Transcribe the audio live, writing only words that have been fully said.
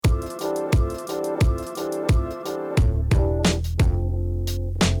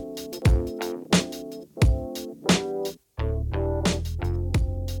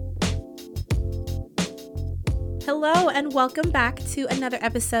and welcome back to another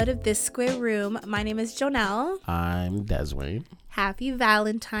episode of This Square Room. My name is Jonelle. I'm Deswayne. Happy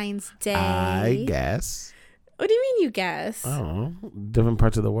Valentine's Day. I guess. What do you mean you guess? I don't know. Different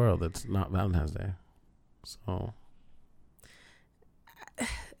parts of the world, it's not Valentine's Day. So.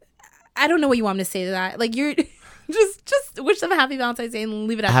 I don't know what you want me to say to that. Like, you're just wish them a happy Valentine's Day and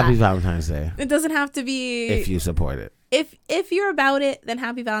leave it at Happy that. Valentine's Day. It doesn't have to be. If you support it. If you're about it, then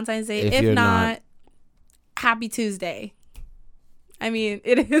happy Valentine's Day. If you're not, happy Tuesday. I mean,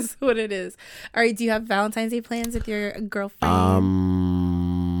 it is what it is. All right, do you have Valentine's Day plans with your girlfriend?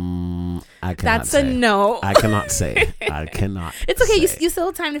 I cannot That's say. a no. I cannot say. I cannot. It's okay. Say. You still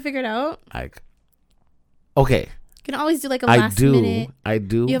have time to figure it out. Okay. You can always do like a last minute. I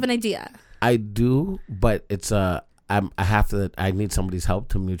do. You have an idea. I do, but it's I need somebody's help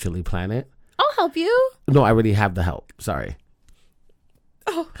to mutually plan it. I'll help you. No, I already have the help. Sorry.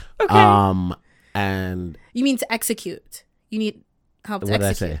 Oh, okay. And you mean to execute? You need help to what did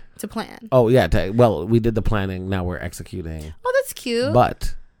I execute, say? to plan. Oh yeah. Well, we did the planning. Now we're executing. Oh, that's cute.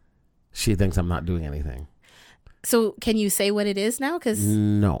 But she thinks I'm not doing anything. So can you say what it is now? Because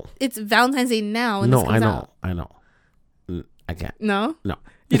no, it's Valentine's Day now. When no, this comes I know. I can't. No, no.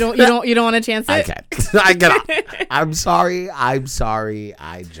 You don't want to chance it. I can't. I cannot. I'm sorry. I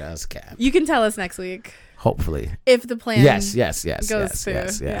just can't. You can tell us next week. Hopefully. If the plan. Yes. goes through.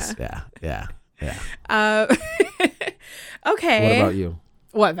 Yeah. Okay. What about you?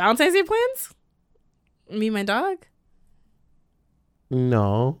 What, Valentine's Day plans? Me and my dog?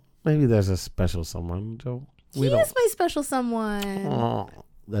 No. Maybe there's a special someone, Joe. He is my special someone. Oh,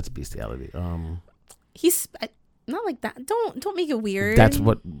 that's bestiality. He's not like that. Don't make it weird. That's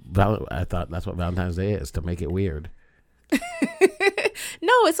what I thought. That's what Valentine's Day is, to make it weird. No,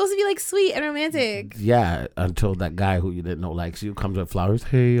 it's supposed to be like sweet and romantic. Yeah, until that guy who you didn't know likes you comes with flowers.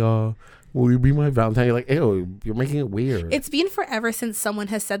 Hey, will you be my Valentine? You're like, ew, you're making it weird. It's been forever since someone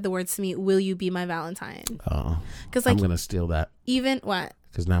has said the words to me, will you be my Valentine? Oh, because I'm gonna steal that. Even what?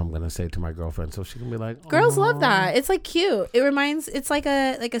 Because now I'm gonna say it to my girlfriend, so she can be like, girls love that. It's like cute. It's like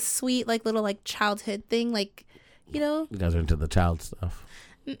a sweet, like little like childhood thing, like, you know. You guys are into the child stuff.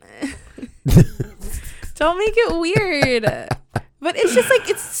 Don't make it weird. But it's just like,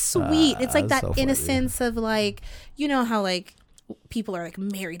 it's sweet. It's like that so innocence of like, you know how like people are like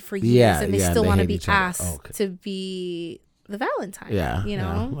married for years and they still want to be asked to be the Valentine. Yeah, you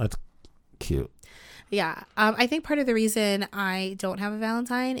know, that's cute. Yeah, I think part of the reason I don't have a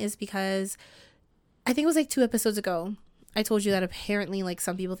Valentine is because I think it was like 2 episodes ago I told you that apparently like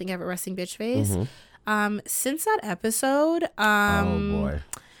some people think I have a resting bitch face. Mm-hmm. Since that episode, oh boy.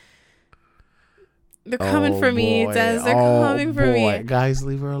 They're coming for me, Des. They're coming for me. Guys,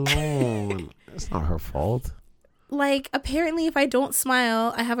 leave her alone. It's not her fault. Like, apparently, if I don't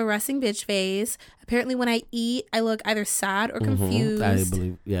smile, I have a resting bitch face. Apparently, when I eat, I look either sad or confused. I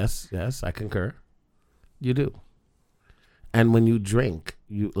believe, yes, I concur. You do. And when you drink,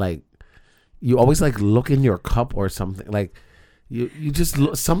 you always like look in your cup or something. Like, you just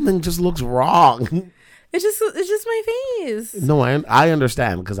something just looks wrong. It's just my face. No, I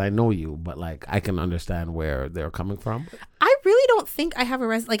understand because I know you, but like I can understand where they're coming from. I really don't think I have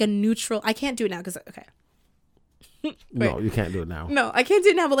a neutral. I can't do it now because okay. No, you can't do it now. No, I can't do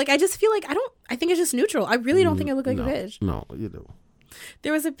it now. But like I just feel like I think it's just neutral. I really don't think I look like a bitch. No, you do.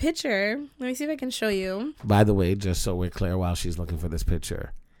 There was a picture. Let me see if I can show you. By the way, just so we're clear, while she's looking for this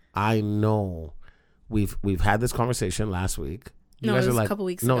picture, I know we've had this conversation last week. You guys it was a couple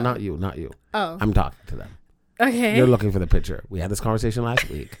weeks ago. No, not you. Oh. I'm talking to them. Okay. You're looking for the picture. We had this conversation last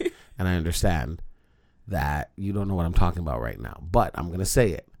week, and I understand that you don't know what I'm talking about right now. But I'm going to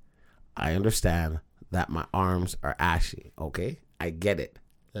say it. I understand that my arms are ashy, okay? I get it.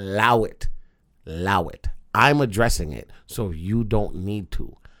 Allow it. I'm addressing it, so you don't need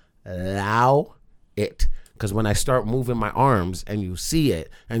to. Allow it. Because when I start moving my arms and you see it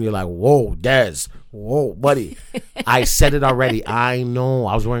and you're like, whoa, Des, whoa, buddy. I said it already. I know.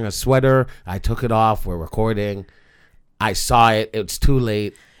 I was wearing a sweater. I took it off. We're recording. I saw it. It's too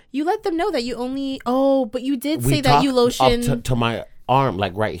late. You let them know that you only, but you did say that you lotion. Up to my arm,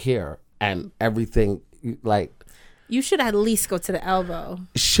 like right here and everything, like. You should at least go to the elbow.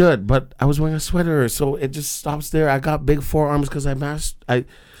 Should, but I was wearing a sweater, so it just stops there. I got big forearms because I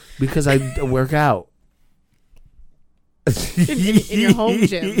work out. in your home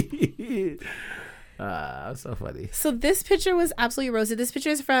gym. So funny. So this picture was absolutely roasted. This picture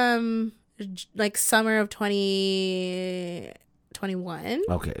is from like summer of 2021.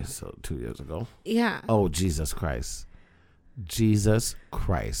 Okay, so 2 years ago. Yeah. Oh, Jesus Christ.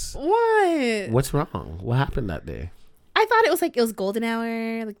 What? What's wrong? What happened that day? I I thought it was golden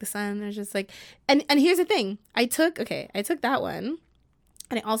hour, like the sun was just like, and here's the thing. I took that one,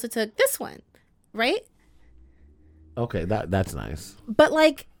 and I also took this one, right? Okay, that's nice. But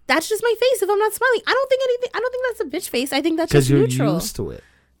like, that's just my face if I'm not smiling. I don't think that's a bitch face. I think that's just neutral. Because you're used to it.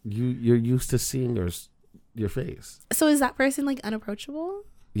 You're used to seeing your face. So is that person like unapproachable?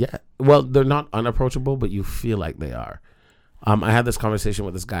 Yeah. Well, they're not unapproachable, but you feel like they are. I had this conversation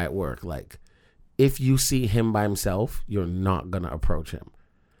with this guy at work. Like, if you see him by himself, you're not gonna approach him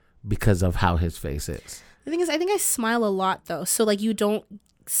because of how his face is. The thing is, I think I smile a lot though, so like you don't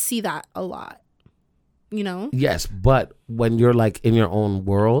see that a lot. You know? Yes, but when you're like in your own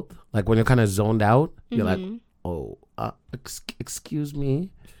world, like when you're kind of zoned out, you're like, oh, excuse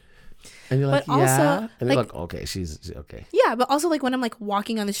me. And you're like, but yeah. Also, and you're like, okay, she's okay. Yeah, but also like when I'm like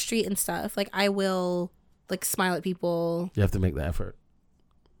walking on the street and stuff, like I will like smile at people. You have to make the effort.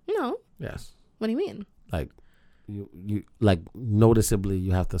 No. Yes. What do you mean? Like you like noticeably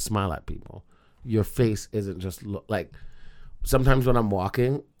you have to smile at people. Your face isn't just like sometimes when I'm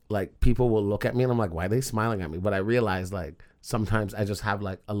walking, like people will look at me and I'm like, why are they smiling at me? But I realize like sometimes I just have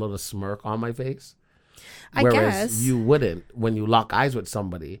like a little smirk on my face. Whereas guess you wouldn't when you lock eyes with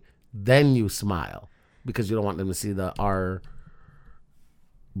somebody, then you smile because you don't want them to see the RB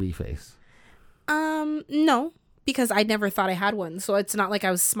face. No, because I never thought I had one. So it's not like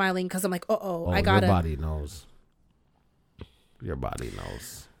I was smiling because I'm like, I got it. Your body knows. Your body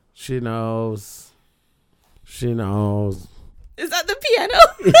knows. She knows. She knows. Is that the piano?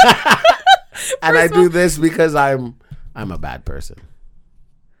 And I do this because I'm a bad person.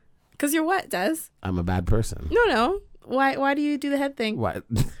 Because you're what, Des? I'm a bad person. No. Why do you do the head thing? What?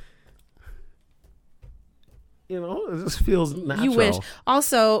 You know, it just feels natural. You wish.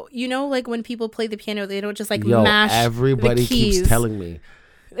 Also, you know, like when people play the piano, they don't just like mash everybody the keys. keeps telling me.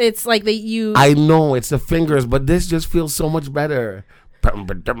 It's like I know it's the fingers, but this just feels so much better. But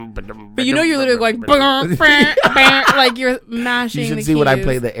you know, you're literally going like you're mashing. You should the see keys. when I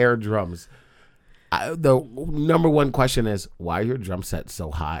play the air drums. The number one question is, why are your drum sets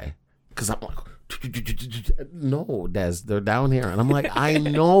so high? Because I'm like, no, Des, they're down here, and I'm like, I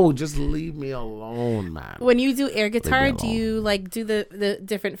know, just leave me alone, man. When you do air guitar, do you like do the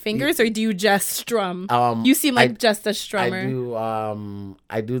different fingers, or do you just strum? You seem like just a strummer.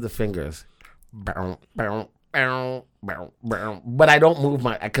 I do the fingers, but I don't move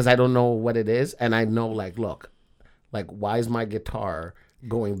because I don't know what it is, and I know like, look, like why is my guitar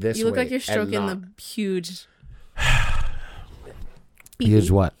going this way? You look like you're stroking the huge.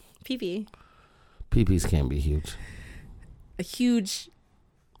 Huge what? Pee-pee. Peepees can be huge. A huge.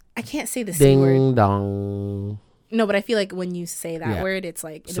 I can't say the C word. Ding dong. No, but I feel like when you say that word, it's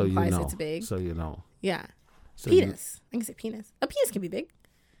like it implies it's big. So you know. Yeah. So penis. I can say penis. A penis can be big.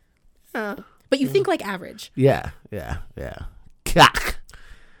 But you think like average. Yeah. Cack.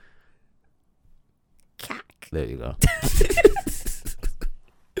 There you go.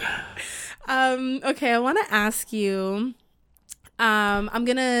 Okay, I want to ask you. I'm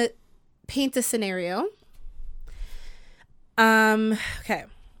gonna paint a scenario. Okay.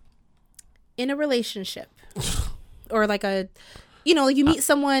 In a relationship, or like you meet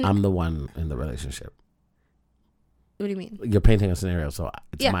someone. I'm the one in the relationship. What do you mean? You're painting a scenario, so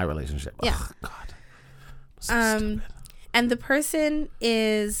it's my relationship. Yeah. Oh, God. So stupid. And the person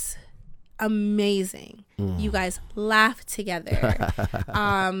is amazing. You guys laugh together.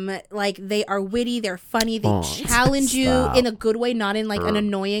 Like they are witty, they're funny, they challenge you in a good way, not in like an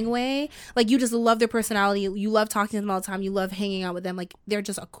annoying way. Like you just love their personality. You love talking to them all the time. You love hanging out with them. Like they're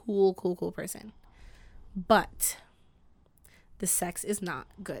just a cool person. But the sex is not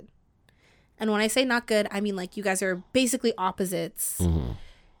good. And when I say not good, I mean like you guys are basically opposites.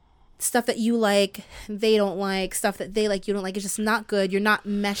 Stuff that you like, they don't like. Stuff that they like, you don't like. It's just not good. You're not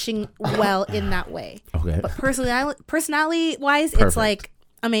meshing well in that way. Okay. But personality-wise, it's like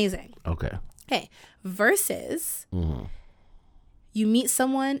amazing. Okay. Versus you meet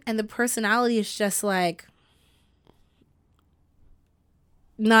someone and the personality is just like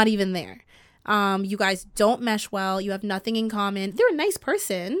not even there. You guys don't mesh well. You have nothing in common. They're a nice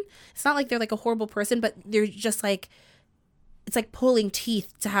person. It's not like they're like a horrible person, but they're just like, it's like pulling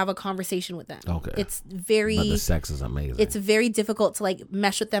teeth to have a conversation with them. Okay. It's very... But the sex is amazing. It's very difficult to like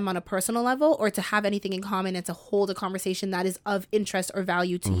mesh with them on a personal level or to have anything in common and to hold a conversation that is of interest or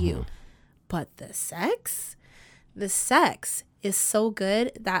value to you. But the sex is so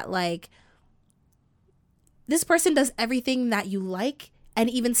good that like this person does everything that you like and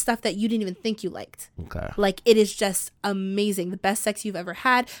even stuff that you didn't even think you liked. Okay. Like, it is just amazing. The best sex you've ever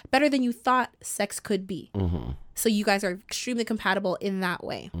had, better than you thought sex could be. Mm-hmm. So you guys are extremely compatible in that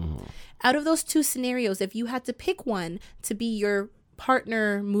way. Mm-hmm. Out of those two scenarios, if you had to pick one to be your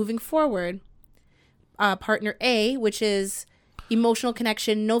partner moving forward, partner A, which is emotional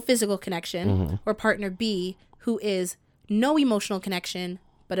connection, no physical connection, Mm-hmm. or partner B, who is no emotional connection,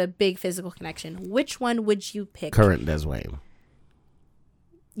 but a big physical connection, which one would you pick? Current Deswayne.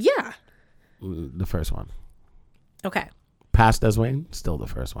 Yeah. The first one. Okay. Past Deswayne, still the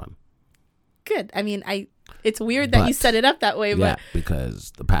first one. Good. I mean, it's weird that you set it up that way, Yeah, but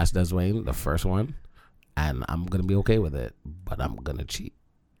because the past Deswayne, the first one, and I'm going to be okay with it, but I'm going to cheat.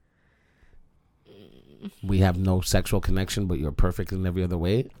 We have no sexual connection, but you're perfect in every other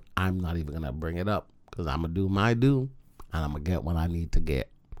way. I'm not even going to bring it up because I'm going to do my do, and I'm going to get what I need to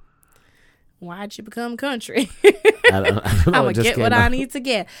get. why'd you become country? I don't know, I'm going to it get just what came I out. need to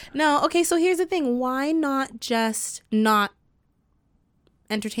get. No, okay, so here's the thing. Why not just not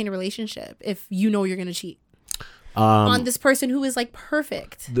entertain a relationship if you know you're going to cheat on this person who is like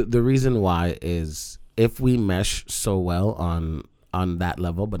perfect? The reason why is if we mesh so well on that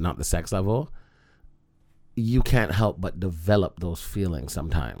level, but not the sex level, you can't help but develop those feelings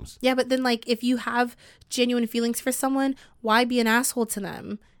sometimes. Yeah, but then like if you have genuine feelings for someone, why be an asshole to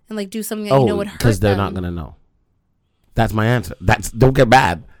them and like do something that you know would hurt them? Because they're not going to know. That's my answer. Don't get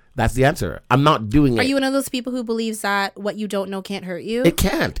bad. That's the answer. I'm not doing it. Are you one of those people who believes that what you don't know can't hurt you? It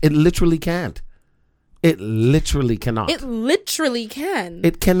can't. It literally can't. It literally cannot. It literally can.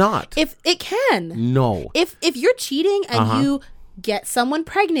 It cannot. If it can. No. If you're cheating and you get someone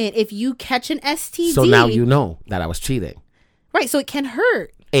pregnant, if you catch an STD. So now you know that I was cheating. Right, so it can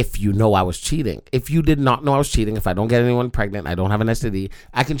hurt. If you know I was cheating. If you did not know I was cheating, if I don't get anyone pregnant, I don't have an STD,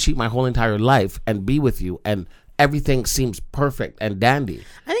 I can cheat my whole entire life and be with you and everything seems perfect and dandy.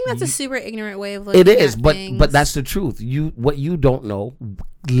 I think that's a super ignorant way of looking It is, at but things. but that's the truth. What you don't know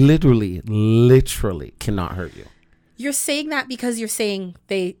literally cannot hurt you. You're saying that because you're saying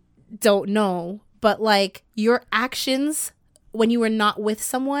they don't know, but like your actions when you are not with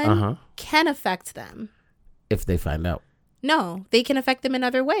someone can affect them. If they find out. No, they can affect them in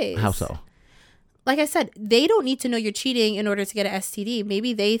other ways. How so? Like I said, they don't need to know you're cheating in order to get an STD.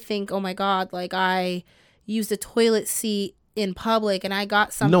 Maybe they think, oh my God, like I used a toilet seat in public and I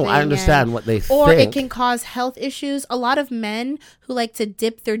got something. No, I understand what they or think. it can cause health issues. A lot of men who like to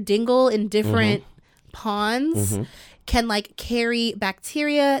dip their dingle in different ponds can like carry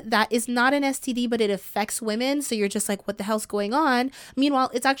bacteria that is not an STD, but it affects women. So you're just like, what the hell's going on?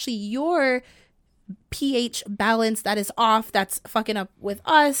 Meanwhile, it's actually your pH balance that is off, that's fucking up with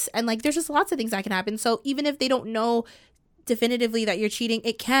us. And like, there's just lots of things that can happen. So even if they don't know definitively that you're cheating,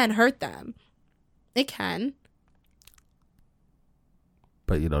 it can hurt them. It can.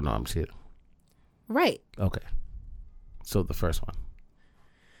 But you don't know I'm cheating. Right. Okay. So the first one.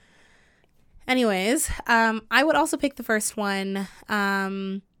 Anyways, I would also pick the first one.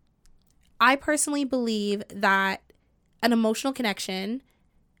 I personally believe that an emotional connection,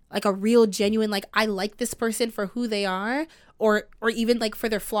 like a real genuine, like I like this person for who they are, or even like for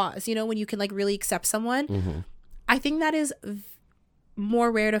their flaws, you know, when you can like really accept someone. I think that is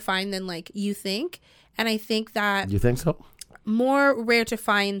more rare to find than like you think. And I think that You think so? more rare to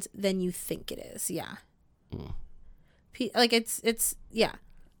find than you think it is. Yeah. Like it's yeah.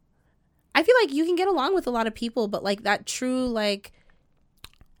 I feel like you can get along with a lot of people, but like that true, like,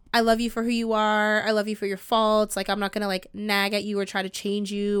 I love you for who you are. I love you for your faults. Like, I'm not going to like nag at you or try to change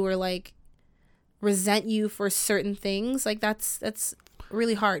you or like resent you for certain things. Like that's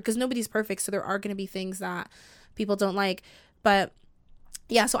really hard because nobody's perfect. So there are going to be things that people don't like, but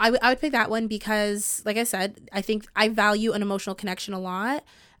yeah, so I would pick that one because like I said, I think I value an emotional connection a lot.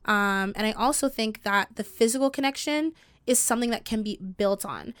 And I also think that the physical connection is something that can be built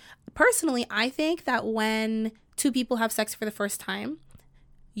on. Personally, I think that when two people have sex for the first time,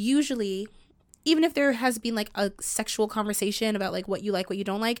 usually, even if there has been like a sexual conversation about like what you like, what you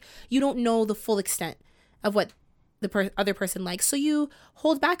don't like, you don't know the full extent of what the other person likes. So you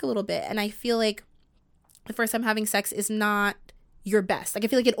hold back a little bit. And I feel like the first time having sex is not your best. Like I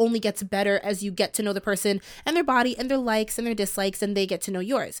feel like it only gets better as you get to know the person and their body and their likes and their dislikes, and they get to know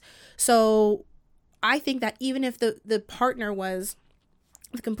yours. So I think that even if the partner was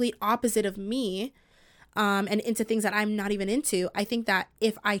the complete opposite of me, and into things that I'm not even into, I think that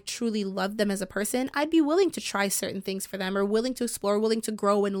if I truly loved them as a person, I'd be willing to try certain things for them or willing to explore, willing to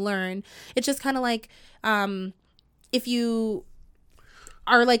grow and learn. It's just kind of like if you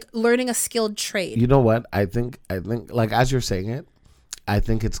are like learning a skilled trade. You know what? I think like as you're saying it, I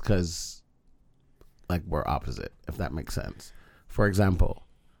think it's because like we're opposite, if that makes sense. For example,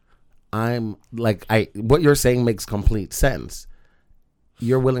 what you're saying makes complete sense.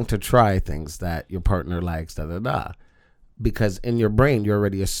 You're willing to try things that your partner likes, because in your brain you're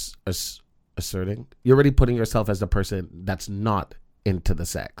already asserting, you're already putting yourself as the person that's not into the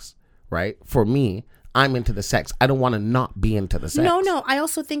sex, right? For me, I'm into the sex. I don't want to not be into the sex. No. I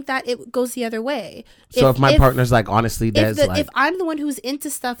also think that it goes the other way. So if my partner's like, honestly, Des, if I'm the one who's into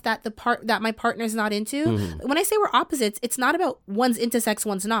stuff that my partner's not into, when I say we're opposites, it's not about one's into sex,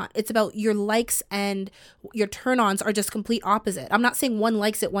 one's not. It's about your likes and your turn-ons are just complete opposite. I'm not saying one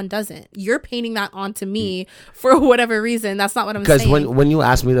likes it, one doesn't. You're painting that onto me for whatever reason. That's not what I'm saying. Because when you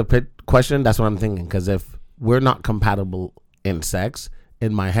ask me the question, that's what I'm thinking. Because if we're not compatible in sex,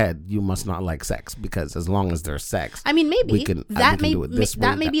 in my head, you must not like sex, because as long as there's sex, I mean, maybe we can do it this way.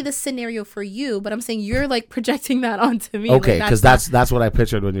 That may be the scenario for you, but I'm saying you're like projecting that onto me. Okay, because that's what I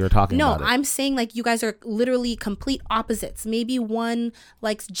pictured when you were talking about it. No, I'm saying like you guys are literally complete opposites. Maybe one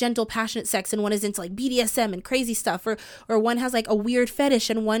likes gentle, passionate sex, and one is into like BDSM and crazy stuff, or one has like a weird fetish,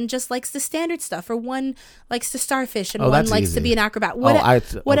 and one just likes the standard stuff, or one likes to starfish, and one likes to be an acrobat.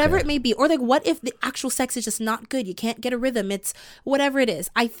 Whatever it may be, or like what if the actual sex is just not good? You can't get a rhythm. It's whatever it is.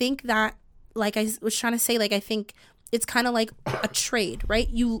 I think that, like I was trying to say, like I think it's kind of like a trade, right?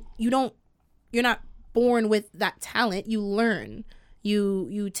 You're not born with that talent. You learn.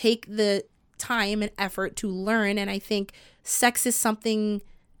 You take the time and effort to learn, and I think sex is something.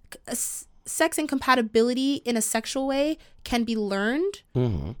 Sex and compatibility in a sexual way can be learned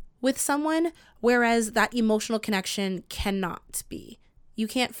with someone, whereas that emotional connection cannot be. You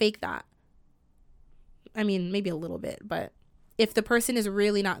can't fake that. I mean, maybe a little bit, but if the person is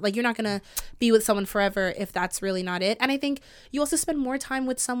really not, like, you're not going to be with someone forever if that's really not it. And I think you also spend more time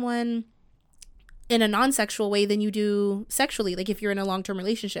with someone in a non-sexual way than you do sexually. Like if you're in a long-term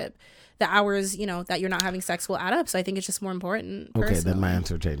relationship, the hours, that you're not having sex will add up. So I think it's just more important. Okay, personally. then my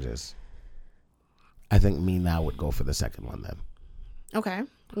answer changes. I think me now would go for the second one then. Okay.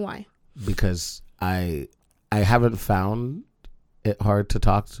 Why? Because I haven't found it hard to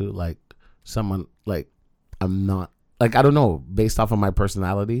talk to like someone like I'm not. Like, I don't know, based off of my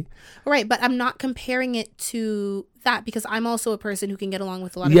personality. Right, but I'm not comparing it to that because I'm also a person who can get along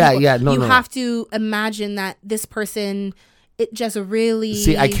with a lot of people. You have to imagine that this person, it just really...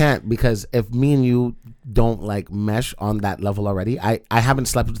 See, I can't, because if me and you don't, like, mesh on that level already, I haven't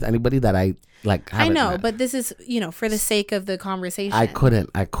slept with anybody that I, like, haven't I know, met. But this is, for the sake of the conversation. I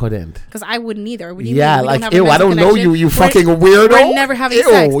couldn't. Because I wouldn't either. Like, ew, I don't know you fucking weirdo. We're never having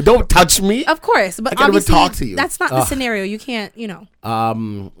sex. Don't touch me. Of course, but I obviously talk to you. That's not the scenario. You can't,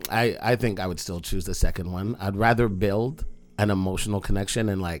 I think I would still choose the second one. I'd rather build an emotional connection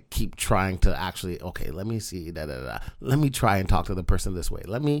and like keep trying to actually, okay, let me see, let me try and talk to the person this way.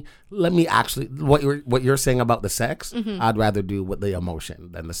 Let me actually, what you're saying about the sex, I'd rather do with the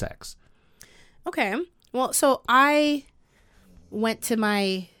emotion than the sex. Okay. Well, so I went to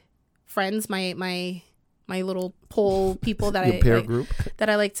my friends, my little poll people that peer group that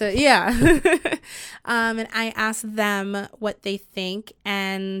I like to, and I asked them what they think,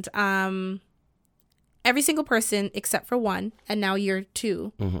 and every single person except for one, and now you're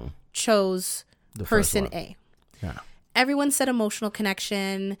two, chose the person A. Yeah. Everyone said emotional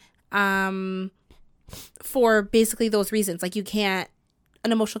connection, for basically those reasons. Like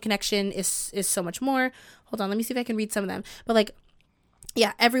an emotional connection is so much more. Hold on, let me see if I can read some of them. But like,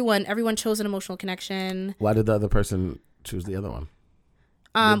 yeah, everyone chose an emotional connection. Why did the other person choose the other one?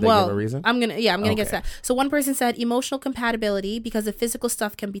 Did they give a reason? I'm gonna get to that. So one person said emotional compatibility because the physical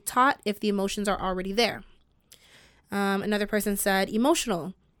stuff can be taught if the emotions are already there. Another person said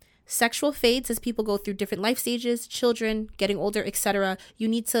emotional. Sexual fades as people go through different life stages, children, getting older, etc. You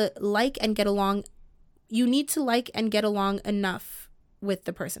need to like and get along enough with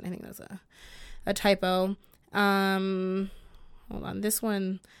the person. I think that's a typo. Hold on. This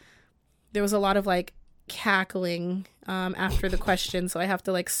one, there was a lot of like cackling after the question, so I have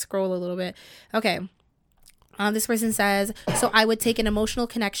to like scroll a little bit. Okay. This person says, so I would take an emotional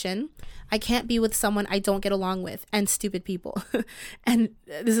connection. I can't be with someone I don't get along with and stupid people. And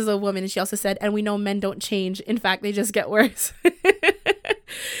this is a woman, and she also said, and we know men don't change. In fact, they just get worse.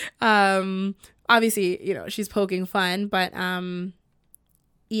 Obviously, she's poking fun, but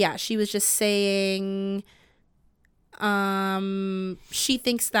yeah, she was just saying she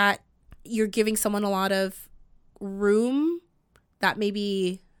thinks that you're giving someone a lot of room that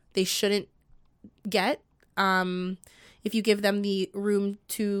maybe they shouldn't get. If you give them the room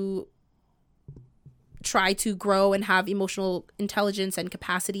to try to grow and have emotional intelligence and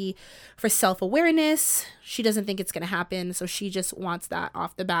capacity for self-awareness, she doesn't think it's going to happen. So she just wants that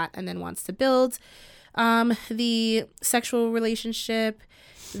off the bat and then wants to build. The sexual relationship,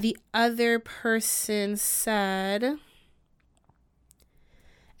 the other person said,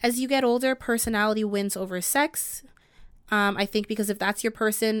 as you get older, personality wins over sex. I think because if that's your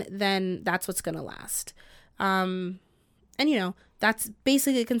person, then that's what's going to last. And, you know, that's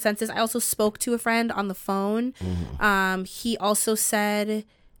basically a consensus. I also spoke to a friend on the phone. Mm-hmm. He also said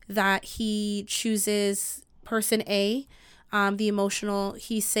that he chooses person A, the emotional.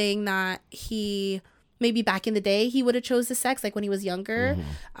 He's saying that he, maybe back in the day, he would have chose the sex, like when he was younger.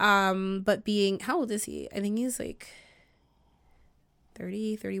 Mm-hmm. But being, how old is he? I think he's like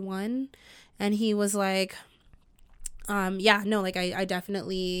 30, 31. And he was like, yeah, no, like I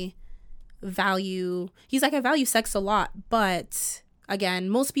definitely value, he's like, I value sex a lot, but again,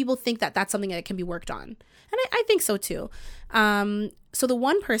 most people think that that's something that can be worked on. And I think so too. So the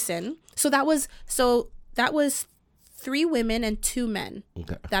one person, so that was 3 women and 2 men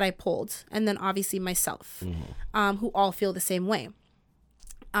that I pulled. And then obviously myself, who all feel the same way.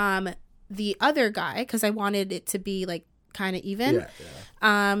 The other guy, cause I wanted it to be like kind of even.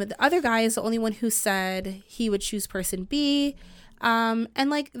 The other guy is the only one who said he would choose person B. And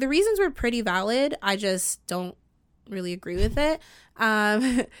like the reasons were pretty valid. I just don't really agree with it.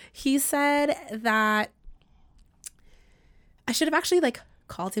 He said that I should have actually like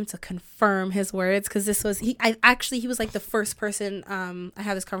called him to confirm his words, because this was he was like the first person I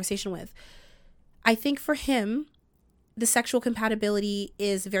had this conversation with. I think for him, the sexual compatibility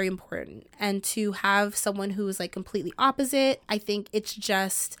is very important, and to have someone who is like completely opposite, I think it's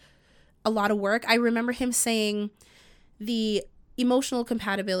just a lot of work. I remember him saying the emotional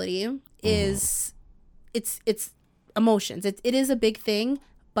compatibility is it's emotions. It is a big thing,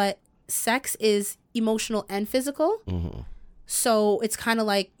 but sex is emotional and physical. So it's kind of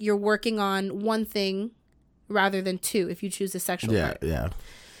like you're working on one thing rather than 2 if you choose the sexual part.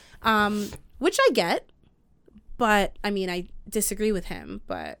 Which I get, but I mean, I disagree with him,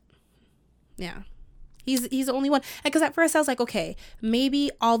 but yeah. He's the only one. Because at first I was like, okay, maybe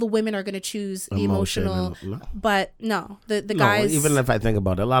all the women are going to choose the emotional. But no, the guys. Even if I think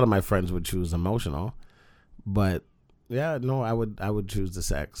about it, a lot of my friends would choose emotional. But yeah, no, I would choose the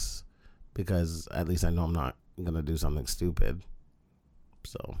sex, because at least I know I'm not going to do something stupid.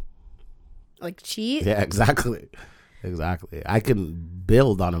 So. Like cheat? Yeah, exactly. I can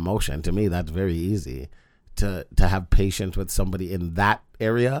build on emotion. To me, that's very easy. To have patience with somebody in that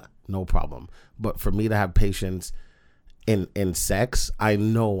area, no problem. But for me to have patience in sex, I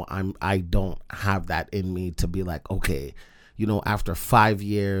know I don't have that in me to be like, okay, you know, after 5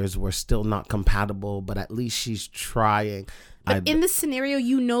 years we're still not compatible, but at least she's trying. But in this scenario,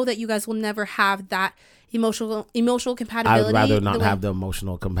 you know that you guys will never have that emotional compatibility. I'd rather not have the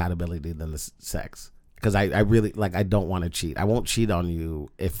emotional compatibility than the sex. Because I really, like, I don't want to cheat. I won't cheat on you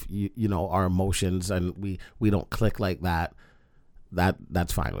if, you know, our emotions and we don't click like that.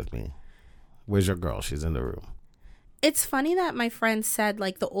 That's fine with me. Where's your girl? She's in the room. It's funny that my friend said,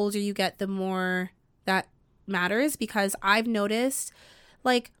 like, the older you get, the more that matters. Because I've noticed,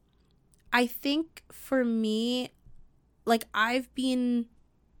 like, I think for me, like, I've been,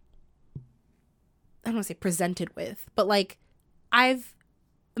 I don't want to say presented with, but, like, I've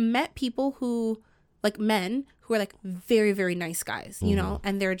met people who, like, men who are like very, very nice guys, you know,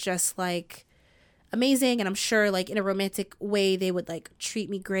 and they're just like amazing. And I'm sure like in a romantic way, they would like treat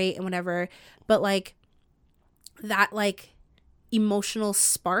me great and whatever. But like that like emotional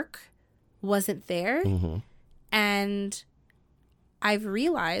spark wasn't there. And I've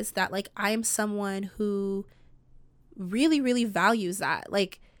realized that like I am someone who really, really values that.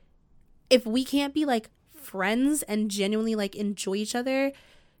 Like if we can't be like friends and genuinely like enjoy each other,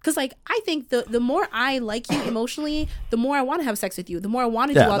 because, like, I think the more I like you emotionally, the more I want to have sex with you, the more I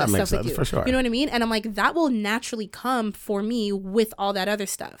want to do all that stuff with you. For sure. You know what I mean? And I'm like, that will naturally come for me with all that other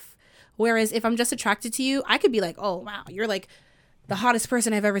stuff. Whereas if I'm just attracted to you, I could be like, oh, wow, you're like the hottest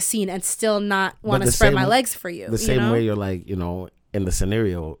person I've ever seen, and still not want to spread my legs for you. The same way you're like, you know, in the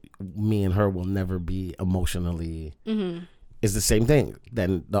scenario, me and her will never be emotionally, is the same thing.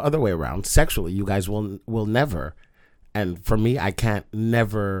 Then the other way around, sexually, you guys will never. And for me, I can't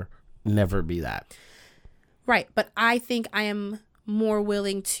never be that. Right. But I think I am more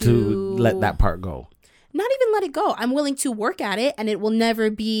willing to let that part go. Not even let it go. I'm willing to work at it, and it will never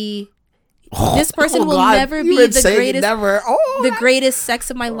be. This person will never be the greatest, the greatest sex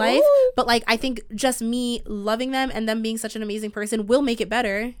of my life. But like, I think just me loving them and them being such an amazing person will make it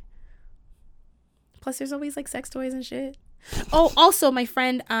better. Plus, there's always like sex toys and shit. Oh, also, my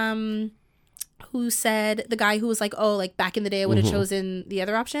friend, who said, the guy who was like, oh, like back in the day I would have chosen the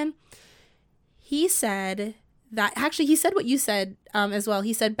other option. He said that, actually he said what you said as well.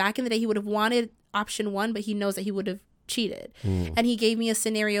 He said back in the day he would have wanted option one, but he knows that he would have cheated. And he gave me a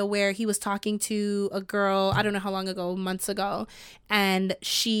scenario where he was talking to a girl, I don't know how long ago, months ago, and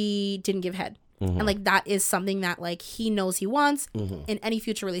she didn't give head. And like that is something that like he knows he wants in any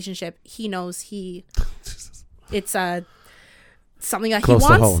future relationship. He knows it's something that Close he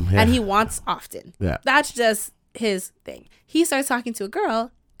to wants home, yeah. and he wants often. Yeah. That's just his thing. He starts talking to a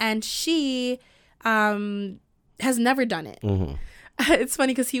girl and she has never done it. It's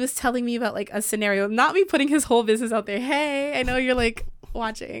funny because he was telling me about like a scenario, not me putting his whole business out there. Hey, I know you're like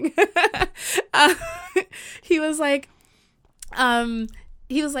watching. He was like,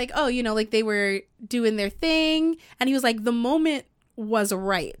 oh, you know, like they were doing their thing. And he was like, the moment was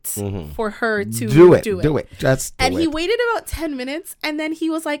right for her to do it. Just do and it. he waited about 10 minutes and then he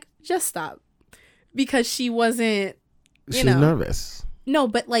was like, just stop. Because she wasn't, She's nervous. No,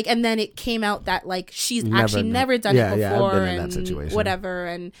 but like, and then it came out that like she's Never actually done- never done Yeah, it yeah, I've before been in that and situation. whatever.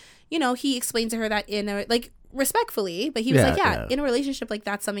 And, you know, he explained to her that in a, like, respectfully, but he was like, yeah, in a relationship, like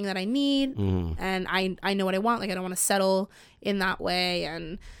that's something that I need. And I know what I want. Like, I don't want to settle in that way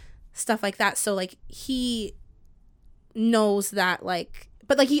and stuff like that. So like he knows that like,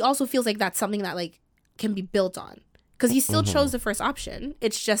 but like he also feels like that's something that like can be built on because he still chose the first option.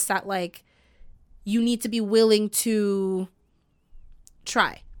 It's just that like you need to be willing to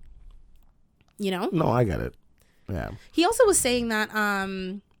try, you know? No, I get it. Yeah. He also was saying that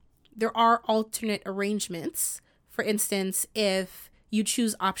there are alternate arrangements. For instance, if you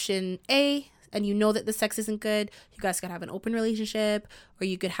choose option A and you know that the sex isn't good, you guys could have an open relationship, or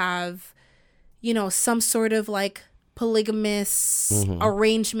you could have, you know, some sort of like polygamous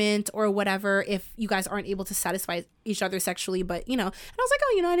arrangement or whatever if you guys aren't able to satisfy each other sexually. But, you know, and I was like,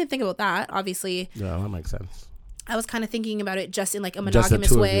 oh, you know, I didn't think about that. Obviously. Yeah, that makes sense. I was kind of thinking about it just in like a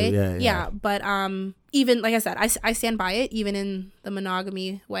monogamous way. Yeah. But even like I said, I stand by it even in the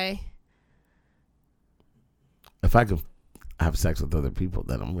monogamy way. If I could have sex with other people,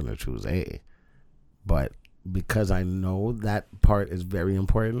 then I'm going to choose A. But because I know that part is very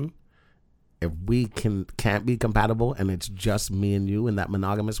important, if we can't be compatible and it's just me and you in that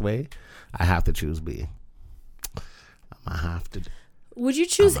monogamous way, I have to choose B. I'm gonna have to. Would you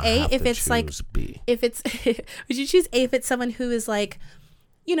choose A if it's like B. if it's would you choose A if it's someone who is like,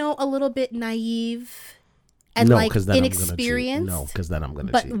 you know, a little bit naive and like inexperienced? No, because then I'm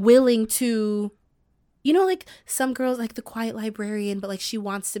gonna but cheat. willing to, you know, like some girls like the quiet librarian, but like she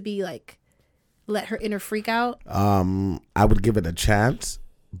wants to be like, let her inner freak out. I would give it a chance,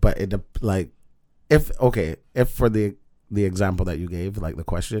 but it like if for the example that you gave, like the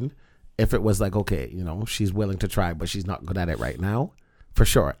question, if it was like, okay, you know, she's willing to try, but she's not good at it right now, for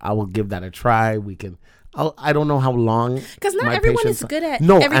sure, I will give that a try. We can. I don't know how long, because not everyone is good at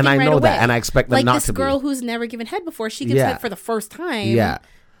everything and I right know away. that, and I expect them like not this to girl be. who's never given head before, she gives head for the first time. Yeah.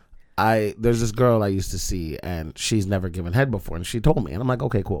 There's this girl I used to see, and she's never given head before, and she told me, and I'm like,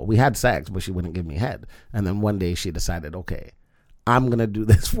 okay, cool. We had sex, but she wouldn't give me head. And then one day she decided, okay, I'm gonna do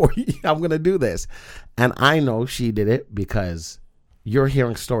this for you. I'm gonna do this, and I know she did it because you're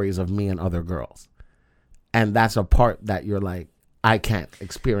hearing stories of me and other girls, and that's a part that you're like, I can't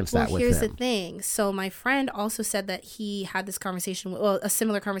experience that with him. Well, here's the thing. So my friend also said that he had this conversation, a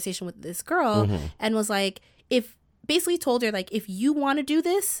similar conversation with this girl, and was like, basically told her like, if you want to do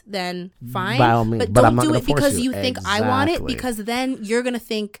this, then fine, by all means, but I'm don't not do gonna it because force you think I want it, because then you're gonna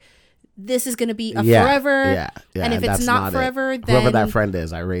think this is gonna be a forever. Yeah. And if it's not forever, then whoever that friend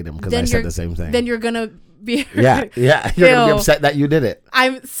is, I rate him because I said the same thing. Then you're gonna be you're gonna be upset that you did it.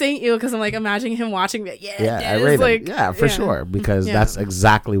 I'm saying ew because I'm like imagining him watching me. I rate him. For sure, because that's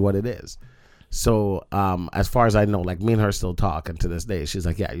exactly what it is. So as far as I know, like me and her still talk, and to this day she's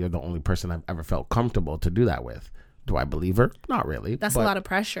like, yeah, you're the only person I've ever felt comfortable to do that with. Do I believe her? Not really. That's a lot of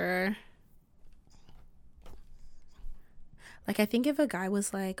pressure. Like, I think if a guy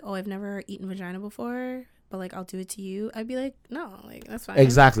was like, oh, I've never eaten vagina before, but like, I'll do it to you, I'd be like, no, like, that's fine.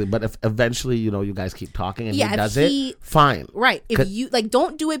 Exactly. But if eventually, you know, you guys keep talking and he does it, fine. Right. If you, like,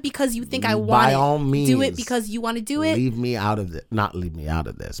 don't do it because you think I want it. By all means. Do it because you want to do it. Leave me out of it. Not leave me out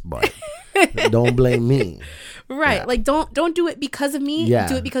of this, but don't blame me. Right. Yeah. Like, don't do it because of me. Yeah.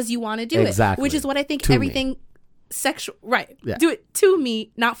 Do it because you want to do it. Which is what I think everything sexual. Right. Yeah. Do it to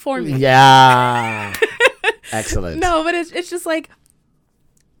me, not for me. Yeah. Excellent. No, but it's just like,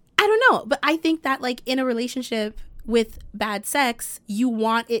 I don't know. But I think that like in a relationship with bad sex, you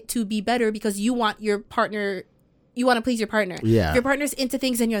want it to be better because you want your partner, you want to please your partner. Yeah. If your partner's into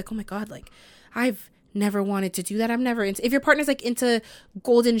things and you're like, oh my God, like I've never wanted to do that. I'm never into, if your partner's like into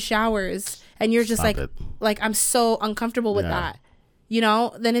golden showers and you're just like I'm so uncomfortable with that, you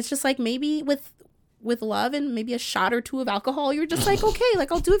know, then it's just like maybe with with love and maybe a shot or two of alcohol, you're just like, okay,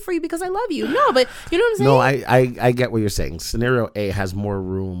 like I'll do it for you because I love you. No, but you know what I'm saying? No, I get what you're saying. Scenario A has more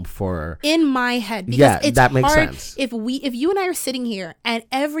room for in my head. Because yeah, it's that makes hard sense. if you and I are sitting here and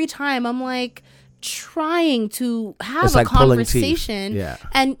every time I'm like trying to have It's a like pulling teeth. conversation Yeah.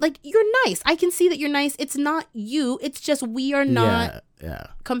 and like you're nice. I can see that you're nice. It's not you. It's just we are not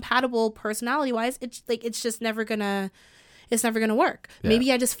compatible personality wise. It's like it's never gonna work. Yeah.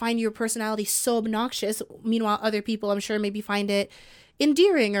 Maybe I just find your personality so obnoxious. Meanwhile, other people I'm sure maybe find it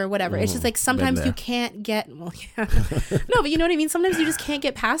endearing or whatever. It's just like sometimes you can't get no, but you know what I mean? Sometimes you just can't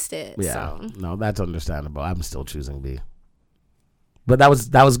get past it. Yeah. So. No, that's understandable. I'm still choosing B. But that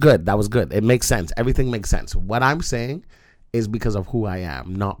was good. That was good. It makes sense. Everything makes sense. What I'm saying is because of who I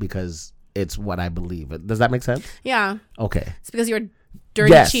am, not because it's what I believe. Does that make sense? Yeah. Okay. It's because you're a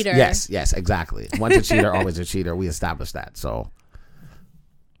dirty cheater. Yes, exactly. Once a cheater, always a cheater. We established that. So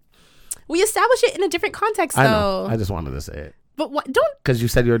we establish it in a different context, though. I know. I just wanted to say it. But what? Don't. Because you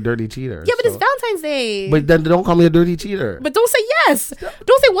said you're a dirty cheater. Yeah, but it's Valentine's Day. But then don't call me a dirty cheater. But don't say yes.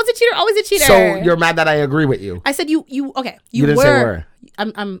 Don't say once a cheater, always a cheater. So you're mad that I agree with you. I said you. Okay. You didn't say where.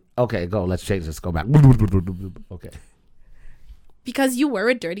 I'm. Okay, go. Let's change this. Go back. Okay. Because you were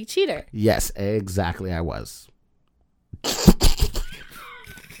a dirty cheater. Yes, exactly. I was.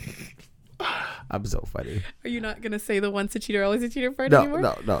 I'm so funny. Are you not gonna say the once a cheater, always a cheater part No,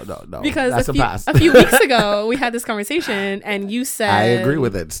 anymore? No. Because That's a few weeks ago we had this conversation, and you said I agree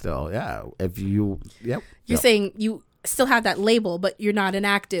with it still. Yeah. If you, yep. You're saying you still have that label, but you're not an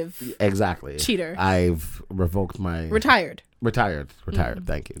active exactly cheater. I've revoked my retired. Mm-hmm.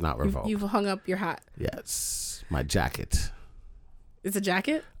 Thank you. Not revoked. You've hung up your hat. Yes, my jacket. It's a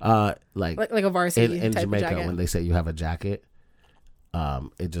jacket. Like a varsity in type Jamaica of jacket. when they say you have a jacket,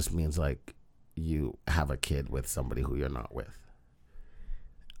 it just means like you have a kid with somebody who you're not with.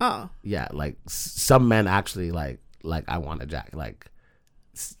 Oh. Yeah, like some men actually like I want a jacket. Like,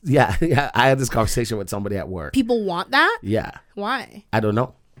 yeah. I had this conversation with somebody at work. People want that? Yeah. Why? I don't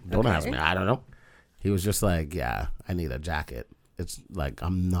know. Don't ask me. I don't know. He was just like, yeah, I need a jacket. It's like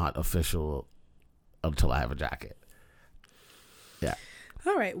I'm not official until I have a jacket. Yeah.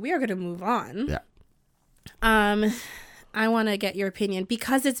 All right, we are going to move on. Yeah. I want to get your opinion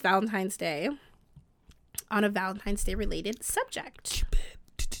because it's Valentine's Day on a Valentine's Day related subject.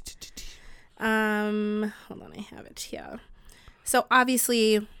 Hold on, I have it here. So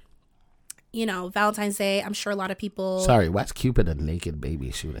obviously, you know, Valentine's Day, I'm sure a lot of people... Sorry, why's Cupid a naked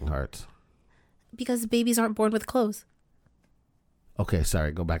baby shooting hearts? Because babies aren't born with clothes. Okay,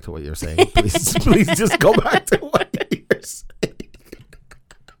 sorry, go back to what you're saying. Please just go back to what you're saying.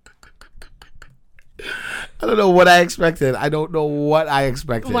 I don't know what I expected.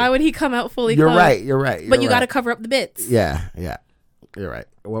 Why would he come out fully You're clothed? right. But you got to cover up the bits. Yeah. You're right.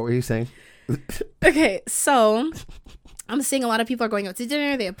 What were you saying? Okay, so I'm seeing a lot of people are going out to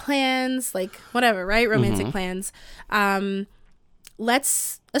dinner. They have plans, like whatever, right? Romantic plans.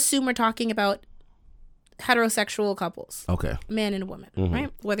 Let's assume we're talking about heterosexual couples. Okay. A man and a woman,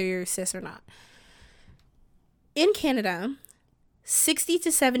 right? Whether you're cis or not. In Canada, 60 to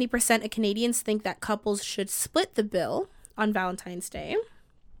 70% of Canadians think that couples should split the bill on Valentine's Day.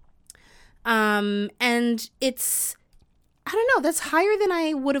 And it's, I don't know, that's higher than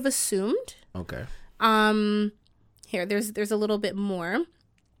I would have assumed. Okay. Here, there's a little bit more.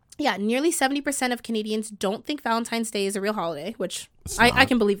 Yeah, nearly 70% of Canadians don't think Valentine's Day is a real holiday, which I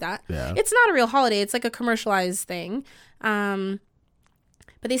can believe that. Yeah. It's not a real holiday. It's like a commercialized thing.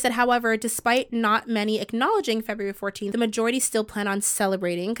 But they said, however, despite not many acknowledging February 14th, the majority still plan on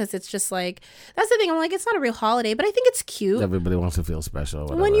celebrating because it's just like, that's the thing. I'm like, it's not a real holiday, but I think it's cute. Everybody wants to feel special.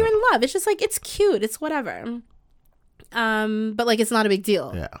 Whatever. When you're in love, it's just like, it's cute. It's whatever. But like, it's not a big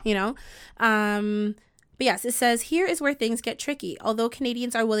deal, you know? But yes, it says, here is where things get tricky. Although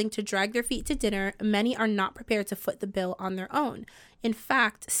Canadians are willing to drag their feet to dinner, many are not prepared to foot the bill on their own. In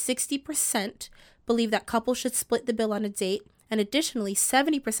fact, 60% believe that couples should split the bill on a date. And additionally,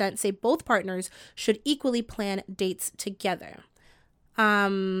 70% say both partners should equally plan dates together.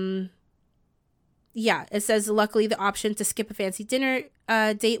 Yeah, it says, luckily, the option to skip a fancy dinner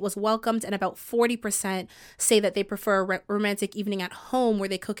date was welcomed, and about 40% say that they prefer a romantic evening at home where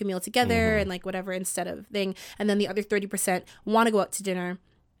they cook a meal together and like whatever instead of thing. And then the other 30% want to go out to dinner.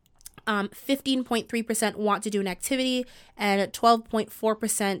 15.3% want to do an activity, and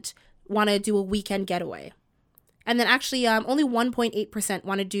 12.4% want to do a weekend getaway. And then actually only 1.8%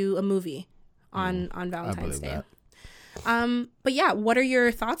 want to do a movie on Valentine's Day. That. But yeah, what are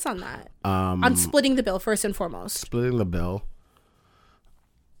your thoughts on that? On splitting the bill first and foremost. Splitting the bill.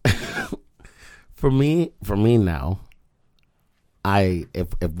 For me now,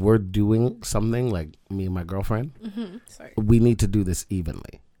 if we're doing something like me and my girlfriend, Sorry. we need to do this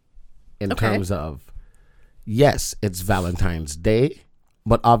evenly in terms of, yes, it's Valentine's Day,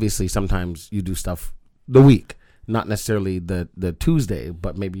 but obviously sometimes you do stuff the week, not necessarily the Tuesday,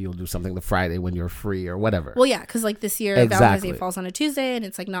 but maybe you'll do something the Friday when you're free or whatever. Well, yeah, because like this year, Valentine's Day falls on a Tuesday, and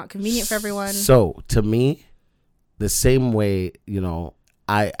it's like not convenient for everyone. So to me, the same way,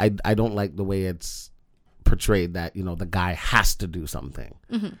 I don't like the way it's portrayed that, the guy has to do something.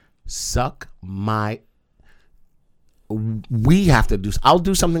 We have to do, I'll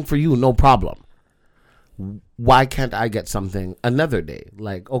do something for you, no problem. Why can't I get something another day?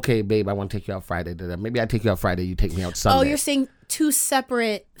 Like, okay, babe, I want to take you out Friday. Maybe I take you out Friday, you take me out Sunday. Oh, you're saying two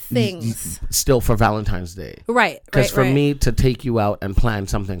separate things. Still for Valentine's Day. Right. Because for me to take you out and plan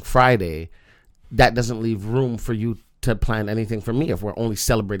something Friday, that doesn't leave room for you to plan anything for me if we're only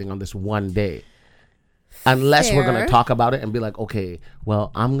celebrating on this one day. Unless we're going to talk about it and be like, okay,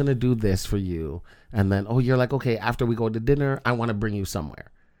 well, I'm going to do this for you. And then, you're like, okay, after we go to dinner, I want to bring you somewhere.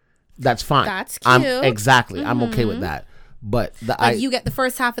 That's fine. That's cute. I'm okay with that. But you get the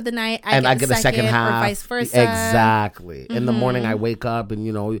first half of the night, I get the second half, or vice versa. Exactly. In the morning, I wake up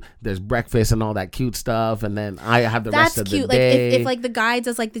and there's breakfast and all that cute stuff, and then I have the rest of the day. Like if like the guy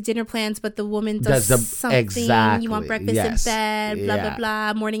does like the dinner plans, but the woman does something. Exactly. You want breakfast in bed, blah blah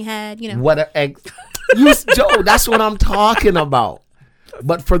blah, morning head. Joe, that's what I'm talking about.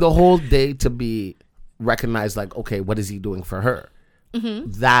 But for the whole day to be recognized, like, okay, what is he doing for her?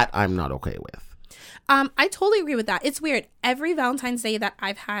 That I'm not okay with. I totally agree with that. It's weird. Every Valentine's Day that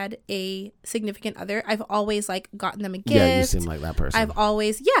I've had a significant other, I've always like gotten them a gift. Yeah, you seem like that person. I've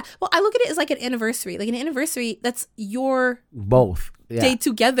always, well, I look at it as like an anniversary. Like an anniversary, that's your both day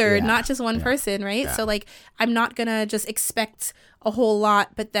together, not just one person, right? So like, I'm not gonna just expect a whole lot,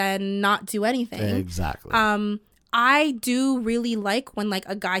 but then not do anything. Exactly. I do really like when like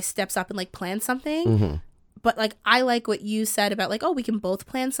a guy steps up and like plans something. But like, I like what you said about like, we can both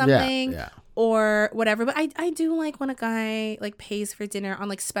plan something. Or whatever, but I do like when a guy like pays for dinner on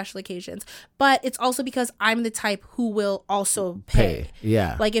like special occasions, but it's also because I'm the type who will also pay.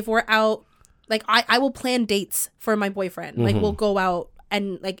 Like if we're out, like I will plan dates for my boyfriend. Like we'll go out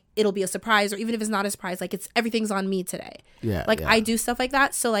and like it'll be a surprise, or even if it's not a surprise, like everything's on me today. I do stuff like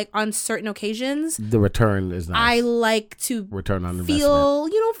that. So like on certain occasions, the return is nice. I like to return on feel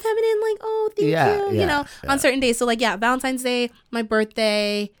feminine, like thank you, on certain days. So like Valentine's Day, my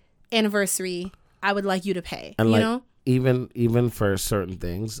birthday, anniversary, I would like you to pay. And even for certain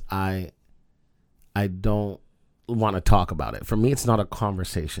things, I don't want to talk about it. For me, it's not a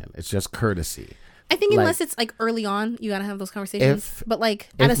conversation. It's just courtesy. I think unless it's like early on, you gotta have those conversations. But like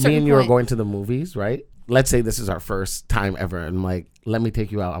at a certain point, me and you are going to the movies, right? Let's say this is our first time ever, and I'm like, let me take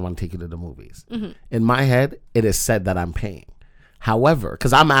you out. I want to take you to the movies. In my head, it is said that I'm paying. However,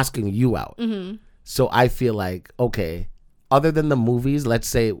 because I'm asking you out, so I feel like, okay, other than the movies, let's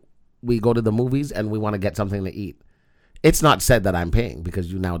say we go to the movies and we want to get something to eat. It's not said that I'm paying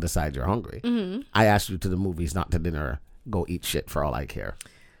because you now decide you're hungry. I asked you to the movies, not to dinner. Go eat shit for all I care.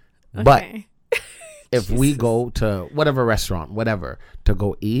 Okay. But if we go to whatever restaurant, whatever, to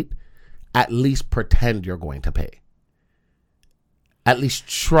go eat, at least pretend you're going to pay. At least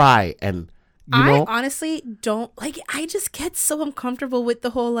try and, I honestly don't, like, I just get so uncomfortable with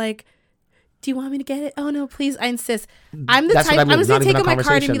the whole, like, do you want me to get it? Oh, no, please. I insist. I'm the type, I'm just going to take out my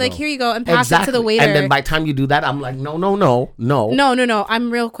card and be like, here you go, and pass it to the waiter. And then by the time you do that, I'm like, no. No.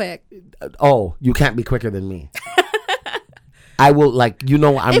 I'm real quick. Oh, you can't be quicker than me. I will, like,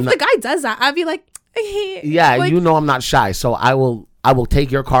 I'm if the guy does that, I'd be like, hey. Yeah, like, I'm not shy. So I will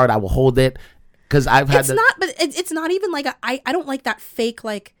take your card. I will hold it. Because I've had it's not even like, I don't like that fake,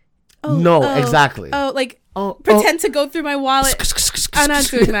 like, exactly. Pretend to go through my wallet. I'm not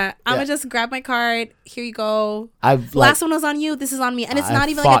doing that. I'm gonna just grab my card. Here you go. Last one was on you. This is on me, and it's not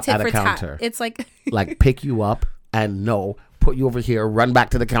even like a tit for tat. It's like like pick you up and put you over here, run back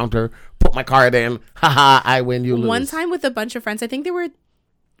to the counter, put my card in. Haha, I win. You lose. One time with a bunch of friends, I think there were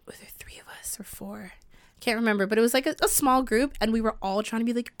 3 of us or 4. Can't remember, but it was like a small group, and we were all trying to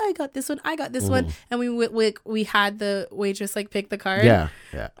be like, I got this one, and we had the waitress like pick the card. Yeah.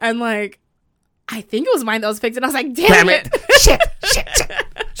 And like, I think it was mine that was picked, and I was like, damn it.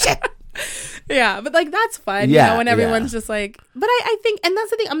 Shit. Yeah, but like that's fun, when everyone's just like. But I think, and that's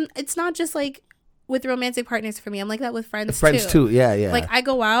the thing. It's not just like with romantic partners for me. I'm like that with friends too. Yeah. Like I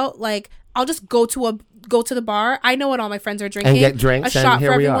go out, like I'll just go to the bar. I know what all my friends are drinking. And get drinks, a and shot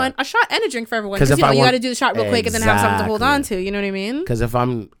here for we everyone. are. A shot and a drink for everyone. 'Cause Because if I you want- got to do the shot real quick and then have something to hold on to. You know what I mean? Because if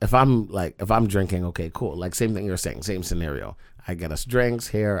I'm drinking, okay, cool. Like same thing you're saying, same scenario. I get us drinks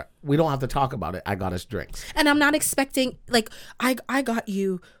here. We don't have to talk about it. I got us drinks. And I'm not expecting like I got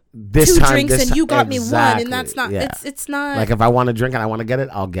you This two time, drinks this and you got exactly. me one, and that's not. Yeah. It's not. Like if I want to drink and I want to get it,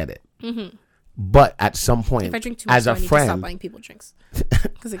 I'll get it. Mm-hmm. But at some point, if I drink too much, as a I need to stop friend, buying people drinks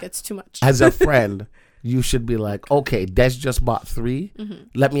because it gets too much. as a friend, you should be like, okay, Des just bought 3. Mm-hmm.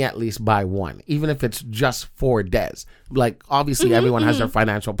 Let me at least buy 1, even if it's just for Des. Like obviously, Mm-hmm, everyone has their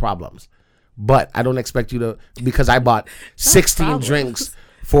financial problems, but I don't expect you to, because I bought 16 problems. drinks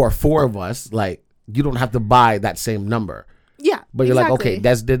for 4 of us. Like you don't have to buy that same number. Yeah, But you're like, okay,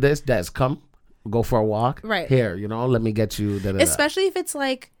 exactly. Des did this. Des, come, go for a walk. Right. Here, let me get you. Da, da, da. Especially if it's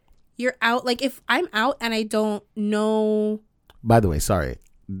like you're out. Like if I'm out and I don't know. By the way, sorry.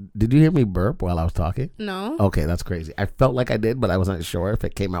 Did you hear me burp while I was talking? No. Okay, that's crazy. I felt like I did, but I wasn't sure if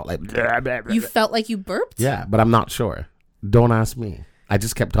it came out like. You felt like you burped? Yeah, but I'm not sure. Don't ask me. I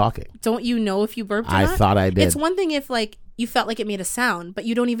just kept talking. Don't you know if you burped or I not? thought I did. It's one thing if like you felt like it made a sound, but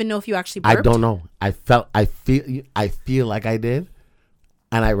you don't even know if you actually burped. I don't know. I feel like I did,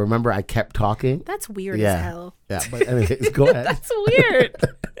 and I remember I kept talking. That's weird Yeah. as hell. Yeah, but anyways, go ahead. That's weird.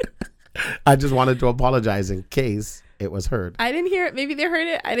 I just wanted to apologize in case it was heard. I didn't hear it. Maybe they heard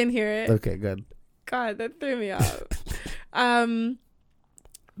it. I didn't hear it. Okay, good. God, that threw me off.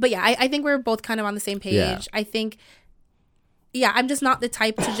 But yeah, I think we're both kind of on the same page. Yeah. I think, yeah, I'm just not the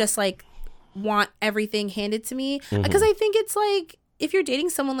type to just like want everything handed to me, because I think it's like if you're dating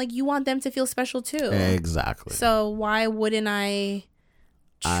someone, like you want them to feel special too. Exactly. So why wouldn't I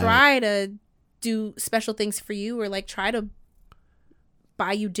try to do special things for you, or like try to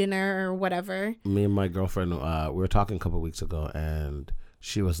buy you dinner or whatever? Me and my girlfriend, we were talking a couple of weeks ago, and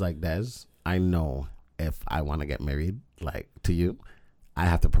she was like, Des, I know if I want to get married, like to you, I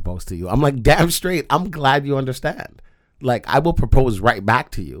have to propose to you. I'm like, damn straight. I'm glad you understand. Like, I will propose right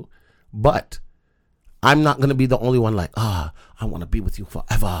back to you, but I'm not going to be the only one like, I want to be with you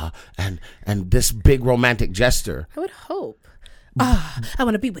forever. And this big romantic gesture. I would hope. I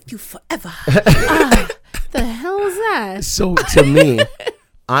want to be with you forever. The hell is that? So to me,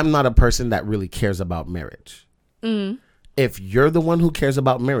 I'm not a person that really cares about marriage. If you're the one who cares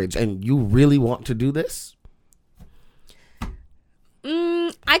about marriage and you really want to do this,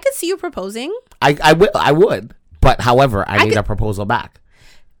 I could see you proposing. I would. But however, I need a proposal back.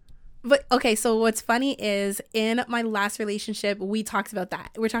 But okay, so what's funny is in my last relationship, we talked about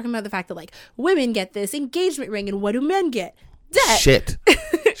that. We're talking about the fact that like women get this engagement ring and what do men get? Debt.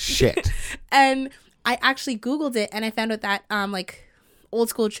 Shit. And I actually Googled it and I found out that like old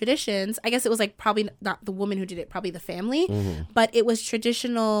school traditions, I guess it was like probably not the woman who did it, probably the family, but it was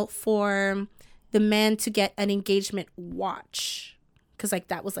traditional for the man to get an engagement watch. Because like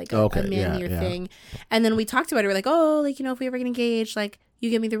that was like a manlier thing. And then we talked about it. We're like, oh, like, if we ever get engaged, like you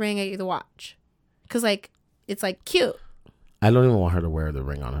give me the ring, I get you the watch. Because like it's like cute. I don't even want her to wear the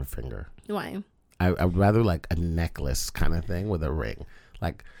ring on her finger. Why? I'd rather like a necklace kind of thing with a ring.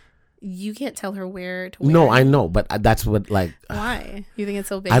 Like, you can't tell her where to wear. No, I know, but that's what like. Why? You think it's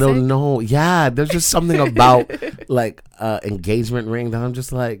so basic? I don't know. Yeah, there's just something about like engagement ring that I'm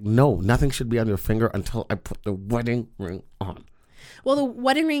just like, no, nothing should be on your finger until I put the wedding ring on. Well, the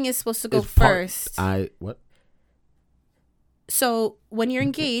wedding ring is supposed to go first. What? So when you're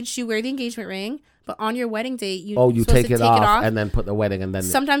engaged, you wear the engagement ring, but on your wedding date, you take it off and then put the wedding, and then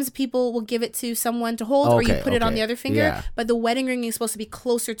sometimes people will give it to someone to hold, or you put it on the other finger. Yeah. But the wedding ring is supposed to be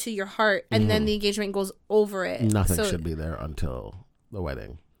closer to your heart, and then the engagement goes over it. Nothing should be there until the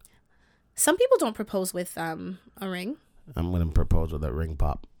wedding. Some people don't propose with a ring. I'm gonna propose with a ring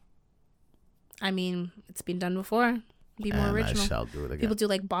pop. I mean, it's been done before. Be more original. I shall do it again. People do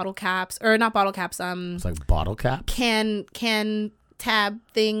like bottle caps, or not bottle caps. It's like bottle caps. Can tab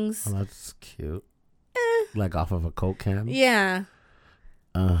things. Oh, that's cute. Like off of a Coke can. Yeah.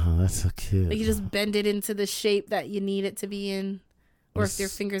 That's so cute. Like you just bend it into the shape that you need it to be in, or if your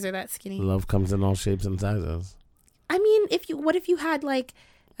fingers are that skinny. Love comes in all shapes and sizes. I mean, what if you had like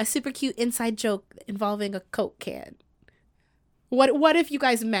a super cute inside joke involving a Coke can? What if you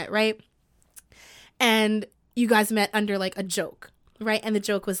guys met, right? And you guys met under like a joke, right? And the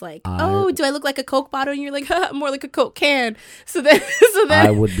joke was like, do I look like a Coke bottle? And you're like, I'm more like a Coke can. So then I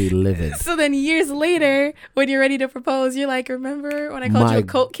would be livid. So then years later, when you're ready to propose, you're like, remember when I called you a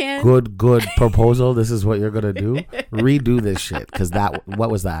Coke can? Good proposal. This is what you're going to do. Redo this shit. Because what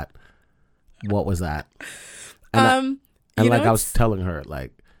was that? And like I was telling her,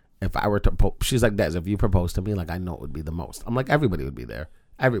 like, if I were to, she's like, Des, if you propose to me, like, I know it would be the most. I'm like, everybody would be there.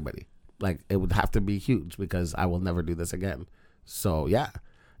 Everybody. Like, it would have to be huge because I will never do this again. So, yeah.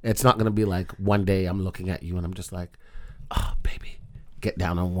 It's not going to be like one day I'm looking at you and I'm just like, oh, baby, get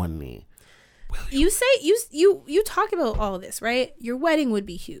down on one knee. You say you talk about all of this, right? Your wedding would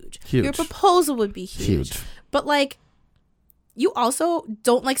be huge. Your proposal would be huge. But like, you also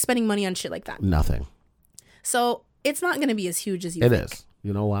don't like spending money on shit like that. Nothing. So it's not going to be as huge as you think. It is.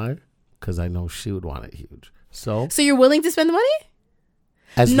 You know why? Because I know she would want it huge. So you're willing to spend the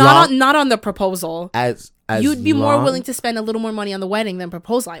money? Not on the proposal. As you'd be more willing to spend a little more money on the wedding than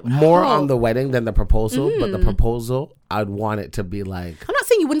proposal. More on the wedding than the proposal, but the proposal, I'd want it to be like. I'm not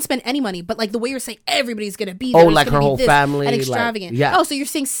saying you wouldn't spend any money, but like the way you're saying everybody's gonna be there. Oh, like her whole family, and extravagant. Like, yeah. Oh, so you're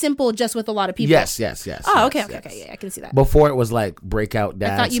saying simple, just with a lot of people. Yes. Oh, okay. Yeah, I can see that. Before it was like breakout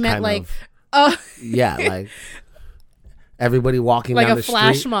dance. I thought you meant like. Yeah, like. Everybody walking like down the street. Like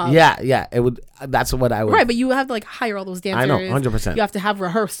a flash mob. Yeah. It would. That's what I would. Right, but you have to like hire all those dancers. I know, 100%. You have to have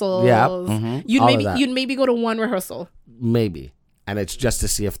rehearsals. Yeah. Mm-hmm. You'd maybe go to one rehearsal. Maybe, and it's just to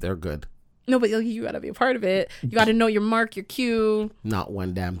see if they're good. No, but you got to be a part of it. You got to know your mark, your cue. Not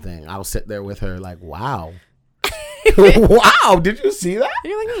one damn thing. I'll sit there with her like, wow. Wow, did you see that?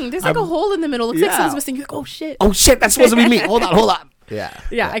 You're like, there's like a hole in the middle. Looks like someone's missing. You're like, oh shit. Oh shit, that's supposed to be me. Hold on.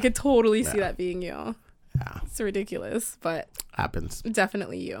 Yeah, I could totally see that being you. Yeah. It's ridiculous, but happens.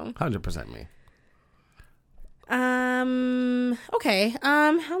 Definitely you. 100% me. Okay.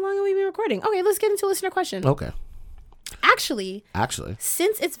 How long have we been recording? Okay, let's get into a listener question. Okay. Actually,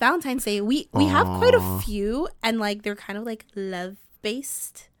 since it's Valentine's Day, we have quite a few, and like they're kind of like love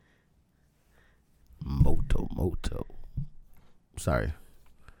based. Moto. Sorry.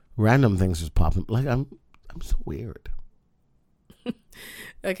 Random things just popping. Like I'm so weird.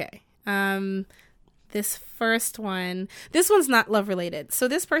 Okay. This first one, this one's not love related. So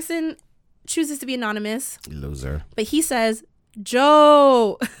this person chooses to be anonymous. Loser. But he says,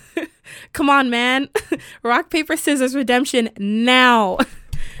 Joe, come on, man. Rock, paper, scissors, redemption now.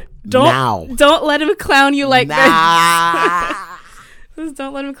 Don't let him clown you like this.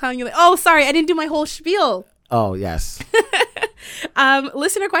 Don't let him clown you like. Oh, sorry, I didn't do my whole spiel. Oh, yes.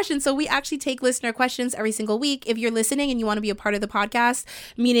 Listener questions. So we actually take listener questions every single week. If you're listening and you want to be a part of the podcast,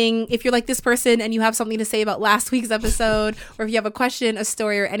 meaning if you're like this person and you have something to say about last week's episode, or if you have a question, a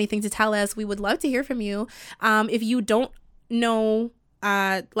story, or anything to tell us, we would love to hear from you. If you don't know,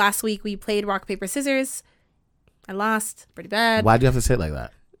 last week we played rock, paper, scissors. I lost pretty bad. Why do you have to say it like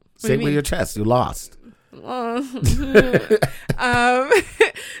that? Say it with your chest. You lost.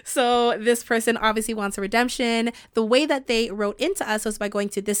 So this person obviously wants a redemption. The way that they wrote into us was by going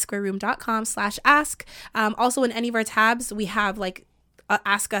to thisquareroom.com/ask. Also in any of our tabs, we have like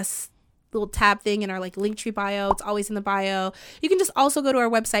ask us little tab thing in our like Linktree bio. It's always in the bio. You can just also go to our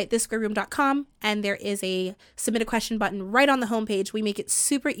website, thisquareroom.com, and there is a submit a question button right on the homepage. We make it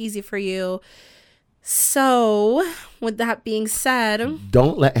super easy for you. So with that being said,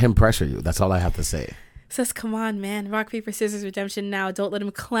 don't let him pressure you. That's all I have to say. Says, come on, man. Rock, paper, scissors, redemption now. Don't let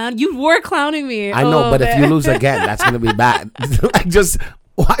him clown. You were clowning me. I know, but if you lose again, that's going to be bad.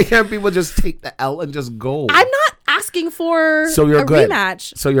 Why can't people just take the L and just go? I'm not asking for a good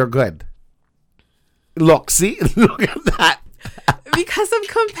rematch. So you're good. Look, see? Look at that. Because I'm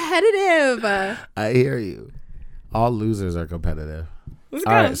competitive. I hear you. All losers are competitive. All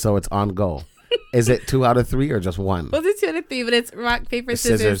right, so it's on go. Is it 2 out of 3 or just 1? Well, it's 2 out of 3, but it's rock, paper,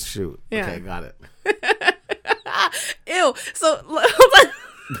 scissors. Shoot. Yeah. Okay, got it. Ew. So, hold on.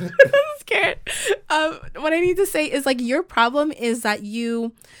 I'm scared. What I need to say is, like, your problem is that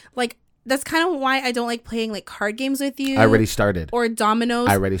you, like, that's kind of why I don't like playing, like, card games with you. I already started. Or dominoes.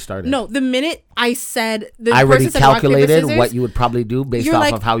 I already started. No, the minute I said... I already calculated what you would probably do based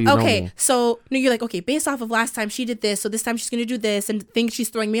off of how you know me. Okay, so, no, you're like, okay, based off of last time she did this, so this time she's going to do this, and thinks she's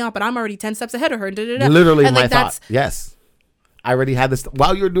throwing me off, but I'm already 10 steps ahead of her. Literally and, like, my thought. Yes. I already had this...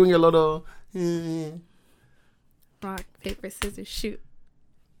 While you were doing your little... Rock, paper, scissors, shoot.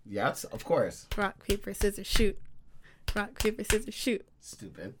 Yes, of course. Rock, paper, scissors, shoot. Rock, paper, scissors, shoot.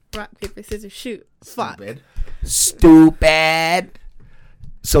 Stupid. Rock, paper, scissors, shoot. Stupid.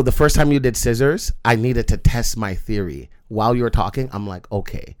 So the first time you did scissors, I needed to test my theory. While you were talking, I'm like,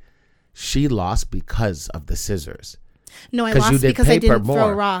 okay, she lost because of the scissors. No, I lost because I didn't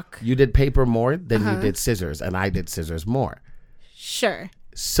throw rock. You did paper more than you did scissors, and I did scissors more. Sure.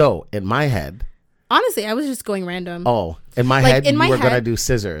 So in my head... Honestly, I was just going random. Oh, in my head, you were going to do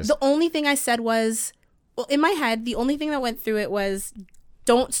scissors. The only thing I said was... Well, in my head, the only thing that went through it was,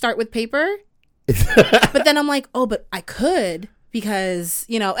 don't start with paper. But then I'm like, oh, but I could because,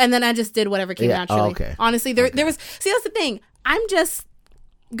 you know, and then I just did whatever came naturally. Oh, okay. Honestly, there was, see, that's the thing. I'm just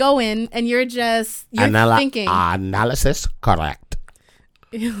going and you're thinking. Analysis correct.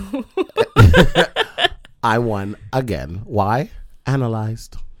 Ew. I won again. Why?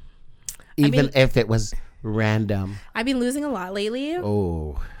 Analyzed. Even if it was random. I've been losing a lot lately.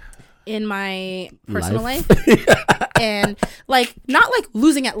 Oh. In my personal life. And like not like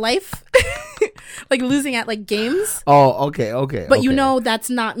losing at life. Like losing at like games. Oh, okay. But you know that's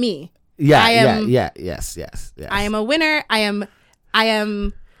not me. Yeah, yes. I am a winner. I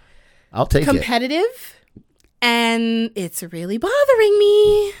am I'll take competitive. And it's really bothering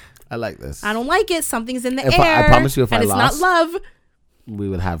me. I like this. I don't like it. Something's in the air. I promise you, if I lost, lost, it's not love. We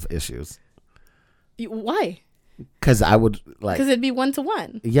would have issues. Why? Because I would like. Because it'd be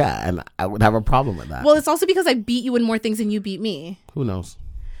 1-1. Yeah, and I would have a problem with that. Well, it's also because I beat you in more things than you beat me. Who knows?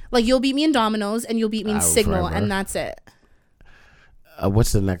 Like you'll beat me in dominoes and you'll beat me in Signal, forever. And that's it.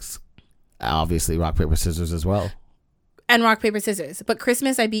 What's the next? Obviously, rock paper scissors as well. And rock paper scissors, but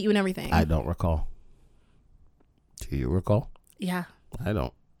Christmas I beat you in everything. I don't recall. Do you recall? Yeah. I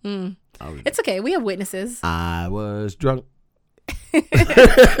don't. It's okay. We have witnesses. I was drunk.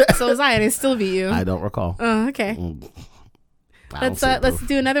 So was I, and I still beat you. I don't recall. Oh, okay. Let's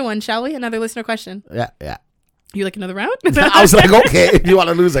do another one, shall we? Another listener question. Yeah. You like another round? I was like, okay, if you want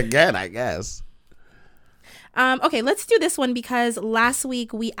to lose again, I guess. Okay, let's do this one because last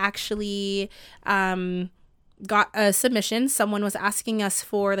week we actually got a submission. Someone was asking us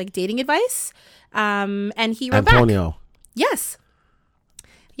for like dating advice, and he wrote Antonio. back.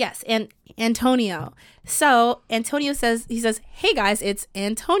 Yes, and Antonio. So Antonio says, "Hey guys, it's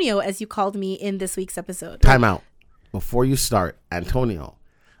Antonio as you called me in this week's episode." Time out. Before you start, Antonio,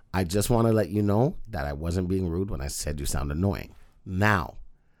 I just want to let you know that I wasn't being rude when I said you sound annoying. Now,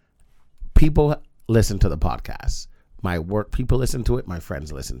 people listen to the podcast. My work people listen to it. My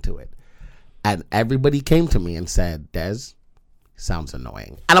friends listen to it. And everybody came to me and said, Des, sounds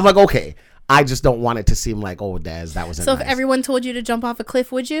annoying. And I'm like, okay. I just don't want it to seem like, oh, Des, that wasn't So nice. If everyone told you to jump off a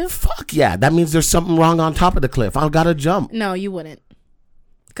cliff, would you? Fuck yeah. That means there's something wrong on top of the cliff. I've got to jump. No, you wouldn't.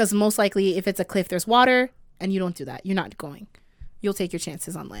 Because most likely if it's a cliff, there's water and you don't do that. You're not going. You'll take your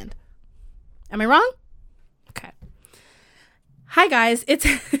chances on land. Am I wrong? Okay. Hi, guys. It's...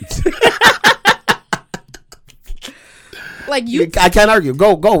 Like you, I can't argue.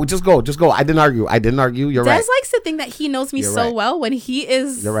 Go. Just go. I didn't argue. You're right. Des likes to think that he knows me so well when he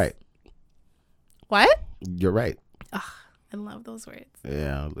is. You're right. What? You're right. Ugh, I love those words.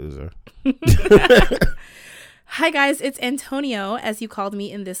 Yeah, loser. Hi guys, it's Antonio, as you called me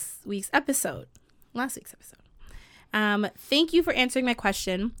in last week's episode. Thank you for answering my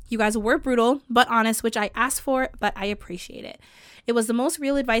question. You guys were brutal but honest, which I asked for, but I appreciate it. It was the most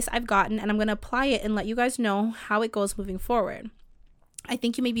real advice I've gotten, and I'm going to apply it and let you guys know how it goes moving forward. I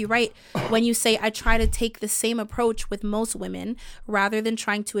think you may be right when you say I try to take the same approach with most women rather than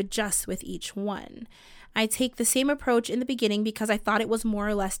trying to adjust with each one. I take the same approach in the beginning because I thought it was more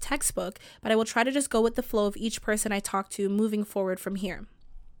or less textbook, but I will try to just go with the flow of each person I talk to moving forward from here.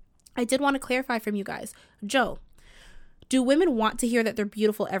 I did want to clarify from you guys. Joe, do women want to hear that they're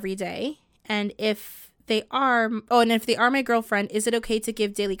beautiful every day? And if they are my girlfriend, is it okay to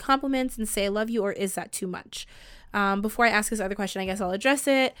give daily compliments and say I love you, or is that too much? Before I ask this other question, I guess I'll address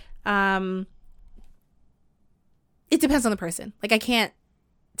it. It depends on the person. Like I can't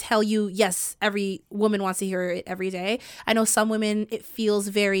tell you, yes, every woman wants to hear it every day. I know some women, it feels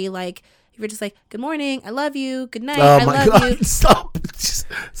very like, you're just like, good morning, I love you, good night, I love you. Stop.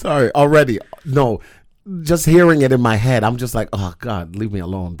 Sorry, already. No. Just hearing it in my head, I'm just like, oh God, leave me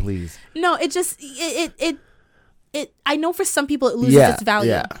alone, please. No, it just it I know for some people it loses its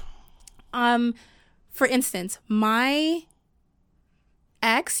value. Yeah. For instance, my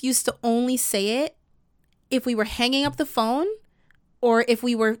ex used to only say it if we were hanging up the phone or if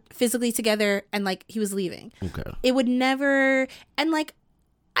we were physically together and like he was leaving. Okay. It would never, and like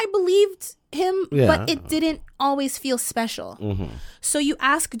I believed him, but it didn't always feel special. Mm-hmm. So you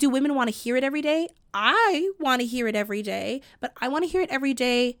ask, do women want to hear it every day? I want to hear it every day, but I want to hear it every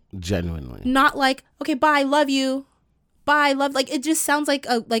day genuinely. Not like, okay, bye, love you. Bye, love. Like it just sounds like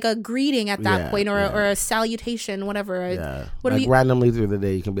a greeting at that point, or a salutation, whatever. Yeah. Like randomly through the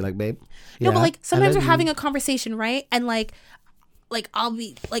day, you can be like, babe. No, but like sometimes we're having a conversation, right? And like I'll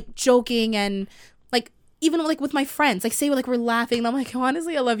be like joking and like even like with my friends, like say like we're laughing, and I'm like,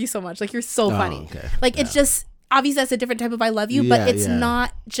 honestly, I love you so much. Like you're so funny. Okay. Like it's just obviously that's a different type of I love you, but it's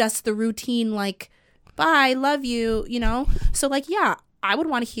not just the routine like bye, love you, you know? So like, yeah, I would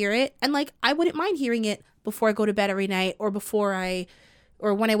want to hear it. And like, I wouldn't mind hearing it before I go to bed every night or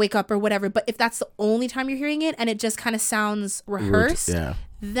or when I wake up or whatever. But if that's the only time you're hearing it and it just kind of sounds rehearsed,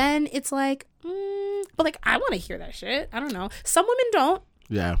 then it's like, but like, I want to hear that shit. I don't know. Some women don't.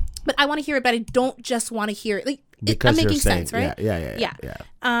 Yeah. But I want to hear it, but I don't just want to hear it. Like, Because I'm you're making saying, sense, right? Yeah.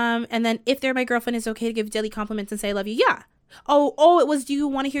 And then if they're my girlfriend, it's okay to give daily compliments and say I love you. Yeah. Oh, it was, do you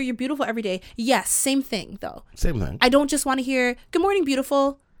want to hear you're beautiful every day? Yes. Same thing though. Same thing. I don't just want to hear good morning,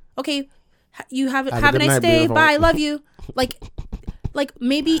 beautiful. Okay. You have a good nice night, day. beautiful. Bye. Love you. Like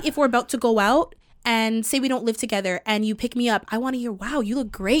maybe if we're about to go out and say we don't live together and you pick me up, I want to hear, wow, you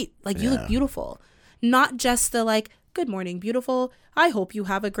look great. Like you look beautiful. Not just the like, good morning, beautiful. I hope you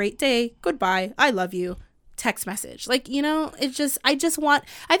have a great day. Goodbye. I love you. Text message. Like, you know, I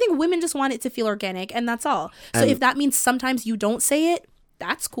think women just want it to feel organic, and that's all. So if that means sometimes you don't say it,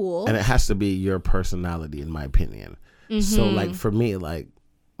 that's cool. And it has to be your personality, in my opinion. So like for me, like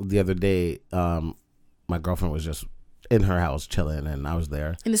the other day, my girlfriend was just in her house chilling and I was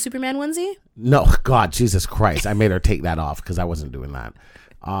there. In the Superman onesie? No, God, Jesus Christ. I made her take that off because I wasn't doing that.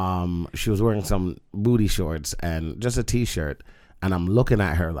 She was wearing some booty shorts and just a t-shirt, and I'm looking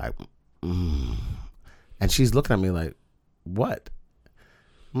at her like, and she's looking at me like, what?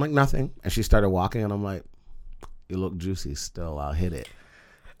 I'm like, nothing. And she started walking, and I'm like, you look juicy still. I'll hit it.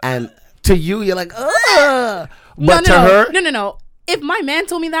 And to you, you're like, ugh. But to her, no. If my man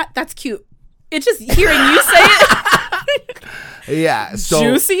told me that, that's cute. It's just hearing you say it. Yeah. So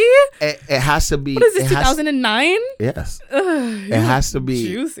juicy? It has to be. What is this, 2009? Yes. It has to be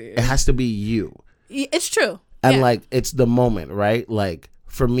juicy. It has to be you. It's true. And like, it's the moment, right? Like,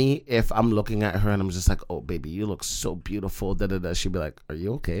 for me, if I'm looking at her and I'm just like, oh, baby, you look so beautiful, she'd be like, are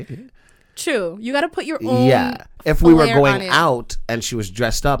you okay? True. You got to put your own. Yeah. If we were going on out and she was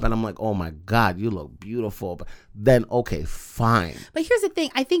dressed up and I'm like, oh my God, you look beautiful, then okay, fine. But here's the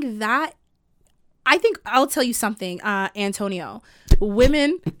thing. I think I'll tell you something, Antonio.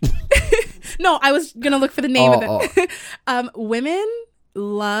 Women. No, I was going to look for the name of it. Women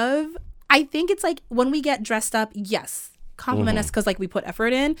love, I think it's like when we get dressed up, yes, compliment us because like we put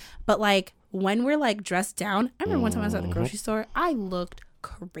effort in. But like when we're like dressed down, I remember one time I was at the grocery store, I looked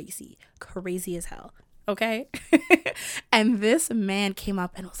crazy as hell. Okay. And this man came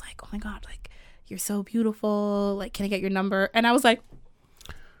up and was like, oh my God, like you're so beautiful. Like, can I get your number? And I was like,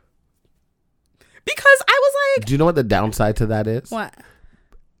 because I was like, do you know what the downside to that is? What?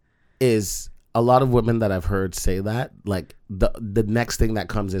 Is a lot of women that I've heard say that, like the next thing that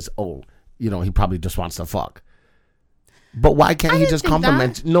comes is, oh, you know, he probably just wants to fuck. But why can't he just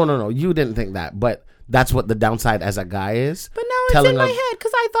compliment? No, you didn't think that, but that's what the downside as a guy is. But now it's in my head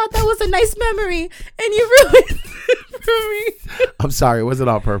because I thought that was a nice memory, and you ruined it for me. I'm sorry, it wasn't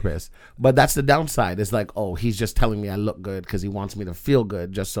on purpose. But that's the downside. It's like, oh, he's just telling me I look good because he wants me to feel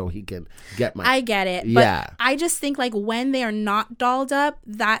good just so he can get my... I get it. Yeah. But I just think like when they are not dolled up,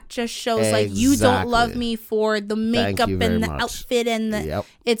 that just shows like you don't love me for the makeup and the outfit and the...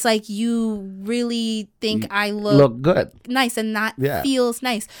 It's like you really think I look good. Nice, and that feels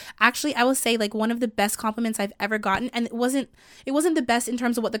nice. Actually, I will say like one of the best compliments I've ever gotten, and it wasn't the best in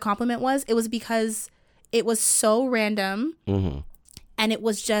terms of what the compliment was. It was because it was so random, and it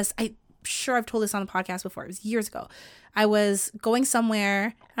was just... I'm sure I've told this on the podcast before. It was years ago. I was going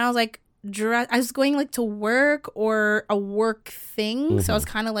somewhere and I was like, I was going like to work or a work thing. So I was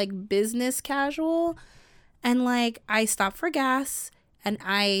kind of like business casual. And like I stopped for gas and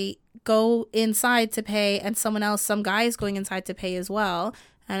I go inside to pay, and some guy is going inside to pay as well.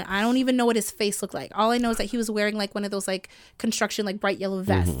 And I don't even know what his face looked like. All I know is that he was wearing like one of those like construction, like bright yellow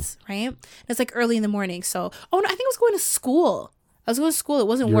vests, right? And it's like early in the morning. So, I think I was going to school. I was going to school. It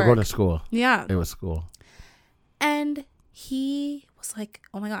wasn't work. You were going to school. Yeah. It was school. And he was like,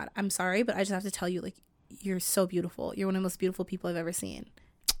 oh my God, I'm sorry, but I just have to tell you, like, you're so beautiful. You're one of the most beautiful people I've ever seen.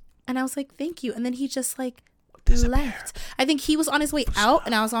 And I was like, thank you. And then he just like left. I think he was on his way out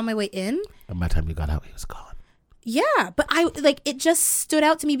and I was on my way in. And by the time you got out, he was gone. Yeah. But it just stood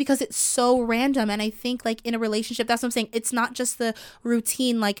out to me because it's so random. And I think like in a relationship, that's what I'm saying. It's not just the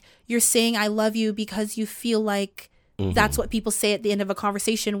routine. Like you're saying, I love you because you feel like that's what people say at the end of a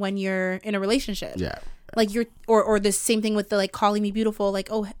conversation when you're in a relationship. Yeah. Like you're, or the same thing with the like calling me beautiful, like,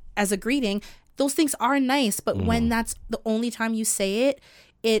 oh, as a greeting. Those things are nice. But when that's the only time you say it,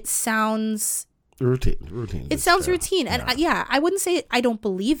 it sounds routine. It sounds routine. And I wouldn't say I don't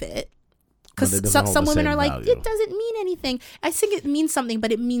believe it. Because some women are like, it doesn't mean anything. I think it means something,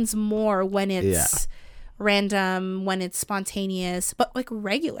 but it means more when it's random, when it's spontaneous, but like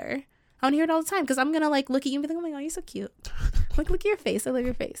regular. I want to hear it all the time because I'm going to like look at you and be like, oh my God, you're so cute. Like, look at your face. I love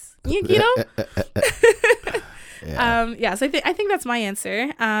your face. You know? So I think that's my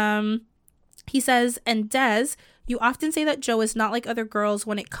answer. He says, and Des, you often say that Joe is not like other girls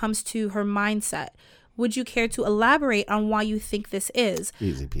when it comes to her mindset. Would you care to elaborate on why you think this is?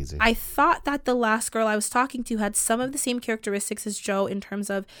 Easy peasy. I thought that the last girl I was talking to had some of the same characteristics as Joe in terms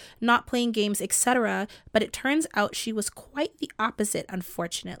of not playing games, etc., but it turns out she was quite the opposite,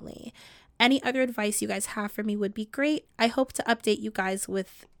 unfortunately. Any other advice you guys have for me would be great. I hope to update you guys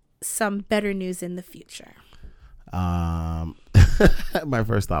with some better news in the future. My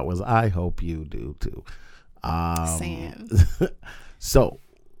first thought was, I hope you do too. Same. So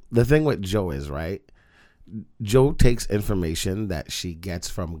the thing with Joe is, right, Joe takes information that she gets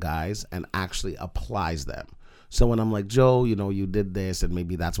from guys and actually applies them. So when I'm like, Joe, you know, you did this and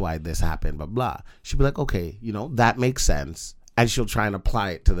maybe that's why this happened, blah, blah. She'll be like, okay, you know, that makes sense. And she'll try and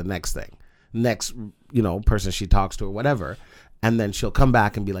apply it to the next thing, next, you know, person she talks to or whatever. And then she'll come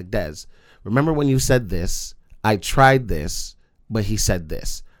back and be like, Des, remember when you said this? I tried this, but he said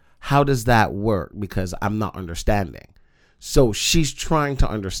this. How does that work? Because I'm not understanding. So she's trying to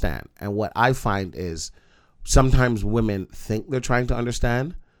understand. And what I find is sometimes women think they're trying to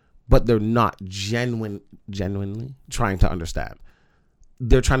understand, but they're not genuinely trying to understand.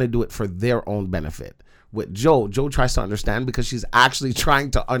 They're trying to do it for their own benefit. With Joe tries to understand because she's actually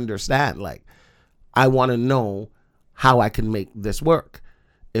trying to understand. Like, I want to know how I can make this work.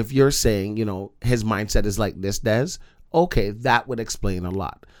 If you're saying, you know, his mindset is like this, Des, okay, that would explain a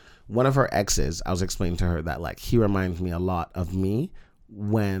lot. One of her exes, I was explaining to her that, like, he reminds me a lot of me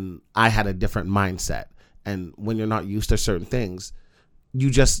when I had a different mindset. And when you're not used to certain things, you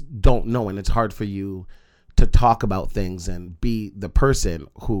just don't know. And it's hard for you to talk about things and be the person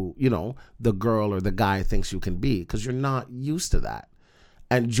who, you know, the girl or the guy thinks you can be, because you're not used to that.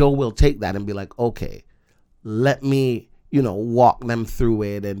 And Joe will take that and be like, okay, let me, you know, walk them through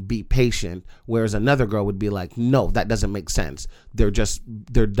it and be patient. Whereas another girl would be like, no, that doesn't make sense. They're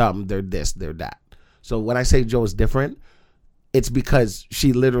dumb. They're this, they're that. So when I say Joe's different, it's because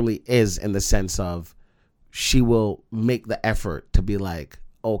she literally is, in the sense of she will make the effort to be like,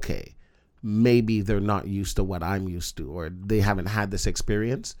 okay, maybe they're not used to what I'm used to, or they haven't had this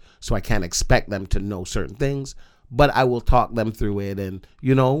experience. So I can't expect them to know certain things. But I will talk them through it, and,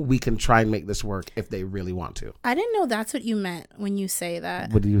 you know, we can try and make this work if they really want to. I didn't know that's what you meant when you say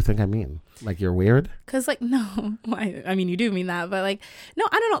that. What do you think I mean? Like, you're weird? Because, like, no. I mean, you do mean that. But, like, no,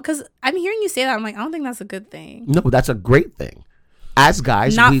 I don't know. Because I'm hearing you say that. I'm like, I don't think that's a good thing. No, that's a great thing. As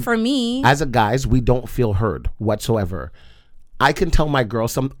guys. Not for me. As a guys, we don't feel heard whatsoever. I can tell my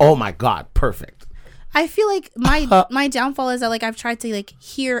girl oh, my God, perfect. I feel like my downfall is that, like, I've tried to, like,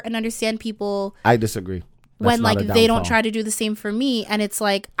 hear and understand people. I disagree. When, like, they don't try to do the same for me. And it's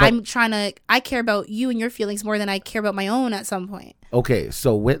like, I care about you and your feelings more than I care about my own at some point. Okay,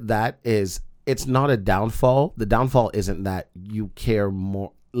 so with that it's not a downfall. The downfall isn't that you care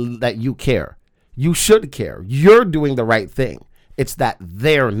more, that you care. You should care. You're doing the right thing. It's that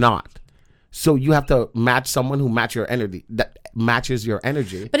they're not. So you have to match someone who matches your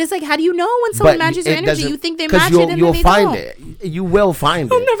energy. But it's like, how do you know when someone matches your energy? You think they match it and you'll then they find don't. it. You will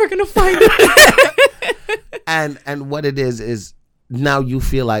find it. I'm never gonna find it. And what it is now you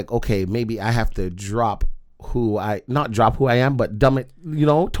feel like, okay, maybe I have to not drop who I am, but dumb it, you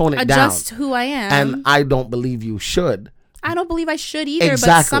know, tone it down. Adjust who I am. And I don't believe you should. I don't believe I should either,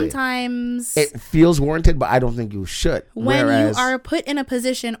 exactly. But sometimes it feels warranted, but I don't think you should. When you are put in a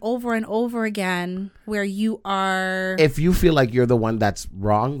position over and over again where you are... If you feel like you're the one that's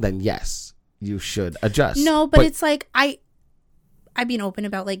wrong, then yes, you should adjust. No, but it's like, I've been open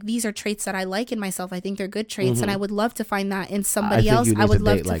about, like, these are traits that I like in myself. I think they're good traits, and I would love to find that in somebody else. You need I would to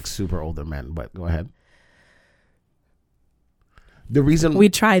love date to like super older men, but go ahead. The reason we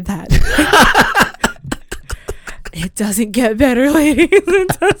tried that. It doesn't get better, ladies.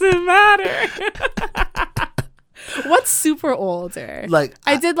 It doesn't matter. What's super older? Like,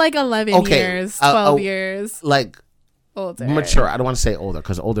 I did like 11 years, 12 years. Like older. Mature. I don't want to say older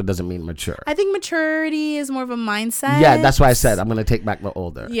because older doesn't mean mature. I think maturity is more of a mindset. Yeah, that's why I said I'm going to take back the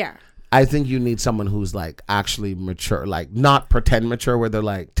older. Yeah. I think you need someone who's like actually mature, like not pretend mature where they're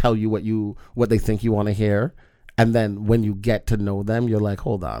like tell you what they think you want to hear. And then when you get to know them, you're like,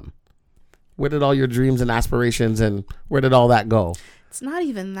 hold on. Where did all your dreams and aspirations and where did all that go? It's not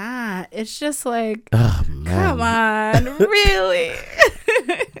even that. It's just like, oh, come on, really?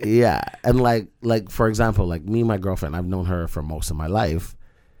 Yeah. And like for example, like me and my girlfriend, I've known her for most of my life.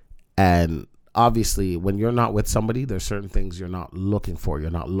 And obviously when you're not with somebody, there's certain things you're not looking for,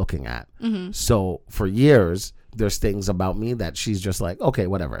 you're not looking at. Mm-hmm. So for years, there's things about me that she's just like, okay,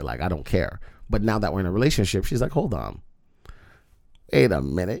 whatever. Like, I don't care. But now that we're in a relationship, she's like, hold on. Wait a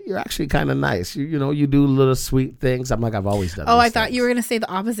minute, you're actually kind of nice. You know, you do little sweet things. I'm like, I've always done. Oh, I thought you were gonna say the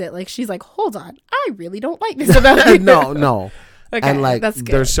opposite. Like, she's like, hold on, I really don't like this about you. No. Okay, and like, that's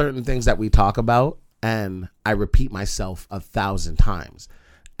good. there's certain things that we talk about, and I repeat myself 1,000 times.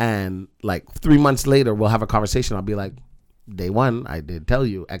 And like 3 months later, we'll have a conversation. I'll be like, day one, I did tell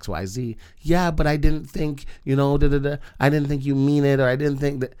you X, Y, Z. Yeah, but I didn't think, I didn't think you mean it, or I didn't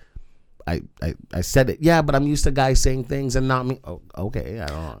think that. I said it. Yeah, but I'm used to guys saying things and not me. Oh, okay. I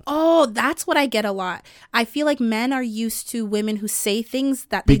don't know. Oh, that's what I get a lot. I feel like men are used to women who say things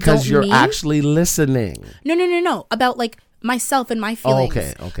that they because don't you're mean. Actually listening. No. About like myself and my feelings.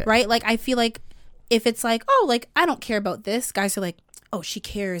 Okay. Right? Like I feel like if it's like, oh, like I don't care about this, guys are like, oh, she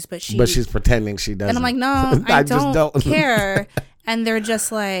cares, but she's pretending she doesn't. And I'm like, no, I just don't care. And they're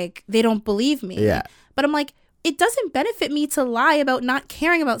just like, they don't believe me. Yeah. But I'm like, it doesn't benefit me to lie about not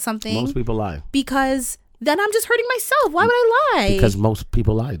caring about something. Most people lie. Because then I'm just hurting myself. Why would I lie? Because most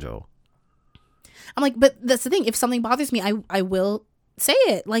people lie, Joe. I'm like, but that's the thing. If something bothers me, I will say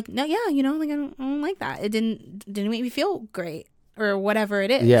it. Like, no, yeah, like I don't like that. It didn't make me feel great or whatever it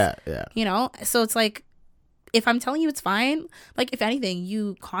is. Yeah. So it's like, if I'm telling you it's fine, like if anything,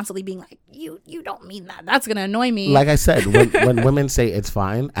 you constantly being like, you don't mean that. That's gonna annoy me. Like I said, when women say it's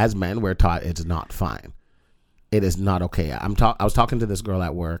fine, as men, we're taught it's not fine. It is not okay. I was talking to this girl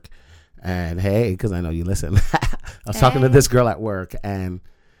at work, and hey, because I know you listen. I was talking to this girl at work, and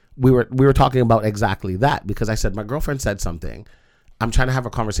we were talking about exactly that, because I said my girlfriend said something. I'm trying to have a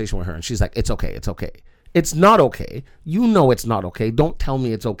conversation with her, and she's like, "It's okay. It's okay." It's not okay. You know it's not okay. Don't tell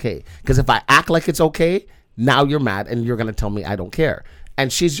me it's okay, because if I act like it's okay, now you're mad and you're gonna tell me I don't care.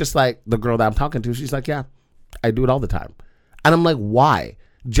 And she's just like, the girl that I'm talking to, she's like, yeah, I do it all the time. And I'm like, why?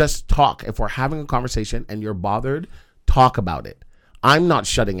 Just talk. If we're having a conversation and you're bothered, talk about it. I'm not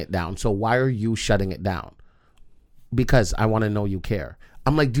shutting it down. So why are you shutting it down? Because I want to know you care.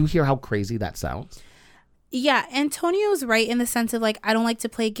 I'm like, do you hear how crazy that sounds? Yeah, Antonio's right in the sense of like, I don't like to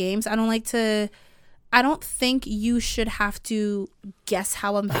play games. I don't think you should have to guess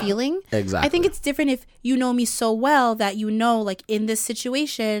how I'm feeling. Exactly. I think it's different if you know me so well that you know, like in this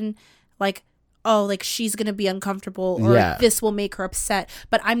situation, like, oh, like she's going to be uncomfortable or this will make her upset.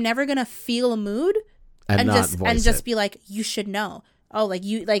 But I'm never going to feel a mood and just be like, you should know. Oh, like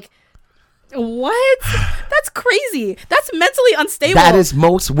you, like, what? That's crazy. That's mentally unstable. That is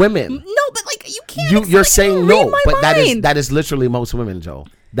most women. No, but like you can't. You're saying no, but mind. that is literally most women, Joe.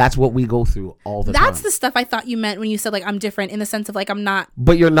 That's what we go through all the time. That's the stuff I thought you meant when you said like I'm different, in the sense of like I'm not.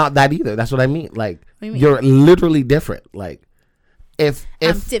 But you're not that either. That's what I mean. Like you mean? You're literally different. Like if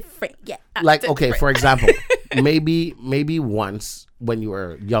I'm different, yeah. I'm like different. Okay, for example, maybe once when you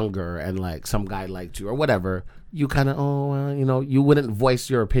were younger and like some guy liked you or whatever, you kind of you wouldn't voice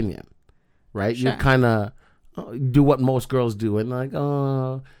your opinion, right? Sure. You kind of do what most girls do and like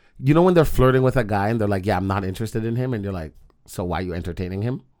when they're flirting with a guy and they're like, yeah, I'm not interested in him, and you're like, so why are you entertaining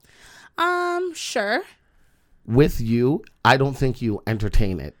him? Sure. With you, I don't think you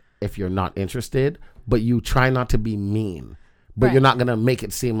entertain it if you're not interested, but you try not to be mean. But you're not going to make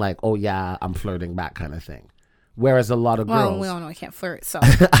it seem like, oh yeah, I'm flirting back kind of thing. Whereas a lot of girls... Well, we all know I can't flirt, so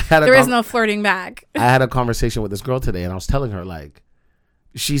there is no flirting back. I had a conversation with this girl today, and I was telling her, like,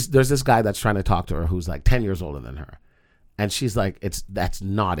 there's this guy that's trying to talk to her who's like 10 years older than her. And she's like, that's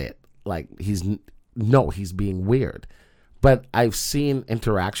not it. Like, he's being weird. But I've seen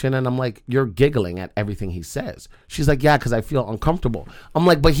interaction, and I'm like, you're giggling at everything he says. She's like, yeah, because I feel uncomfortable. I'm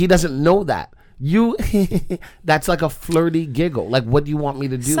like, but he doesn't know that. That's like a flirty giggle. Like, what do you want me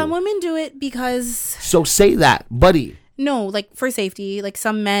to do? Some women do it because... So say that, buddy. No, like, for safety. Like,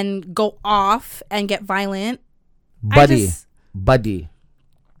 some men go off and get violent. Buddy.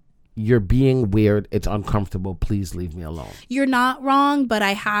 You're being weird. It's uncomfortable. Please leave me alone. You're not wrong, but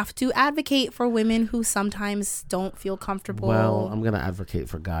I have to advocate for women who sometimes don't feel comfortable. Well, I'm going to advocate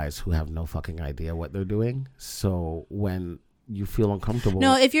for guys who have no fucking idea what they're doing. So when you feel uncomfortable...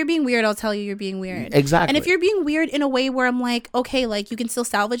 No, if you're being weird, I'll tell you you're being weird. Exactly. And if you're being weird in a way where I'm like, okay, like you can still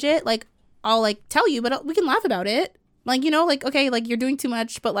salvage it, like I'll like tell you, but we can laugh about it. Like, like, okay, like you're doing too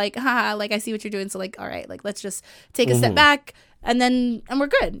much, but like, haha, like I see what you're doing. So like, all right, like let's just take a step back. And we're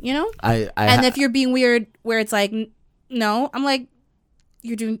good, And if you're being weird where it's like, no, I'm like,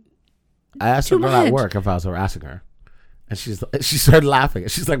 you're doing I asked too her girl much. at work if I was harassing her. And she started laughing.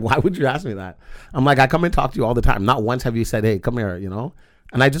 She's like, why would you ask me that? I'm like, I come and talk to you all the time. Not once have you said, hey, come here,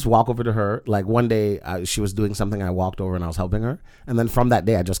 And I just walk over to her. Like one day she was doing something. I walked over and I was helping her. And then from that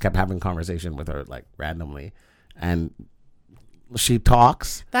day, I just kept having conversation with her like randomly. And she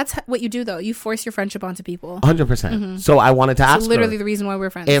talks. That's what you do, though. You force your friendship onto people. 100%. So I wanted to ask literally her the reason why we're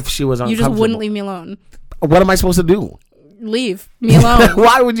friends. if she was uncomfortable. You just wouldn't leave me alone. What am I supposed to do? Leave me alone.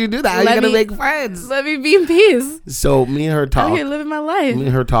 Why would you do that? How are you going to make friends? Let me be in peace. So me and her talk. I'm here living my life. Me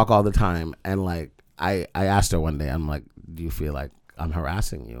and her talk all the time. And like, I asked her one day, I'm like, do you feel like I'm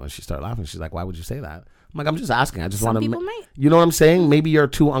harassing you. And she started laughing. She's like, why would you say that? I'm like, I'm just asking. I just want to. People might. You know what I'm saying? Maybe you're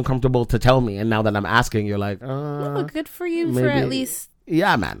too uncomfortable to tell me, and now that I'm asking, you're like, no, good for you maybe, for at least.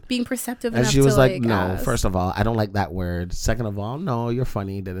 Yeah, man. Being perceptive. And enough she was to like, no. ask. First of all, I don't like that word. Second of all, no, you're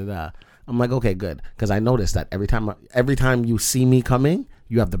funny. Da da da. I'm like, okay, good, because I noticed that every time you see me coming,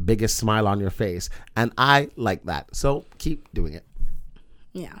 you have the biggest smile on your face, and I like that. So keep doing it.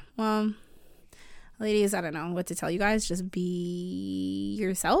 Yeah. Well, ladies, I don't know what to tell you guys. Just be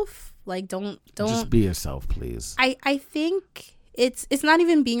yourself. Like, don't. Just be yourself, please. I think it's not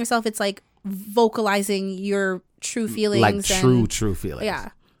even being yourself. It's like vocalizing your true feelings. Like true feelings. Yeah.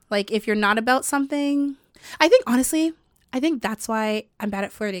 Like if you're not about something, I think that's why I'm bad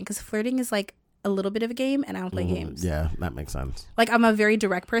at flirting, because flirting is like a little bit of a game, and I don't play games. Yeah, that makes sense. Like I'm a very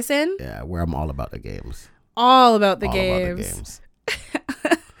direct person. Yeah, where I'm all about the games. All about the All games. about the games.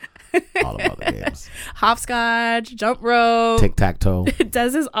 All about the games. Hopscotch, jump rope, Tic-tac-toe.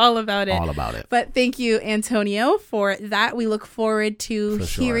 Des is all about it. All about it. But thank you, Antonio, for that. We look forward to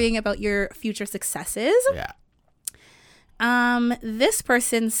hearing about your future successes. Yeah. This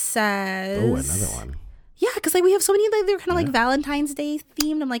person says, Oh, another one. Yeah, because like we have so many, like they're kind of like Valentine's Day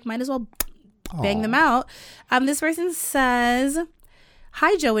themed. I'm like, might as well bang them out. This person says,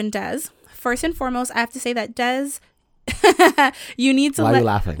 hi, Joe and Des. First and foremost, I have to say that Des, you need to Why are you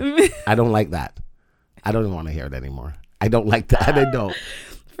laughing? I don't like that. I don't even want to hear it anymore. I don't like that. I don't.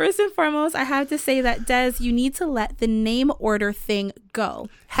 First and foremost, I have to say that, Des, you need to let the name order thing go.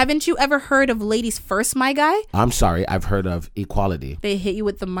 Haven't you ever heard of ladies first, my guy? I'm sorry. I've heard of equality. They hit you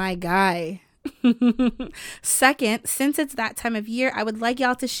with the my guy. Second, since it's that time of year, I would like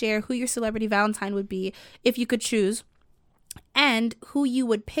y'all to share who your celebrity Valentine would be if you could choose, and who you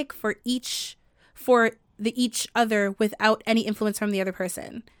would pick for each other without any influence from the other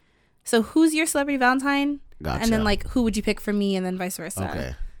person. So who's your celebrity Valentine? Gotcha. And then like who would you pick for me, and then vice versa.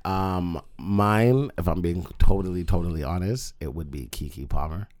 Okay. Mine, if I'm being totally honest, it would be Keke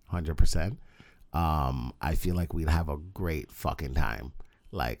Palmer, 100%. I feel like we'd have a great fucking time.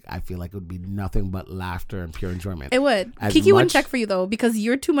 Like, I feel like it would be nothing but laughter and pure enjoyment. It would. Keke wouldn't check for you though, because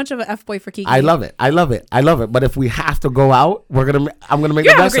you're too much of an F boy for Keke. I love it. But if we have to go out, I'm gonna make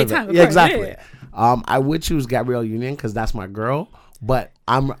the best of it. Yeah, exactly. Yeah. I would choose Gabrielle Union because that's my girl. But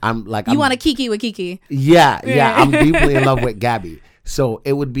I'm like, you want a Keke with Keke? Yeah. I'm deeply in love with Gabby. So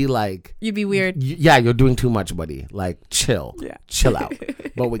it would be like, you'd be weird. You're doing too much, buddy. Like, chill out.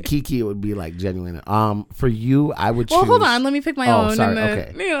 But with Keke, it would be like genuine. For you, I would choose. Well, hold on. Let me pick my own. Sorry.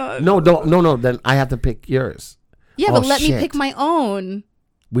 Okay. No. Then I have to pick yours. Yeah, but let me pick my own.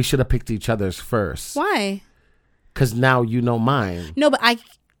 We should have picked each other's first. Why? Because now you know mine. No, but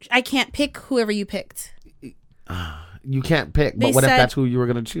I can't pick whoever you picked. You can't pick. But what if that's who you were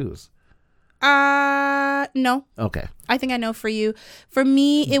gonna choose? No. Okay. I think I know for you. For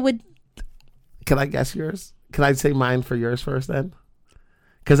me, it would. Can I guess yours? Can I say mine for yours first then?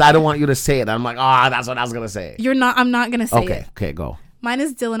 Because I don't want you to say it. I'm like, that's what I was gonna say. You're not. I'm not gonna say it. Okay, go. Mine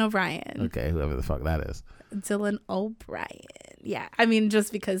is Dylan O'Brien. Okay, whoever the fuck that is. Dylan O'Brien. Yeah, I mean,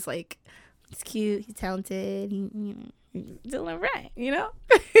 just because like he's cute, he's talented. Dylan O'Brien, you know.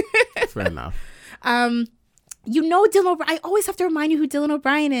 Fair enough. You know Dylan O'Brien. I always have to remind you who Dylan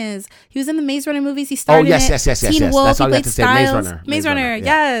O'Brien is. He was in the Maze Runner movies. He started yes. Teen Wolf. That's all you he have to say. Maze Runner. Maze Runner.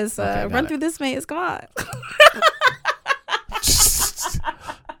 Yes. Okay, run through this maze. Come on.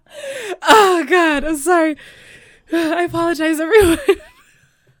 Oh God, I'm sorry. I apologize, everyone.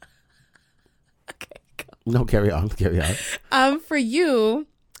 Okay. Go. No, carry on. For you,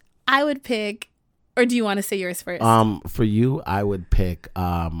 I would pick. Or do you want to say yours first? For you, I would pick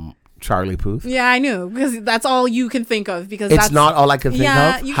Charlie Puth. Yeah, I knew, because that's all you can think of. Because it's not all I can think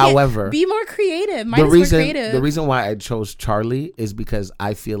of. However, be more creative. Mine is more creative. The reason why I chose Charlie is because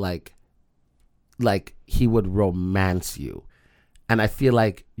I feel like he would romance you, and I feel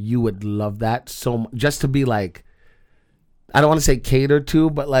like you would love that so much. Just to be like, I don't want to say catered to,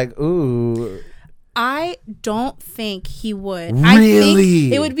 but like, ooh. I don't think he would. Really? I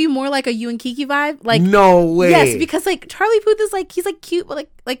think it would be more like a you and Keke vibe. Like, no way. Yes, because like Charlie Puth is like, he's like cute, but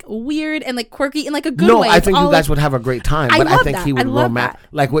like weird and like quirky in like a good way. No, I think you guys would have a great time. But I think he would romance.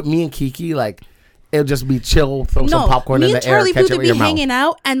 Like with me and Keke, like it'll just be chill, throw some popcorn in the air, Charlie catch Puth it would with your be mouth. hanging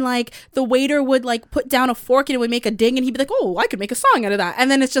out, and like the waiter would like put down a fork and it would make a ding, and he'd be like, "Oh, I could make a song out of that."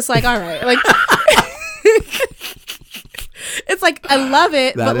 And then it's just like, all right, like. It's like, I love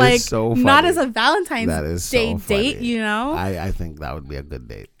it, but like so not as a Valentine's Day date, you know? I think that would be a good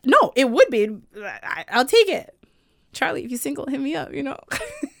date. No, it would be. I'll take it. Charlie, if you're single, hit me up, you know?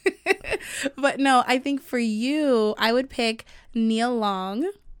 But no, I think for you, I would pick Nia Long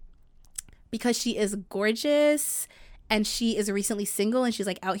because she is gorgeous and she is recently single and she's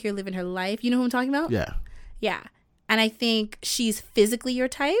like out here living her life. You know who I'm talking about? Yeah. Yeah. And I think she's physically your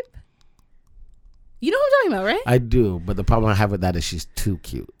type. You know who I'm talking about, right? I do, but the problem I have with that is she's too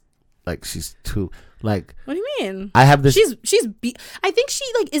cute. Like she's too like. What do you mean? I have this. I think she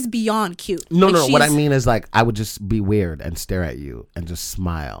like is beyond cute. No, like, no. What I mean is like I would just be weird and stare at you and just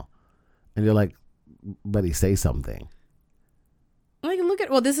smile, and you're like, buddy, say something. Like look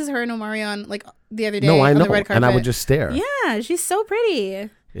at this is her and Omarion like the other day. No, I know, on the red carpet. and I would just stare. Yeah, she's so pretty.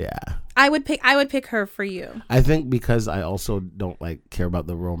 Yeah. I would pick her for you. I think because I also don't like care about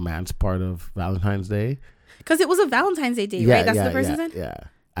the romance part of Valentine's Day. Because it was a Valentine's Day date, right? That's what the person said? Yeah.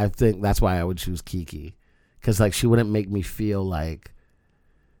 I think that's why I would choose Kiki. Because like she wouldn't make me feel like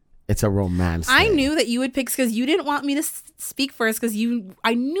it's a romance I thing. knew that you would pick because you didn't want me to speak first because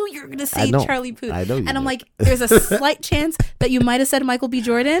I knew you were going to say Charlie Puth. I know you and I'm did. like, there's a slight chance that you might have said Michael B.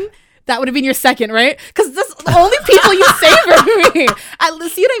 Jordan. That would have been your second, right? Because that's the only people you say for me.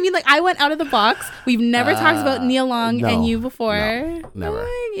 See what I mean? Like, I went out of the box. We've never talked about Neil Long and you before. No, never. Like,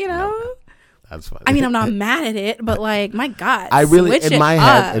 you know? Never. That's funny. I mean, I'm not mad at it, but like, my God. I really, switch in my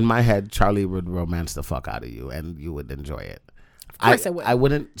up. head, Charlie would romance the fuck out of you and you would enjoy it. Of course I would. I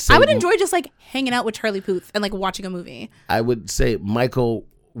wouldn't say. I would enjoy just like hanging out with Charlie Puth and like watching a movie. I would say Michael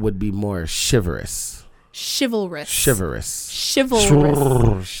would be more chivalrous. Chivalrous.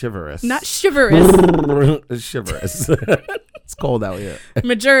 Not chivalrous. Chivalrous. It's cold out here.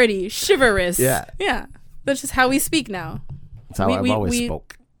 Majority. Chivalrous. Yeah. Yeah. That's just how we speak now. That's how I've always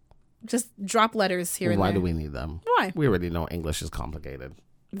spoke. Just drop letters here and Why there. do we need them? Why? We already know English is complicated.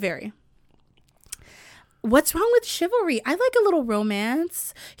 Very. What's wrong with chivalry? I like a little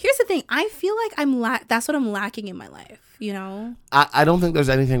romance. Here's the thing. I feel like that's what I'm lacking in my life, you know? I don't think there's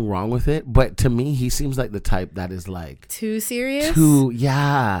anything wrong with it, but to me, he seems like the type that is like... Too serious?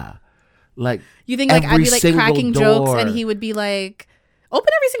 Yeah. Like, you think like I'd be like cracking jokes and he would be like, open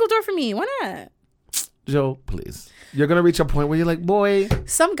every single door for me. Why not? Joe, please. You're going to reach a point where you're like, boy,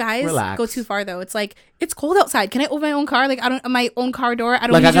 some guys relax. Go too far though. It's like, it's cold outside. Can I open my own car? Like, I don't, my own car door. I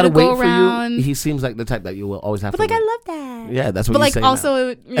don't like, need I gotta you to go wait around. For you. He seems like the type that you will always have but to like, wait. I love that. Yeah, that's what but you like say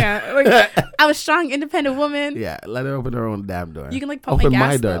also, now. Yeah, like, I'm a strong, independent woman. Yeah, let her open her own damn door. You can like pump open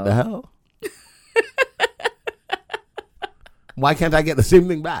my gas, door. though. The hell? Why can't I get the same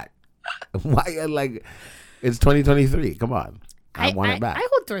thing back? Why, like, it's 2023. Come on. I want it back. I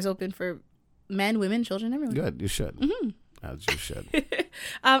hold doors open for men, women, children, everyone. Good, you should. Mm-hmm. As you should.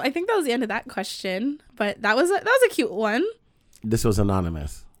 I think that was the end of that question, but that was a cute one. This was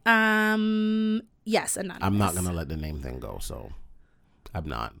anonymous. Yes, anonymous. I'm not gonna let the name thing go, so I'm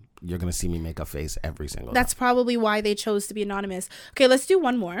not. You're gonna see me make a face every single That's time. probably why they chose to be anonymous. Okay, let's do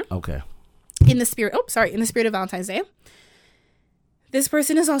one more. Okay. In the spirit of Valentine's Day. This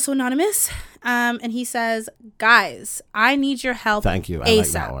person is also anonymous. And he says, guys, I need your help. Thank you. I ASAP. like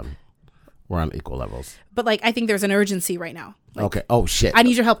that one. We're on equal levels. But like, I think there's an urgency right now. Like, Okay. Oh shit. I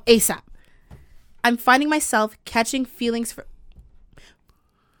need your help ASAP. I'm finding myself catching feelings for.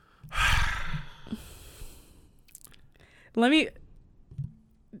 Let me.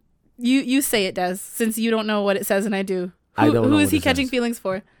 You say it, Des, since you don't know what it says and I do. I don't know Who is what he it catching says. feelings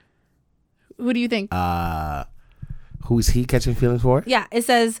for? Who do you think? Who's he catching feelings for? Yeah, it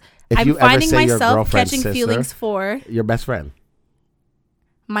says, If I'm you ever finding say your myself girlfriend's catching sister, feelings for your best friend.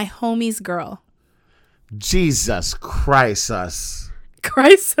 my homie's girl. Jesus Christ, us.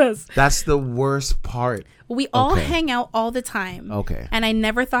 Crisis. That's the worst part. We all Okay. hang out all the time. Okay. And I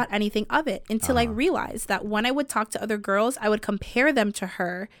never thought anything of it until I realized that when I would talk to other girls, I would compare them to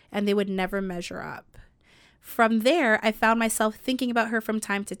her and they would never measure up. From there, I found myself thinking about her from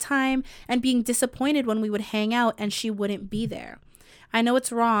time to time and being disappointed when we would hang out and she wouldn't be there. I know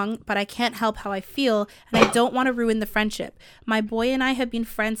it's wrong, but I can't help how I feel, and I don't want to ruin the friendship. My boy and I have been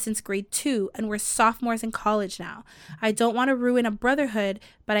friends since grade 2, and we're sophomores in college now. I don't want to ruin a brotherhood,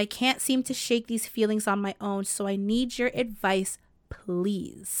 but I can't seem to shake these feelings on my own, so I need your advice,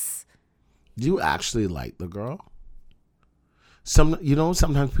 please. Do you actually like the girl?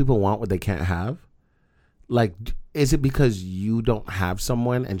 Sometimes people want what they can't have. Like, is it because you don't have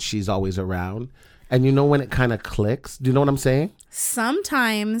someone and she's always around? And you know when it kind of clicks? Do you know what I'm saying?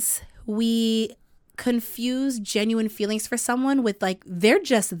 Sometimes we confuse genuine feelings for someone with like, they're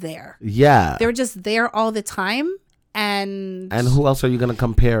just there. Yeah. They're just there all the time. And who else are you going to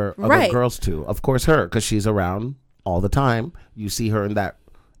compare other Right. girls to? Of course, her, because she's around all the time. You see her in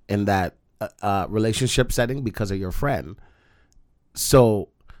that relationship setting because of your friend. So,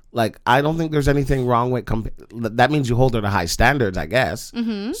 like, I don't think there's anything wrong with that means you hold her to high standards, I guess.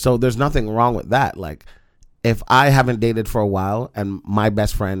 Mm-hmm. So there's nothing wrong with that. Like, if I haven't dated for a while and my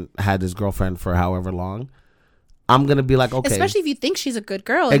best friend had his girlfriend for however long, I'm gonna be like, okay. Especially if you think she's a good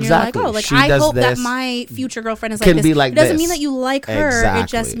girl, and exactly. you're like, oh, like she I hope this, that my future girlfriend is can like be this. like It doesn't this. mean that you like her. Exactly. It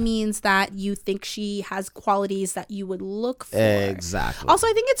just means that you think she has qualities that you would look for. Exactly. Also,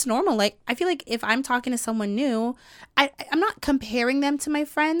 I think it's normal. Like, I feel like if I'm talking to someone new, I'm not comparing them to my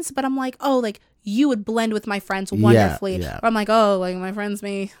friends, but I'm like, oh, like you would blend with my friends wonderfully. Yeah. Or I'm like, oh, like my friends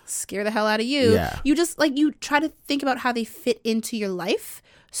may scare the hell out of you. Yeah. You just like you try to think about how they fit into your life.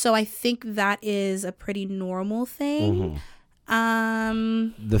 So I think that is a pretty normal thing.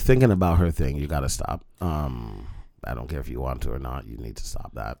 The thinking about her thing, you gotta stop. I don't care if you want to or not. You need to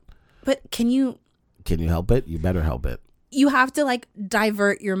stop that. But can you help it? You better help it. You have to like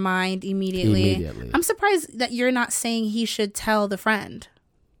divert your mind immediately. I'm surprised that you're not saying he should tell the friend.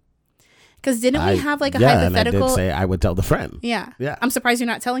 Because didn't we have like a hypothetical? And I did say I would tell the friend. Yeah. Yeah. I'm surprised you're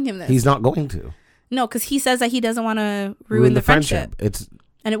not telling him this. He's not going to. No, because he says that he doesn't want to ruin the friendship.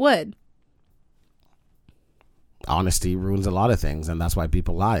 And it would. Honesty ruins a lot of things, and that's why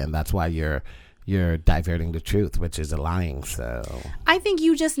people lie, and that's why you're diverting the truth, which is a lying. So I think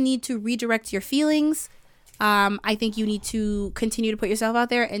you just need to redirect your feelings. I think you need to continue to put yourself out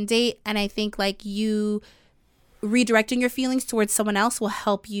there and date, and I think like you redirecting your feelings towards someone else will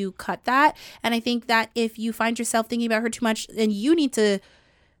help you cut that. And I think that if you find yourself thinking about her too much, then you need to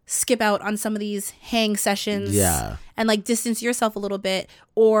skip out on some of these hang sessions and like distance yourself a little bit,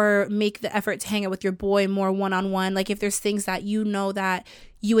 or make the effort to hang out with your boy more one-on-one. Like if there's things that you know that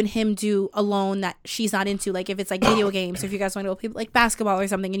you and him do alone that she's not into, like if it's like video games, or if you guys want to go like basketball or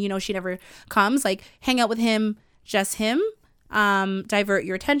something and you know she never comes, like hang out with him, just him, divert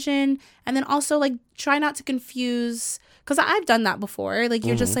your attention. And then also like try not to confuse, because I've done that before, like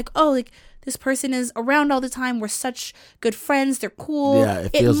you're just like, oh, like this person is around all the time, we're such good friends, they're cool, it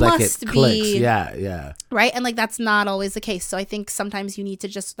feels like it clicks. Yeah right. And like that's not always the case. So I think sometimes you need to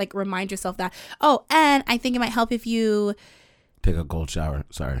just like remind yourself that, oh, and I think it might help if you take a cold shower.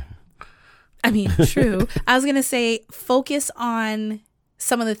 Sorry, I mean, true. I was gonna say focus on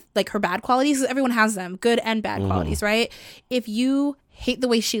some of the like her bad qualities, because everyone has them, good and bad qualities, right? If you hate the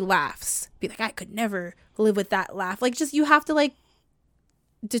way she laughs, be like, I could never live with that laugh. Like just you have to like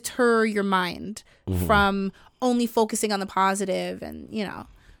deter your mind from only focusing on the positive, and you know,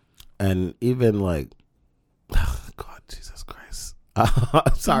 and even like, oh God, Jesus Christ,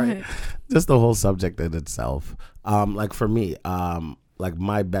 sorry, just the whole subject in itself. Like for me, like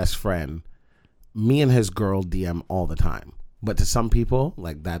my best friend, me and his girl DM all the time, but to some people,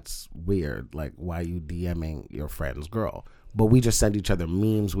 like that's weird. Like, why are you DMing your friend's girl? But we just send each other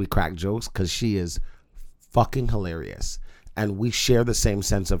memes, we crack jokes, because she is fucking hilarious. And we share the same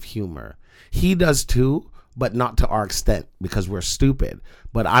sense of humor. He does too, but not to our extent, because we're stupid.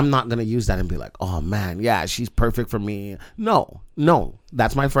 But I'm not going to use that and be like, oh man, yeah, she's perfect for me. No,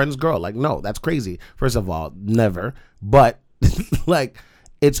 that's my friend's girl. Like, no, that's crazy. First of all, never. But like,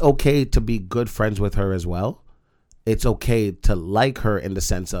 it's okay to be good friends with her as well. It's okay to like her in the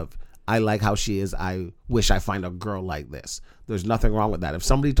sense of, I like how she is. I wish I find a girl like this. There's nothing wrong with that. If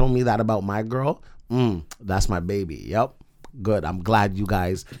somebody told me that about my girl, that's my baby. Yep. Good. I'm glad you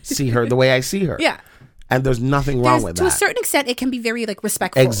guys see her the way I see her. Yeah. And there's nothing wrong with that. To a certain extent, it can be very like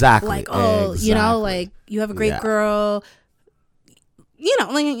respectful. Exactly. Like, oh, you know, like you have a great girl. You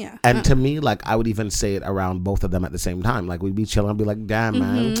know, like, yeah. And to me, like, I would even say it around both of them at the same time. Like, we'd be chilling and be like, damn,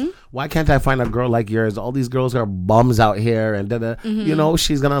 man, why can't I find a girl like yours? All these girls are bums out here and da-da. You know,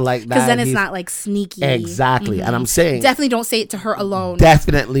 she's going to like that. Because then it's not like sneaky. Exactly. And I'm saying. Definitely don't say it to her alone.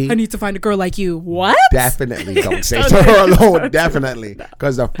 Definitely. I need to find a girl like you. What? Definitely don't say it to her alone. Definitely.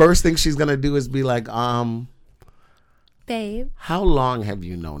 Because the first thing she's going to do is be like, babe, how long have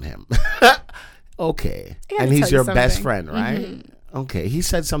you known him? Okay. And he's your best friend, right? Okay, he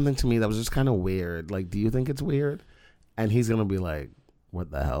said something to me that was just kind of weird. Like, do you think it's weird? And he's going to be like,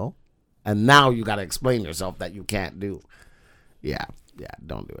 what the hell? And now you got to explain yourself that you can't do. Yeah,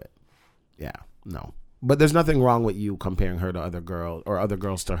 don't do it. Yeah, no. But there's nothing wrong with you comparing her to other girls or other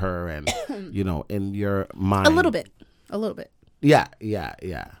girls to her, and, you know, in your mind. A little bit. Yeah.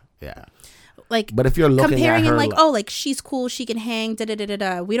 Like, but if you're looking comparing at her, and like, oh, like she's cool, she can hang,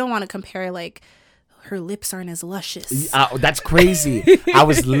 da-da-da-da-da. We don't want to compare like, her lips aren't as luscious. That's crazy. I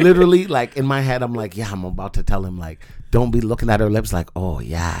was literally like in my head, I'm like, yeah, I'm about to tell him like, don't be looking at her lips like, oh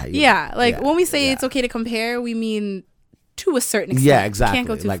yeah. Yeah, like when we say it's okay to compare, we mean to a certain extent. Yeah, exactly. Can't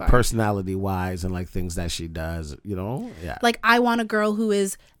go too like far. Personality wise and like things that she does, you know. Yeah. Like I want a girl who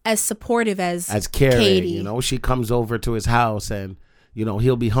is as supportive as caring. Katie. You know, she comes over to his house and, you know,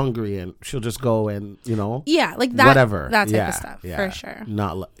 he'll be hungry and she'll just go and, you know. Yeah, like that. Whatever. That type of stuff for sure.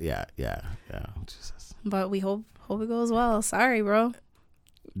 Not. Yeah. Jesus. But we hope it goes well. Sorry, bro.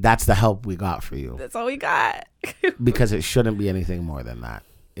 That's the help we got for you. That's all we got. Because it shouldn't be anything more than that.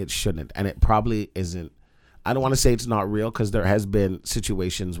 It shouldn't. And it probably isn't. I don't want to say it's not real, because there has been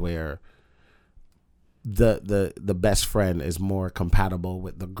situations where the best friend is more compatible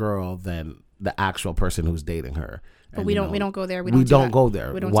with the girl than the actual person who's dating her. But and we don't go there. We don't go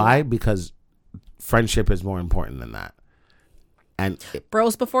there. We don't Why? Because friendship is more important than that. And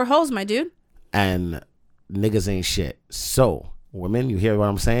bros before hoes, my dude. And niggas ain't shit. So women, you hear what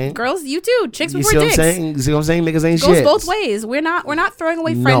I'm saying? Girls, you too. Chicks before dicks. What I'm saying? You see what I'm saying? Niggas ain't Goes shit. Goes both ways. We're not throwing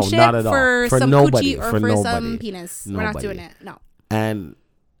away friendship not at all. for some nobody, coochie or for some penis. We're not doing it. No. And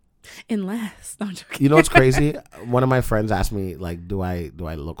unless, no, I'm joking. You know what's crazy? One of my friends asked me, like, do I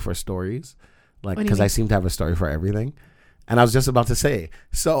look for stories? Like, because I seem to have a story for everything. And I was just about to say,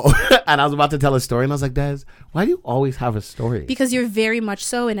 and I was about to tell a story, and I was like, Des, why do you always have a story? Because you're very much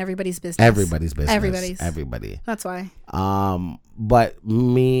so in everybody's business. Everybody's business. Everybody. That's why. But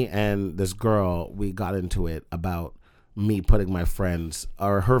me and this girl, we got into it about me putting my friends,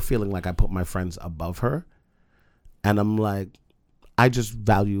 or her feeling like I put my friends above her. And I'm like, I just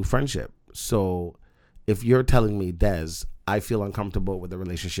value friendship. So if you're telling me, Des, I feel uncomfortable with the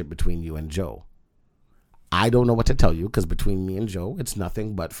relationship between you and Joe, I don't know what to tell you, because between me and Joe, it's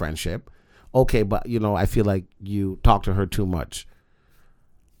nothing but friendship. Okay, but, I feel like you talk to her too much.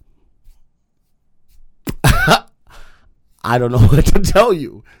 I don't know what to tell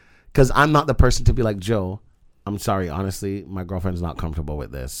you, because I'm not the person to be like, Joe, I'm sorry, honestly, my girlfriend's not comfortable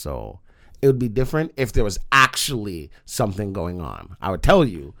with this. So it would be different if there was actually something going on. I would tell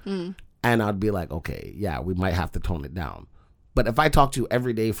you, and I'd be like, okay, yeah, we might have to tone it down. But if I talk to you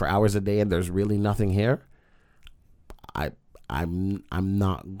every day for hours a day and there's really nothing here, I'm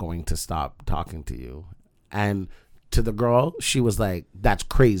not going to stop talking to you. And to the girl, she was like, that's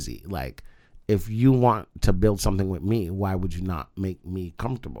crazy. Like, if you want to build something with me, why would you not make me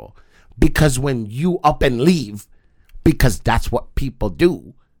comfortable? Because when you up and leave, because that's what people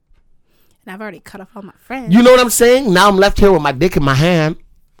do. And I've already cut off all my friends. You know what I'm saying? Now I'm left here with my dick in my hand.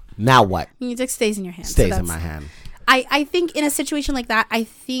 Now what? Your dick stays in your hand. Stays in my hand. I think in a situation like that, I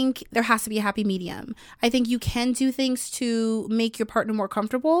think there has to be a happy medium. I think you can do things to make your partner more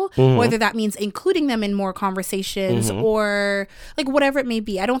comfortable, whether that means including them in more conversations or like whatever it may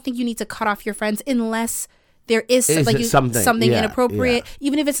be. I don't think you need to cut off your friends unless there is like something inappropriate,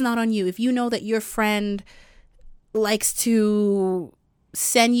 even if it's not on you. If you know that your friend likes to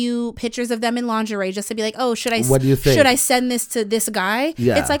send you pictures of them in lingerie just to be like, oh, what do you think? Should I send this to this guy?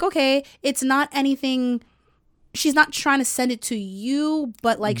 Yeah. It's like, okay, it's not anything. She's not trying to send it to you,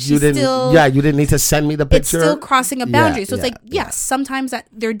 but like you didn't need to send me the picture. It's still crossing a boundary. So it's like, yes, sometimes that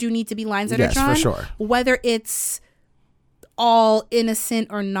there do need to be lines that are drawn. For sure. Whether it's all innocent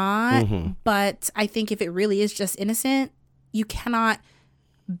or not, but I think if it really is just innocent, you cannot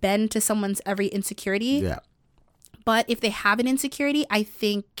bend to someone's every insecurity. Yeah. But if they have an insecurity, I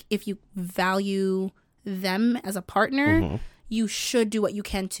think if you value them as a partner, you should do what you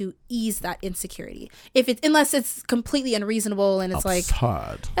can to ease that insecurity. Unless it's completely unreasonable and it's absurd.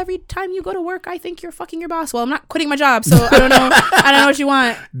 Like every time you go to work, I think you're fucking your boss. Well, I'm not quitting my job, so I don't know. I don't know what you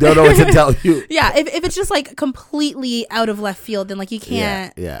want. Don't know what to tell you. Yeah, if it's just like completely out of left field, then like you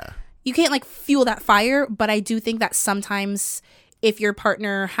can't. Yeah. You can't like fuel that fire. But I do think that sometimes, if your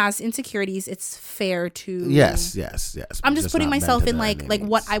partner has insecurities, it's fair to. Yes. I'm just putting myself in like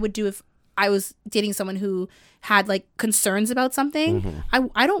what I would do if I was dating someone who had like concerns about something.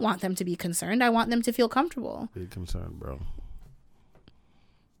 I don't want them to be concerned. I want them to feel comfortable. Be concerned, bro.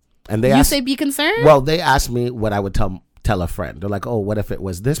 And say be concerned? Well, they asked me what I would tell a friend. They're like, oh, what if it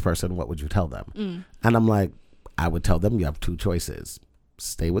was this person? What would you tell them? And I'm like, I would tell them you have two choices.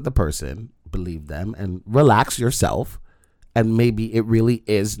 Stay with the person, believe them, and relax yourself. And maybe it really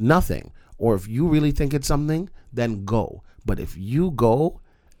is nothing. Or if you really think it's something, then go. But if you go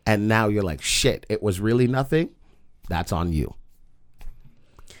and now you're like, shit, it was really nothing, that's on you.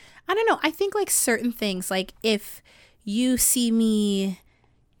 I don't know. I think like certain things, like if you see me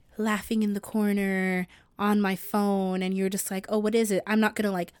laughing in the corner on my phone and you're just like, oh, what is it? I'm not going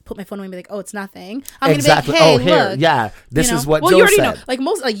to like put my phone away and be like, oh, it's nothing. I'm going to be like, hey, look. Yeah, this is what Joe you already said. Know. Like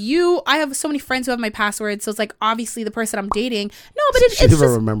most, like I have so many friends who have my password. So it's like obviously the person I'm dating. No, but it's just.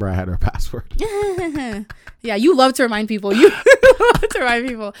 Remember I had her password. Yeah, you love to remind people. You love to remind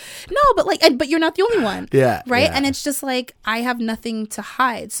people. No, but like, but you're not the only one. Yeah. Right? Yeah. And it's just like, I have nothing to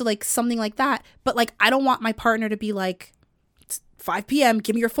hide. So like something like that. But like, I don't want my partner to be like, 5 p.m.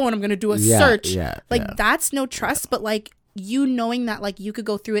 give me your phone. I'm going to do a search. That's no trust. But like you knowing that like you could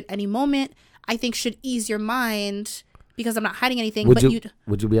go through it any moment, I think should ease your mind because I'm not hiding anything.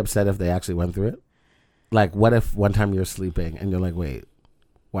 Would you be upset if they actually went through it? Like what if one time you're sleeping and you're like, wait,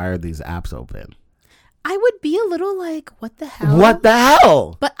 Why are these apps open? I would be a little like, what the hell? What the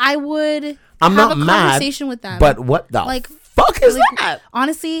hell? But I would I'm have not a mad, conversation with them. But what the like, fuck is that?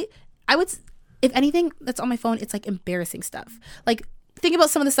 Honestly, I would, if anything that's on my phone, it's like embarrassing stuff. Like, think about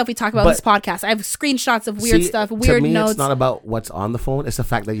some of the stuff we talk about on this podcast. I have screenshots of weird stuff, weird to me, notes. It's not about what's on the phone. It's the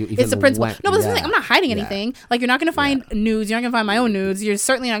fact that you even It's the principle. went, No, but I'm not hiding anything. Like, you're not going to find nudes. You're not going to find my own nudes. You're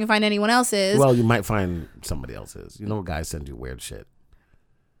certainly not going to find anyone else's. Well, you might find somebody else's. You know, guys send you weird shit.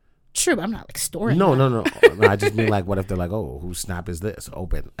 True, but I'm not like storing. No. I just mean like, what if they're like, oh, whose snap is this?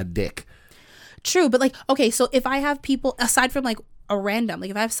 Open a dick. True, but like, okay, so if I have people aside from like a random,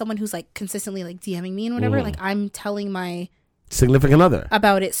 like if I have someone who's like consistently like DMing me and whatever, like I'm telling my significant other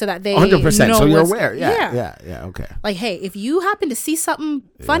about it so that they 100%. know So you're aware. Yeah. Okay. Like, hey, if you happen to see something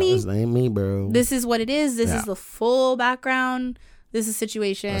funny, this ain't me, bro. This is what it is. This is the full background. This is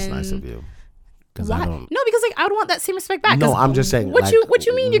situation. That's nice of you. Why? No, because like I would want that same respect back. No, I'm just saying. What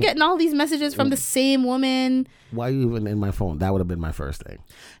you mean? You're getting all these messages from the same woman? Why are you even in my phone? That would have been my first thing.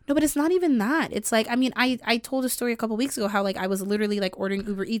 No, but it's not even that. It's like, I mean, I told a story a couple weeks ago how like I was literally like ordering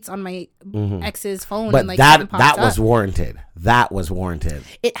Uber Eats on my ex's phone, but and like that was warranted. That was warranted.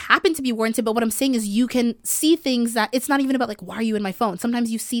 It happened to be warranted, but what I'm saying is you can see things that it's not even about like why are you in my phone. Sometimes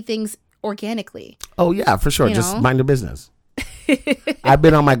you see things organically. Oh yeah, for sure. Just mind your business. I've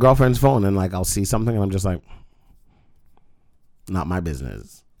been on my girlfriend's phone and like I'll see something and I'm just like, not my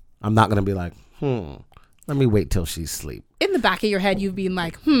business. I'm not gonna be like, let me wait till she's asleep. In the back of your head, you've been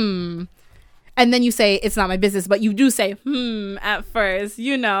like, and then you say it's not my business, but you do say at first,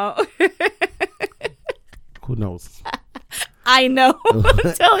 you know. Who knows? I know.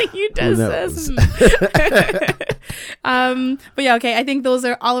 I'm telling you, does this. But yeah, okay. I think those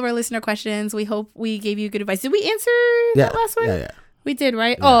are all of our listener questions. We hope we gave you good advice. Did we answer that last one? Yeah. We did,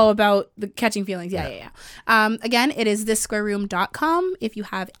 right? Yeah. Oh, about the catching feelings. Yeah. Again, it is thissquareroom.com. If you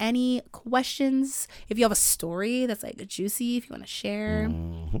have any questions, if you have a story that's like juicy, if you want to share,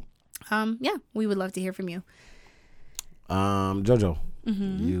 we would love to hear from you. Jojo,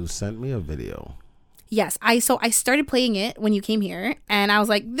 you sent me a video. Yes, I started playing it when you came here, and I was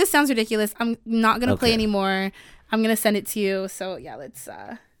like, this sounds ridiculous. I'm not gonna play anymore. I'm gonna send it to you. So yeah, let's.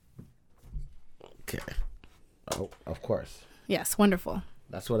 Okay. Oh, of course. Yes, wonderful.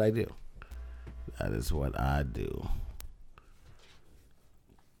 That's what I do. That is what I do.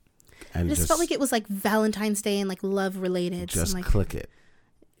 And I just felt like it was like Valentine's Day and like love related. Just so like, click it.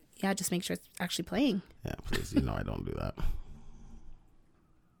 Yeah, just make sure it's actually playing. Yeah, please. You know I don't do that.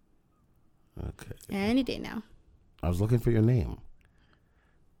 Okay. Any day now. I was looking for your name.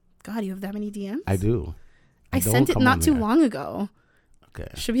 God, you have that many DMs? I do. I sent it not too long ago.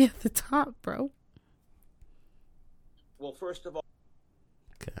 Okay. Should be at the top, bro. Well, first of all.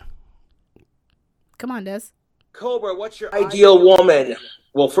 Okay. Come on, Des. Cobra, what's your ideal woman?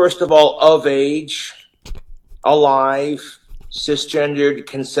 Well, first of all, of age, alive, cisgendered,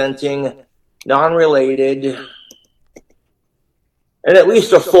 consenting, non-related, and at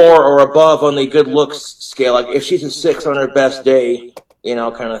least a 4 or above on the good looks scale. Like if she's a 6 on her best day, you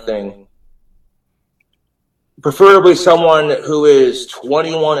know, kind of thing. Preferably someone who is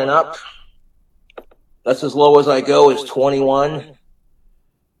 21 and up. That's as low as I go, is 21.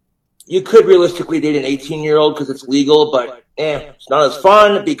 You could realistically date an 18-year-old because it's legal, but it's not as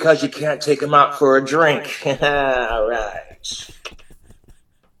fun because you can't take them out for a drink. All right.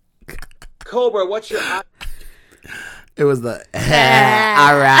 Cobra, what's your... It was the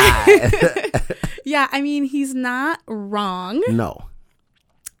all right. Yeah, I mean, he's not wrong. No.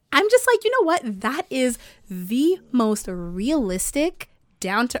 I'm just like, you know what? That is the most realistic,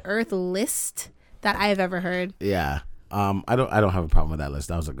 down-to-earth list that I've ever heard. Yeah. I don't have a problem with that list.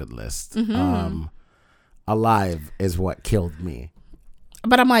 That was a good list. Alive is what killed me.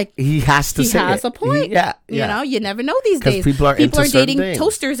 But I'm like, he has to say it. He has a point. You know, you never know these days. People are dating things.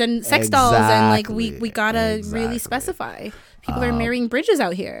 Toasters and sex dolls, and like we gotta really specify. People are marrying bridges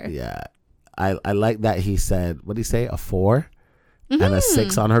out here. Yeah, I like that he said. What did he say? A 4 and a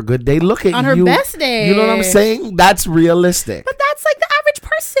 6 on her good day. Look at on her best day. You know what I'm saying? That's realistic. But that's like the average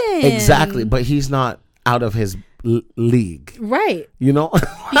person. Exactly. But he's not out of his league, right? You know,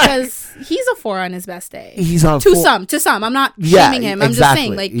 because he's a 4 on his best day. He's on to some. I'm not shaming him. I'm just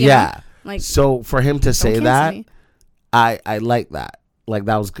saying, like, you know, like, so for him to say that, I like that. Like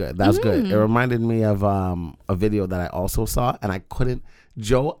that was good. That was good. It reminded me of a video that I also saw, and I couldn't.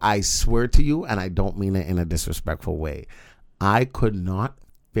 Joe, I swear to you, and I don't mean it in a disrespectful way. I could not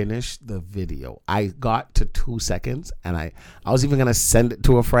finish the video. I got to 2 seconds, and I was even gonna send it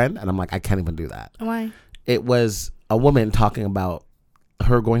to a friend, and I'm like, I can't even do that. Why? It was a woman talking about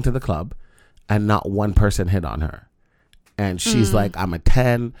her going to the club and not one person hit on her. and she's like, I'm a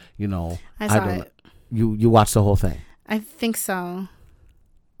 10. You know, I saw it. You watched the whole thing. I think so.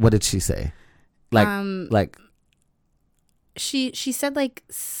 What did she say? Like she said like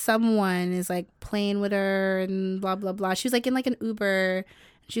someone is like playing with her and blah blah blah. She was like in like an Uber.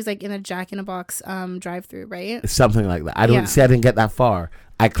 She's like in a Jack in a Box drive-through, right? Something like that. I didn't get that far.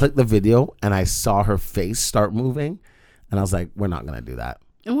 I clicked the video and I saw her face start moving, and I was like, "We're not gonna do that.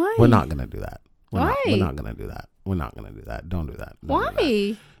 Why? We're not gonna do that. Why? We're not gonna do that. We're not gonna do that. Don't do that. Why?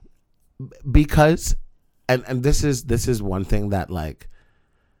 Do that." Because, and this is one thing that like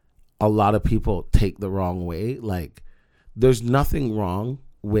a lot of people take the wrong way. Like, there's nothing wrong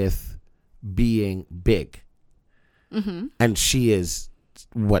with being big, and she is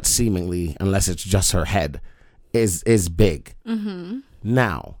what seemingly, unless it's just her head, is big.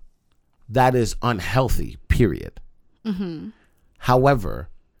 Now, that is unhealthy, period. However,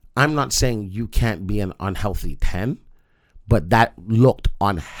 I'm not saying you can't be an unhealthy 10, but that looked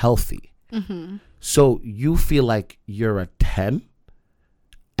unhealthy. So you feel like you're a 10,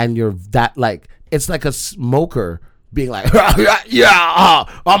 and you're that, like, it's like a smoker being like,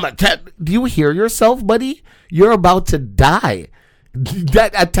 I'm a 10. Do you hear yourself, buddy? You're about to die.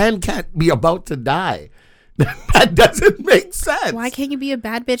 That a 10 can't be about to die. That doesn't make sense. Why can't you be a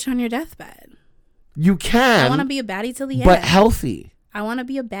bad bitch on your deathbed? You can. I want to be a baddie till the end. But healthy. I want to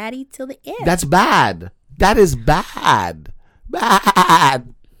be a baddie till the end. That's bad. That is bad.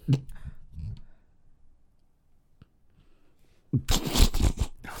 Bad.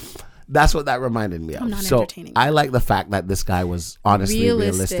 That's what that reminded me of. I'm not so entertaining. I like the fact that this guy was honestly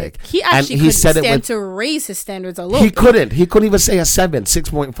realistic. He actually and he said stand it with, to raise his standards a little He bit. couldn't. He couldn't even say a 7,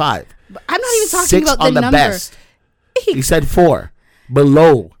 6.5. But I'm not even talking 6 about on the number. Best. He said 4,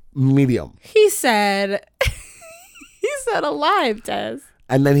 below medium. He said alive, Des.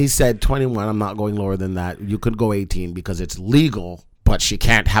 And then he said 21. I'm not going lower than that. You could go 18 because it's legal, but she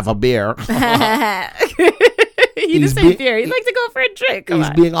can't have a beer. He didn't say beer. He'd like to go for a drink. Come He's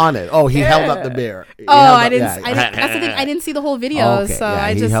on. being on it. Oh, he held up the beer. I didn't. That's the thing. I didn't see the whole video, Okay, so yeah,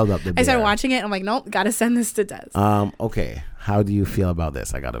 I he just held up the I started beer. watching it. I'm like, nope, gotta send this to Des. Okay. How do you feel about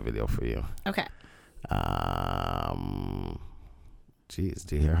this? I got a video for you. Okay. Jeez,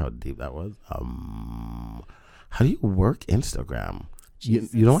 do you hear how deep that was? How do you work Instagram? You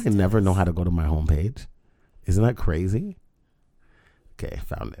know, I never know how to go to my homepage. Isn't that crazy? Okay,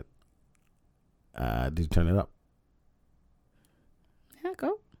 found it. Did you turn it up? Yeah,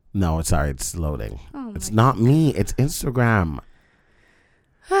 go. No, sorry, it's loading. Oh, it's not me. It's Instagram.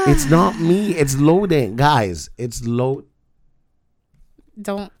 It's not me. It's loading, guys. It's load.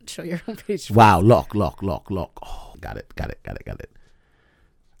 Don't show your homepage. Wow! Look. Oh, got it.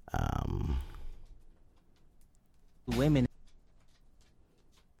 Women,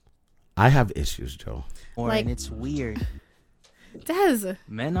 I have issues, Joe. Like- and it's weird. Des.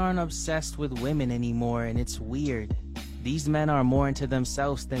 Men aren't obsessed with women anymore, and it's weird. These men are more into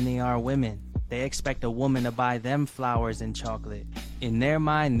themselves than they are women. They expect a woman to buy them flowers and chocolate. In their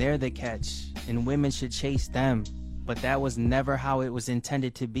mind, they're the catch, and women should chase them. But that was never how it was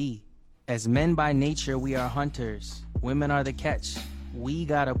intended to be. As men by nature, we are hunters. Women are the catch. We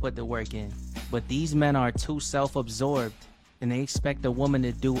gotta put the work in. But these men are too self-absorbed, and they expect a woman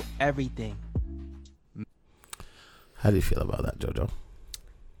to do everything. How do you feel about that, Jojo?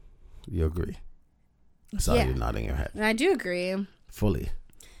 You agree? I saw Yeah. you nodding your head. I do agree. Fully.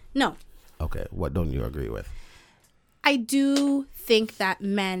 No. Okay, what don't you agree with? I do think that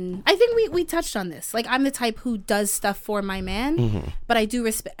men, I think we touched on this. Like, I'm the type who does stuff for my man, but I do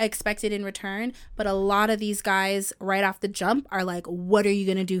expect it in return. But a lot of these guys right off the jump are like, what are you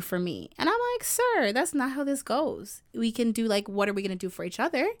going to do for me? And I'm like, sir, that's not how this goes. We can do like, what are we going to do for each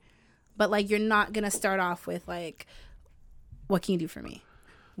other? But like, you're not going to start off with like, what can you do for me?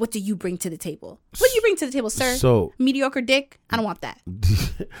 What do you bring to the table? What do you bring to the table, sir? So Mediocre dick? I don't want that.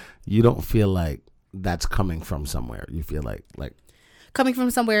 you don't feel like that's coming from somewhere. You feel like Coming from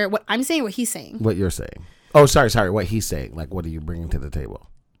somewhere, what I'm saying, what he's saying. what you're saying. Oh, sorry. What he's saying. Like, what are you bringing to the table?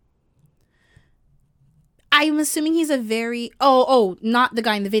 I'm assuming he's a very not the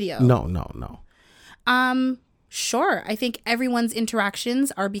guy in the video. No. Sure. I think everyone's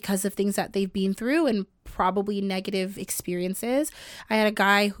interactions are because of things that they've been through and probably negative experiences. I had a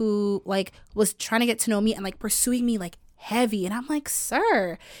guy who like was trying to get to know me and like pursuing me like heavy, and I'm like,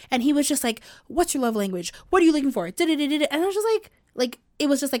 sir. And he was just like, what's your love language? What are you looking for? And I was just like it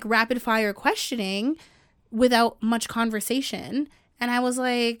was just like rapid fire questioning without much conversation. And I was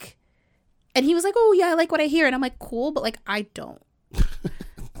like, and he was like, oh yeah, I like what I hear. And I'm like, cool, but like I don't.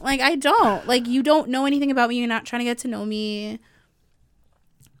 Like, I don't. Like, you don't know anything about me. You're not trying to get to know me.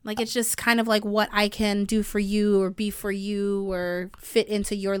 Like, it's just kind of like what I can do for you or be for you or fit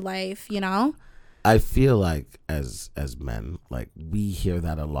into your life, you know? I feel like as men, like, we hear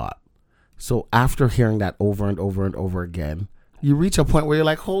that a lot. So after hearing that over and over and over again, you reach a point where you're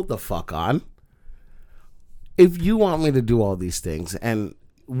like, hold the fuck on. If you want me to do all these things and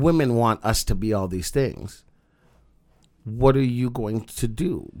women want us to be all these things, what are you going to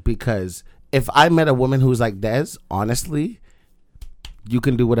do? Because if I met a woman who's like Des, honestly, you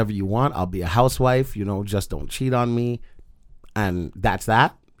can do whatever you want. I'll be a housewife, you know, just don't cheat on me. And that's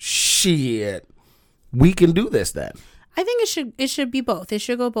that. Shit. We can do this then. I think it should be both. It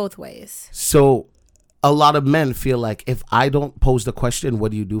should go both ways. So a lot of men feel like if I don't pose the question,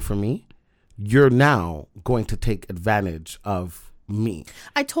 what do you do for me? You're now going to take advantage of me.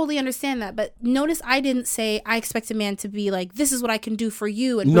 I totally understand that, but notice I didn't say I expect a man to be like, this is what I can do for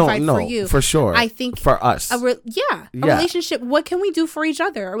you and provide for you. For sure. I think for us, a relationship, what can we do for each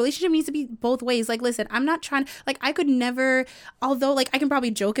other? A relationship needs to be both ways. Like, listen, I'm not trying, like, I could never, although, like, I can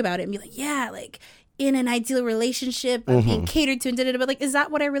probably joke about it and be like, yeah, like, in an ideal relationship, I'm being catered to and da-da-da, but like, is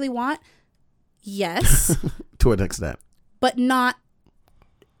that what I really want? Yes. To an extent. But not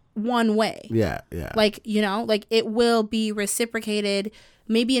one way. Yeah. Like, you know, like, it will be reciprocated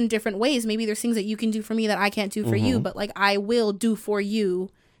maybe in different ways. Maybe there's things that you can do for me that I can't do for you, but like, I will do for you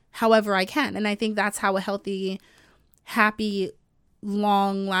however I can. And I think that's how a healthy, happy,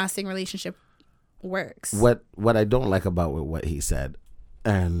 long lasting relationship works. What I don't like about what he said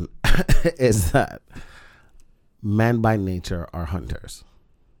and is that men by nature are hunters.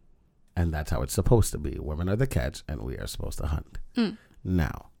 And that's how it's supposed to be. Women are the catch and we are supposed to hunt.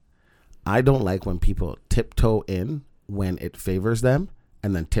 Now, I don't like when people tiptoe in when it favors them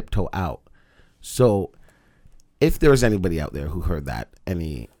and then tiptoe out. So if there's anybody out there who heard that,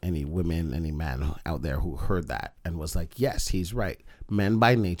 any women, any man out there who heard that and was like, yes, he's right. Men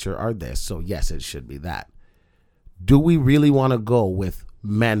by nature are this. So yes, it should be that. Do we really want to go with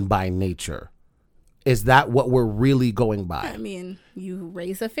men by nature? Is that what we're really going by? I mean, you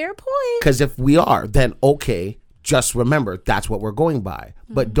raise a fair point. Because if we are, then okay, just remember that's what we're going by.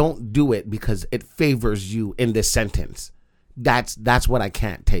 But don't do it because it favors you in this sentence. That's what I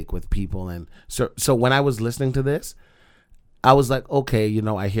can't take with people. And so when I was listening to this, I was like, okay, you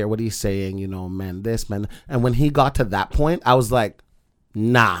know, I hear what he's saying, you know, man, this, man. And when he got to that point, I was like,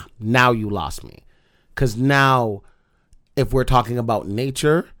 nah, now you lost me. Because now, if we're talking about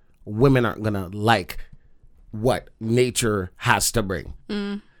nature, women aren't going to like what nature has to bring.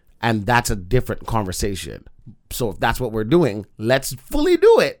 And that's a different conversation. So if that's what we're doing, let's fully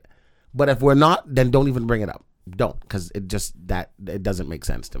do it. But if we're not, then don't even bring it up. Don't, because it doesn't make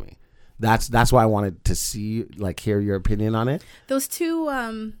sense to me. That's why I wanted to hear your opinion on it. Those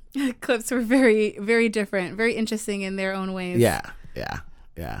two clips were very, very different, very interesting in their own ways. Yeah.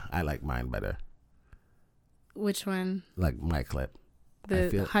 I like mine better. Which one? Like my clip.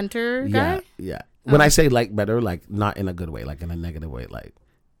 The hunter guy? Yeah. When I say like better, like not in a good way, like in a negative way, like.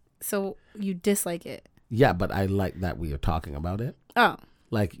 So you dislike it? Yeah, but I like that we are talking about it. Oh.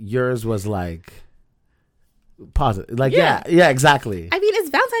 Like yours was like positive. Like yeah, exactly. I mean, it's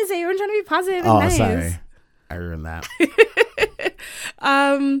Valentine's Day. Everyone's trying to be positive and nice. Sorry. I ruined that.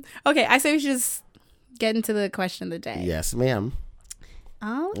 Okay, I say we should just get into the question of the day. Yes, ma'am.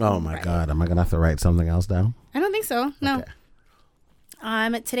 Oh my God. Am I gonna have to write something else down? I don't think so. No.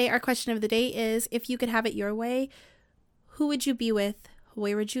 Okay. Today our question of the day is, if you could have it your way, who would you be with?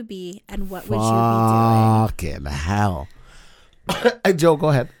 Where would you be? And what would you be doing? Fucking hell. Joe, go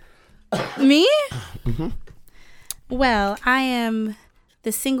ahead. Me? Mm-hmm. Well, I am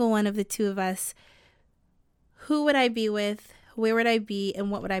the single one of the two of us. Who would I be with? Where would I be?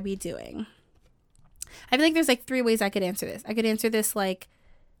 And what would I be doing? I feel like there's like three ways I could answer this. I could answer this like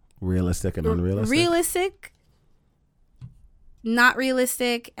realistic and unrealistic. Realistic, not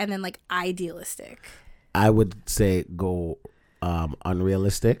realistic, and then like idealistic. I would say go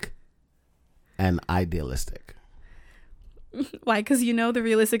unrealistic and idealistic. Why? Because you know the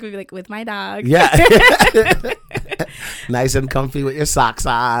realistic would be like with my dog. Yeah. Nice and comfy with your socks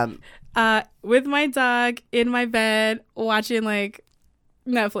on. With my dog in my bed watching like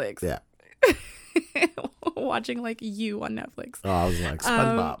Netflix. Yeah. Watching like You on Netflix. Oh, I was like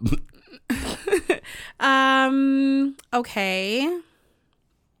SpongeBob. Okay.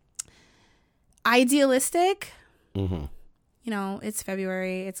 Idealistic. Mm-hmm. You know, it's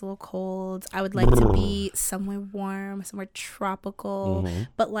February. It's a little cold. I would like to be somewhere warm, somewhere tropical,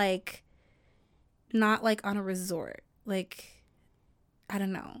 but like not like on a resort. Like, I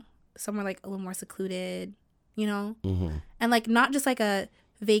don't know, somewhere like a little more secluded, you know? And like not just like a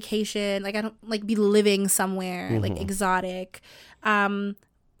vacation. Like I don't like be living somewhere like exotic.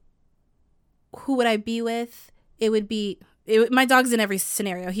 who would I be with? My dog's in every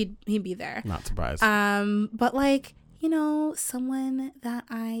scenario. He'd be there. Not surprised. But like, you know, someone that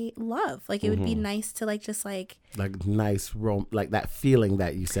I love. Like, it would be nice to like just like nice like that feeling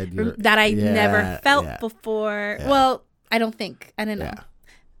that you said that I never felt before. Yeah. Well, I don't know. Yeah.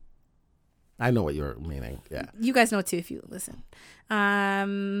 I know what you're meaning. Yeah. You guys know too if you listen.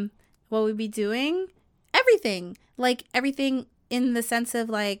 What we'd be doing? Everything. Like everything in the sense of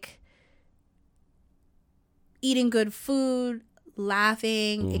like eating good food,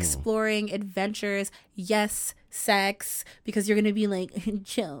 laughing, exploring, adventures. Yes, sex, because you're gonna be like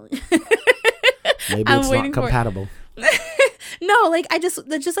chill. Maybe it's not compatible. No, like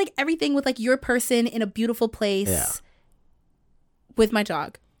just like everything with like your person in a beautiful place with my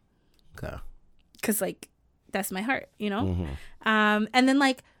dog. Okay. Because like that's my heart, you know. And then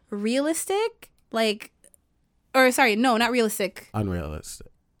like realistic, like, or sorry, no, not realistic. Unrealistic.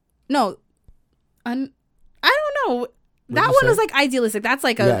 No, I don't know. That one was like idealistic. That's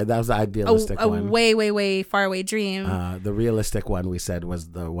like that was the idealistic one. A way far away dream. The realistic one we said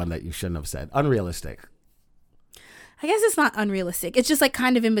was the one that you shouldn't have said. Unrealistic. I guess it's not unrealistic. It's just like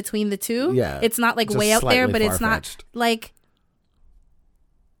kind of in between the two. Yeah. It's not like way out there, but it's not like.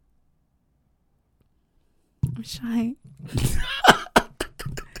 I'm shy.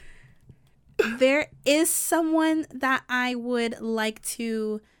 There is someone that I would like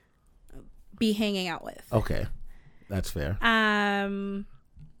to be hanging out with. Okay. That's fair.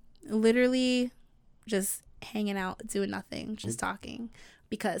 Literally just hanging out, doing nothing, just talking,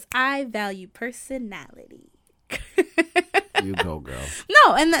 because I value personality. You go, girl.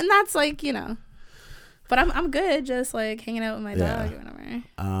 No, and that's like, you know, but I'm good just like hanging out with my dog or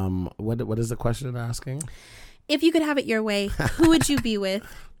whatever. What is the question asking? If you could have it your way, who would you be with?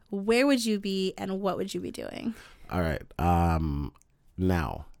 Where would you be, and what would you be doing? All right.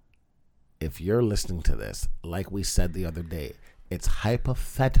 Now, if you're listening to this, like we said the other day, it's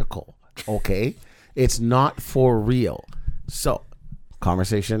hypothetical, okay? It's not for real. So,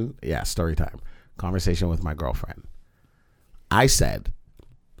 conversation, story time. Conversation with my girlfriend. I said,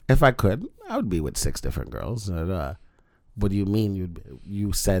 if I could, I would be with 6 different girls. What do you mean?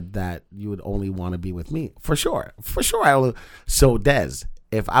 You said that you would only want to be with me. For sure. So, Des,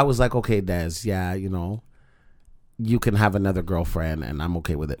 if I was like, okay, Des, yeah, you know, you can have another girlfriend and I'm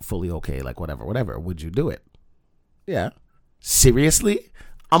okay with it, fully okay, like whatever. Would you do it? Yeah. Seriously?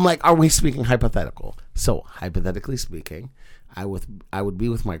 I'm like, are we speaking hypothetical? So hypothetically speaking, I would be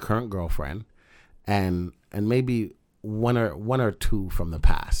with my current girlfriend and maybe one or two from the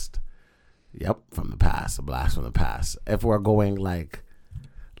past. Yep, from the past, a blast from the past. If we're going like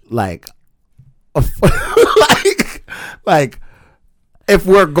if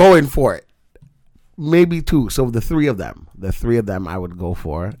we're going for it. Maybe 2. So the three of them I would go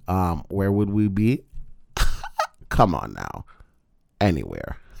for. Where would we be? Come on now.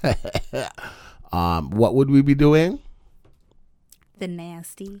 Anywhere. What would we be doing? The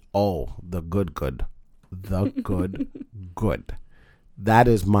nasty. Oh, the good. The good. That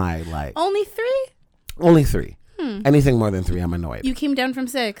is my like. Only 3? Only 3. Anything more than 3, I'm annoyed. You came down from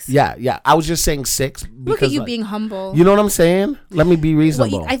 6. Yeah. I was just saying 6. Look at you being humble. You know what I'm saying? Let me be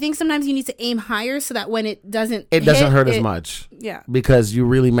reasonable. Well, I think sometimes you need to aim higher so that when it doesn't hurt as much. Yeah. Because you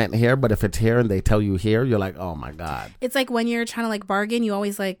really meant here, but if it's here and they tell you here, you're like, oh my God. It's like when you're trying to like bargain, you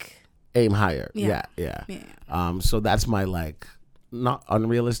always like aim higher. Yeah. So that's my like, not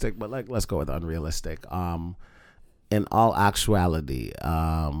unrealistic, but like let's go with unrealistic. In all actuality,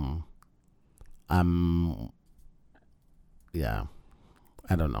 yeah,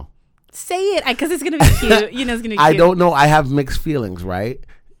 I don't know. Say it, because it's gonna be cute. You know, it's gonna be cute. I don't know. I have mixed feelings, right?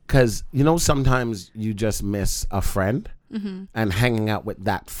 Because you know, sometimes you just miss a friend and hanging out with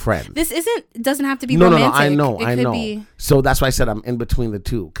that friend. This doesn't have to be romantic. No, I know. Be... So that's why I said I'm in between the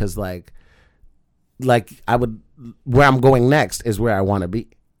two. Because like I would, where I'm going next is where I want to be.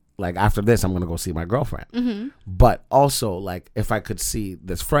 Like after this, I'm gonna go see my girlfriend. But also, like if I could see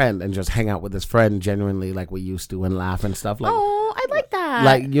this friend and just hang out with this friend genuinely, like we used to, and laugh and stuff. Like, oh, I like that.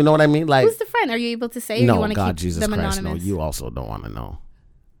 Like, you know what I mean? Like, who's the friend? Are you able to say? No, or you want to God, keep Jesus them Christ, anonymous? no. You also don't want to know.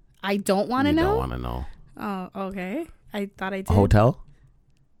 I don't want to know. You don't want to know. Oh, okay. I thought I did. A hotel.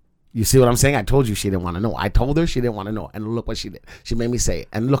 You see what I'm saying? I told you she didn't want to know. I told her she didn't want to know, and look what she did. She made me say it.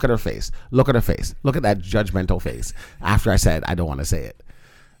 And look at her face. Look at her face. Look at that judgmental face. After I said I don't want to say it.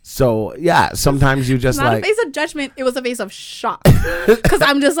 So yeah, sometimes you just not like a face of judgment. It was a face of shock because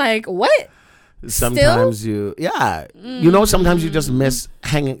I'm just like, what? Sometimes you know, sometimes you just miss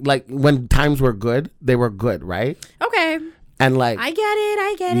hanging. Like when times were good, they were good, right? Okay. And like, I get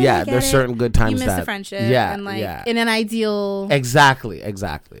it. yeah, there's certain good times you miss that the friendship. Yeah, and like yeah. in an ideal. Exactly.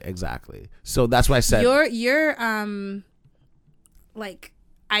 So that's why I said Your like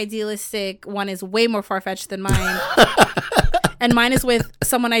idealistic one is way more far-fetched than mine. And mine is with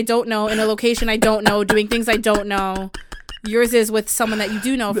someone I don't know in a location I don't know doing things I don't know. Yours is with someone that you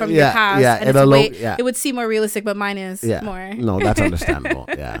do know from your past. Yeah, and it's it would seem more realistic, but mine is more. No, that's understandable.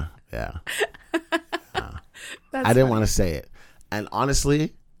 Yeah. I didn't want to say it. And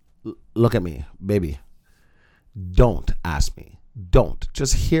honestly, look at me, baby. Don't ask me. Don't.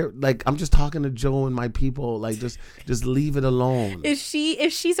 Just hear, like, I'm just talking to Joe and my people. Like, just leave it alone. If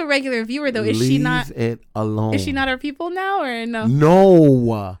she's a regular viewer though, is she not? Leave it alone. Is she not our people now or no?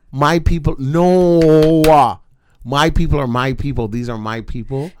 No. My people. No. My people are my people. These are my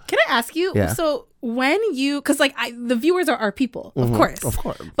people. Can I ask you? Yeah. So when you, because like the viewers are our people, of course.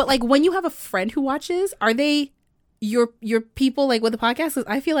 But like when you have a friend who watches, are they your people like with the podcast? 'Cause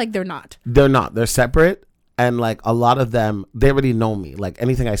I feel like they're not. They're not. They're separate. And like a lot of them, they already know me. Like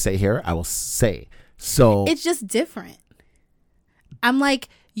anything I say here, I will say. So it's just different. I'm like,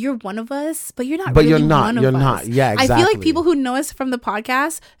 you're one of us, but you're not. But really you're not. One of You're us. not. Yeah, exactly. I feel like people who know us from the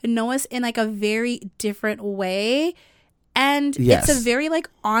podcast know us in like a very different way, and Yes. it's a very like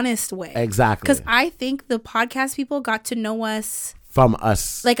honest way. Exactly. Because I think the podcast people got to know us from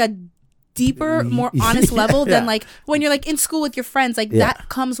us. like a deeper, more honest level than like when you're like in school with your friends. Like that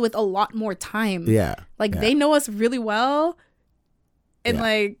comes with a lot more time. Yeah. Like they know us really well, and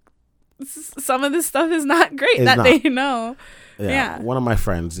like some of this stuff is not great they know. Yeah. One of my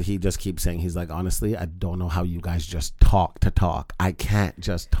friends, he just keeps saying, he's like, honestly, I don't know how you guys just talk to talk. I can't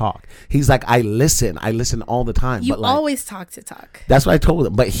just talk. He's like, I listen all the time. You but like, always talk to talk. That's what I told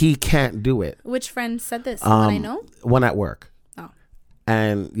him, but he can't do it. Which friend said this? One I know? One at work. Oh.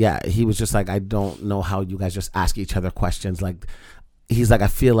 And yeah, he was just like, I don't know how you guys just ask each other questions. Like, he's like, I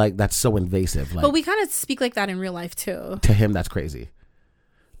feel like that's so invasive. Like, but we kind of speak like that in real life too. To him, that's crazy.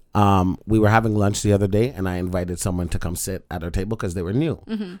 We were having lunch the other day and I invited someone to come sit at our table because they were new.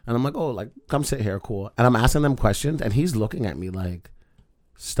 Mm-hmm. And I'm like, oh, like, come sit here, cool. And I'm asking them questions and he's looking at me like,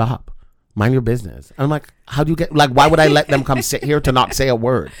 stop, mind your business. And I'm like, how do you get, like, why would I let them come sit here to not say a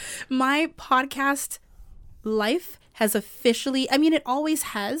word? My podcast life has officially, I mean, it always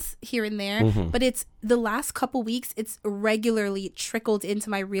has here and there, but it's the last couple weeks, it's regularly trickled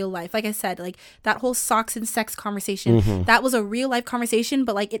into my real life. Like I said, like that whole socks and sex conversation, that was a real life conversation,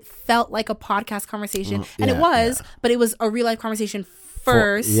 but like it felt like a podcast conversation. And it was, but it was a real life conversation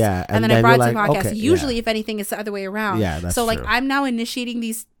first. And then I brought it to the podcast. Okay, usually, if anything, it's the other way around. That's so like true. I'm now initiating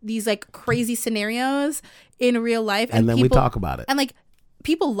these like crazy scenarios in real life. And then people, we talk about it. And like,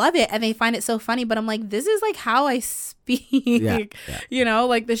 people love it and they find it so funny, but I'm like, this is like how I speak. You know,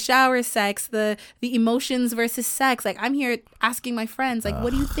 like the shower sex, the emotions versus sex. Like I'm here asking my friends, like,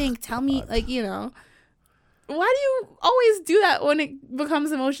 what do you think? Tell me, like, you know, why do you always do that when it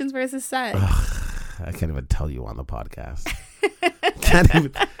becomes emotions versus sex? I can't even tell you on the podcast. Can't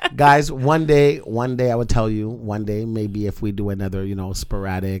even. Guys, one day I would tell you. One day, maybe if we do another, you know,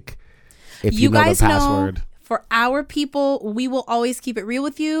 sporadic. If you know guys the password. Know, for our people, we will always keep it real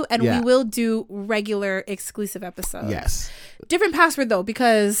with you, and we will do regular exclusive episodes. Yes. Different password though,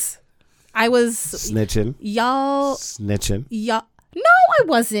 because I was snitching. Y'all. No, I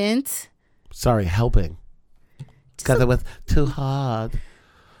wasn't. Sorry, helping. Because it was too hard.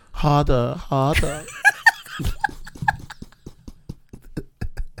 Harder.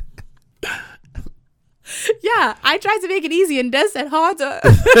 Yeah, I tried to make it easy and Des said harder.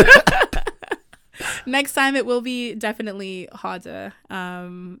 Next time it will be definitely harder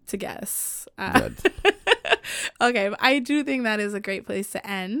to guess. Good. Okay, I do think that is a great place to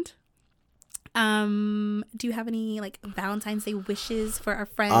end. Do you have any like Valentine's Day wishes for our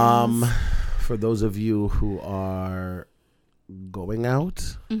friends? For those of you who are going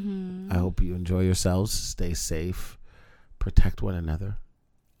out, I hope you enjoy yourselves, stay safe, protect one another.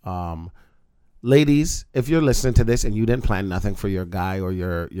 Ladies, if you're listening to this and you didn't plan nothing for your guy or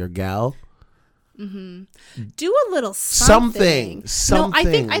your gal, do a little something. No, I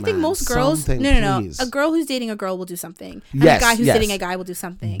think most girls. No. A girl who's dating a girl will do something. And a guy who's dating a guy will do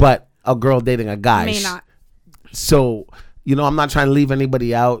something. But a girl dating a guy may not. So, you know, I'm not trying to leave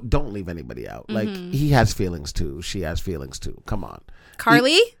anybody out. Don't leave anybody out. Like, he has feelings too. She has feelings too. Come on,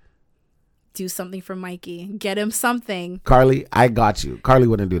 Carly. Do something for Mikey. Get him something. Carly, I got you. Carly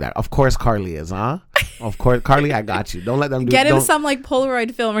wouldn't do that. Of course Carly is, huh? Of course, Carly, I got you. Don't let them do Get him some like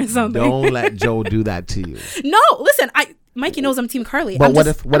Polaroid film or something. Don't let Joe do that to you. No, listen, Mikey knows I'm Team Carly. But what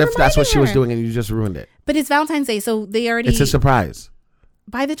if that's what she was doing and you just ruined it? But it's Valentine's Day, so they already. It's a surprise.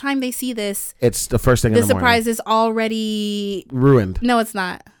 by the time they see this, It's the first thing in the the morning. surprise is already Ruined. No, it's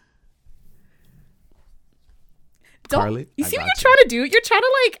not. Carly, You I see what got you're trying to do? You're trying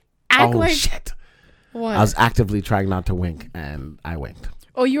to like act Oh, like shit. what? I was actively trying not to wink, and I winked.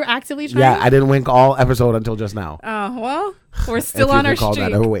 Oh, you were actively trying. Yeah, I didn't wink all episode until just now. Oh well, we're still If you on can our call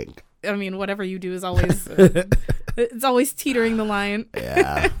streak. that a wink. I mean, whatever you do is always it's always teetering the line.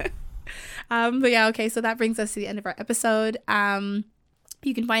 Yeah. But yeah, okay. So that brings us to the end of our episode.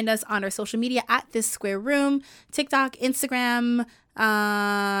 You can find us on our social media at This Square Room, TikTok, Instagram,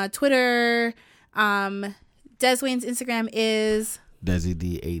 Twitter. Deswayne's Instagram is Desi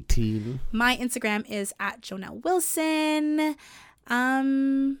D18. My Instagram is at Jonelle Wilson.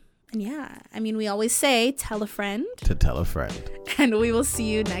 And yeah, I mean, we always say tell a friend, To tell a friend. and we will see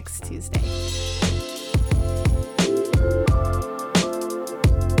you next Tuesday.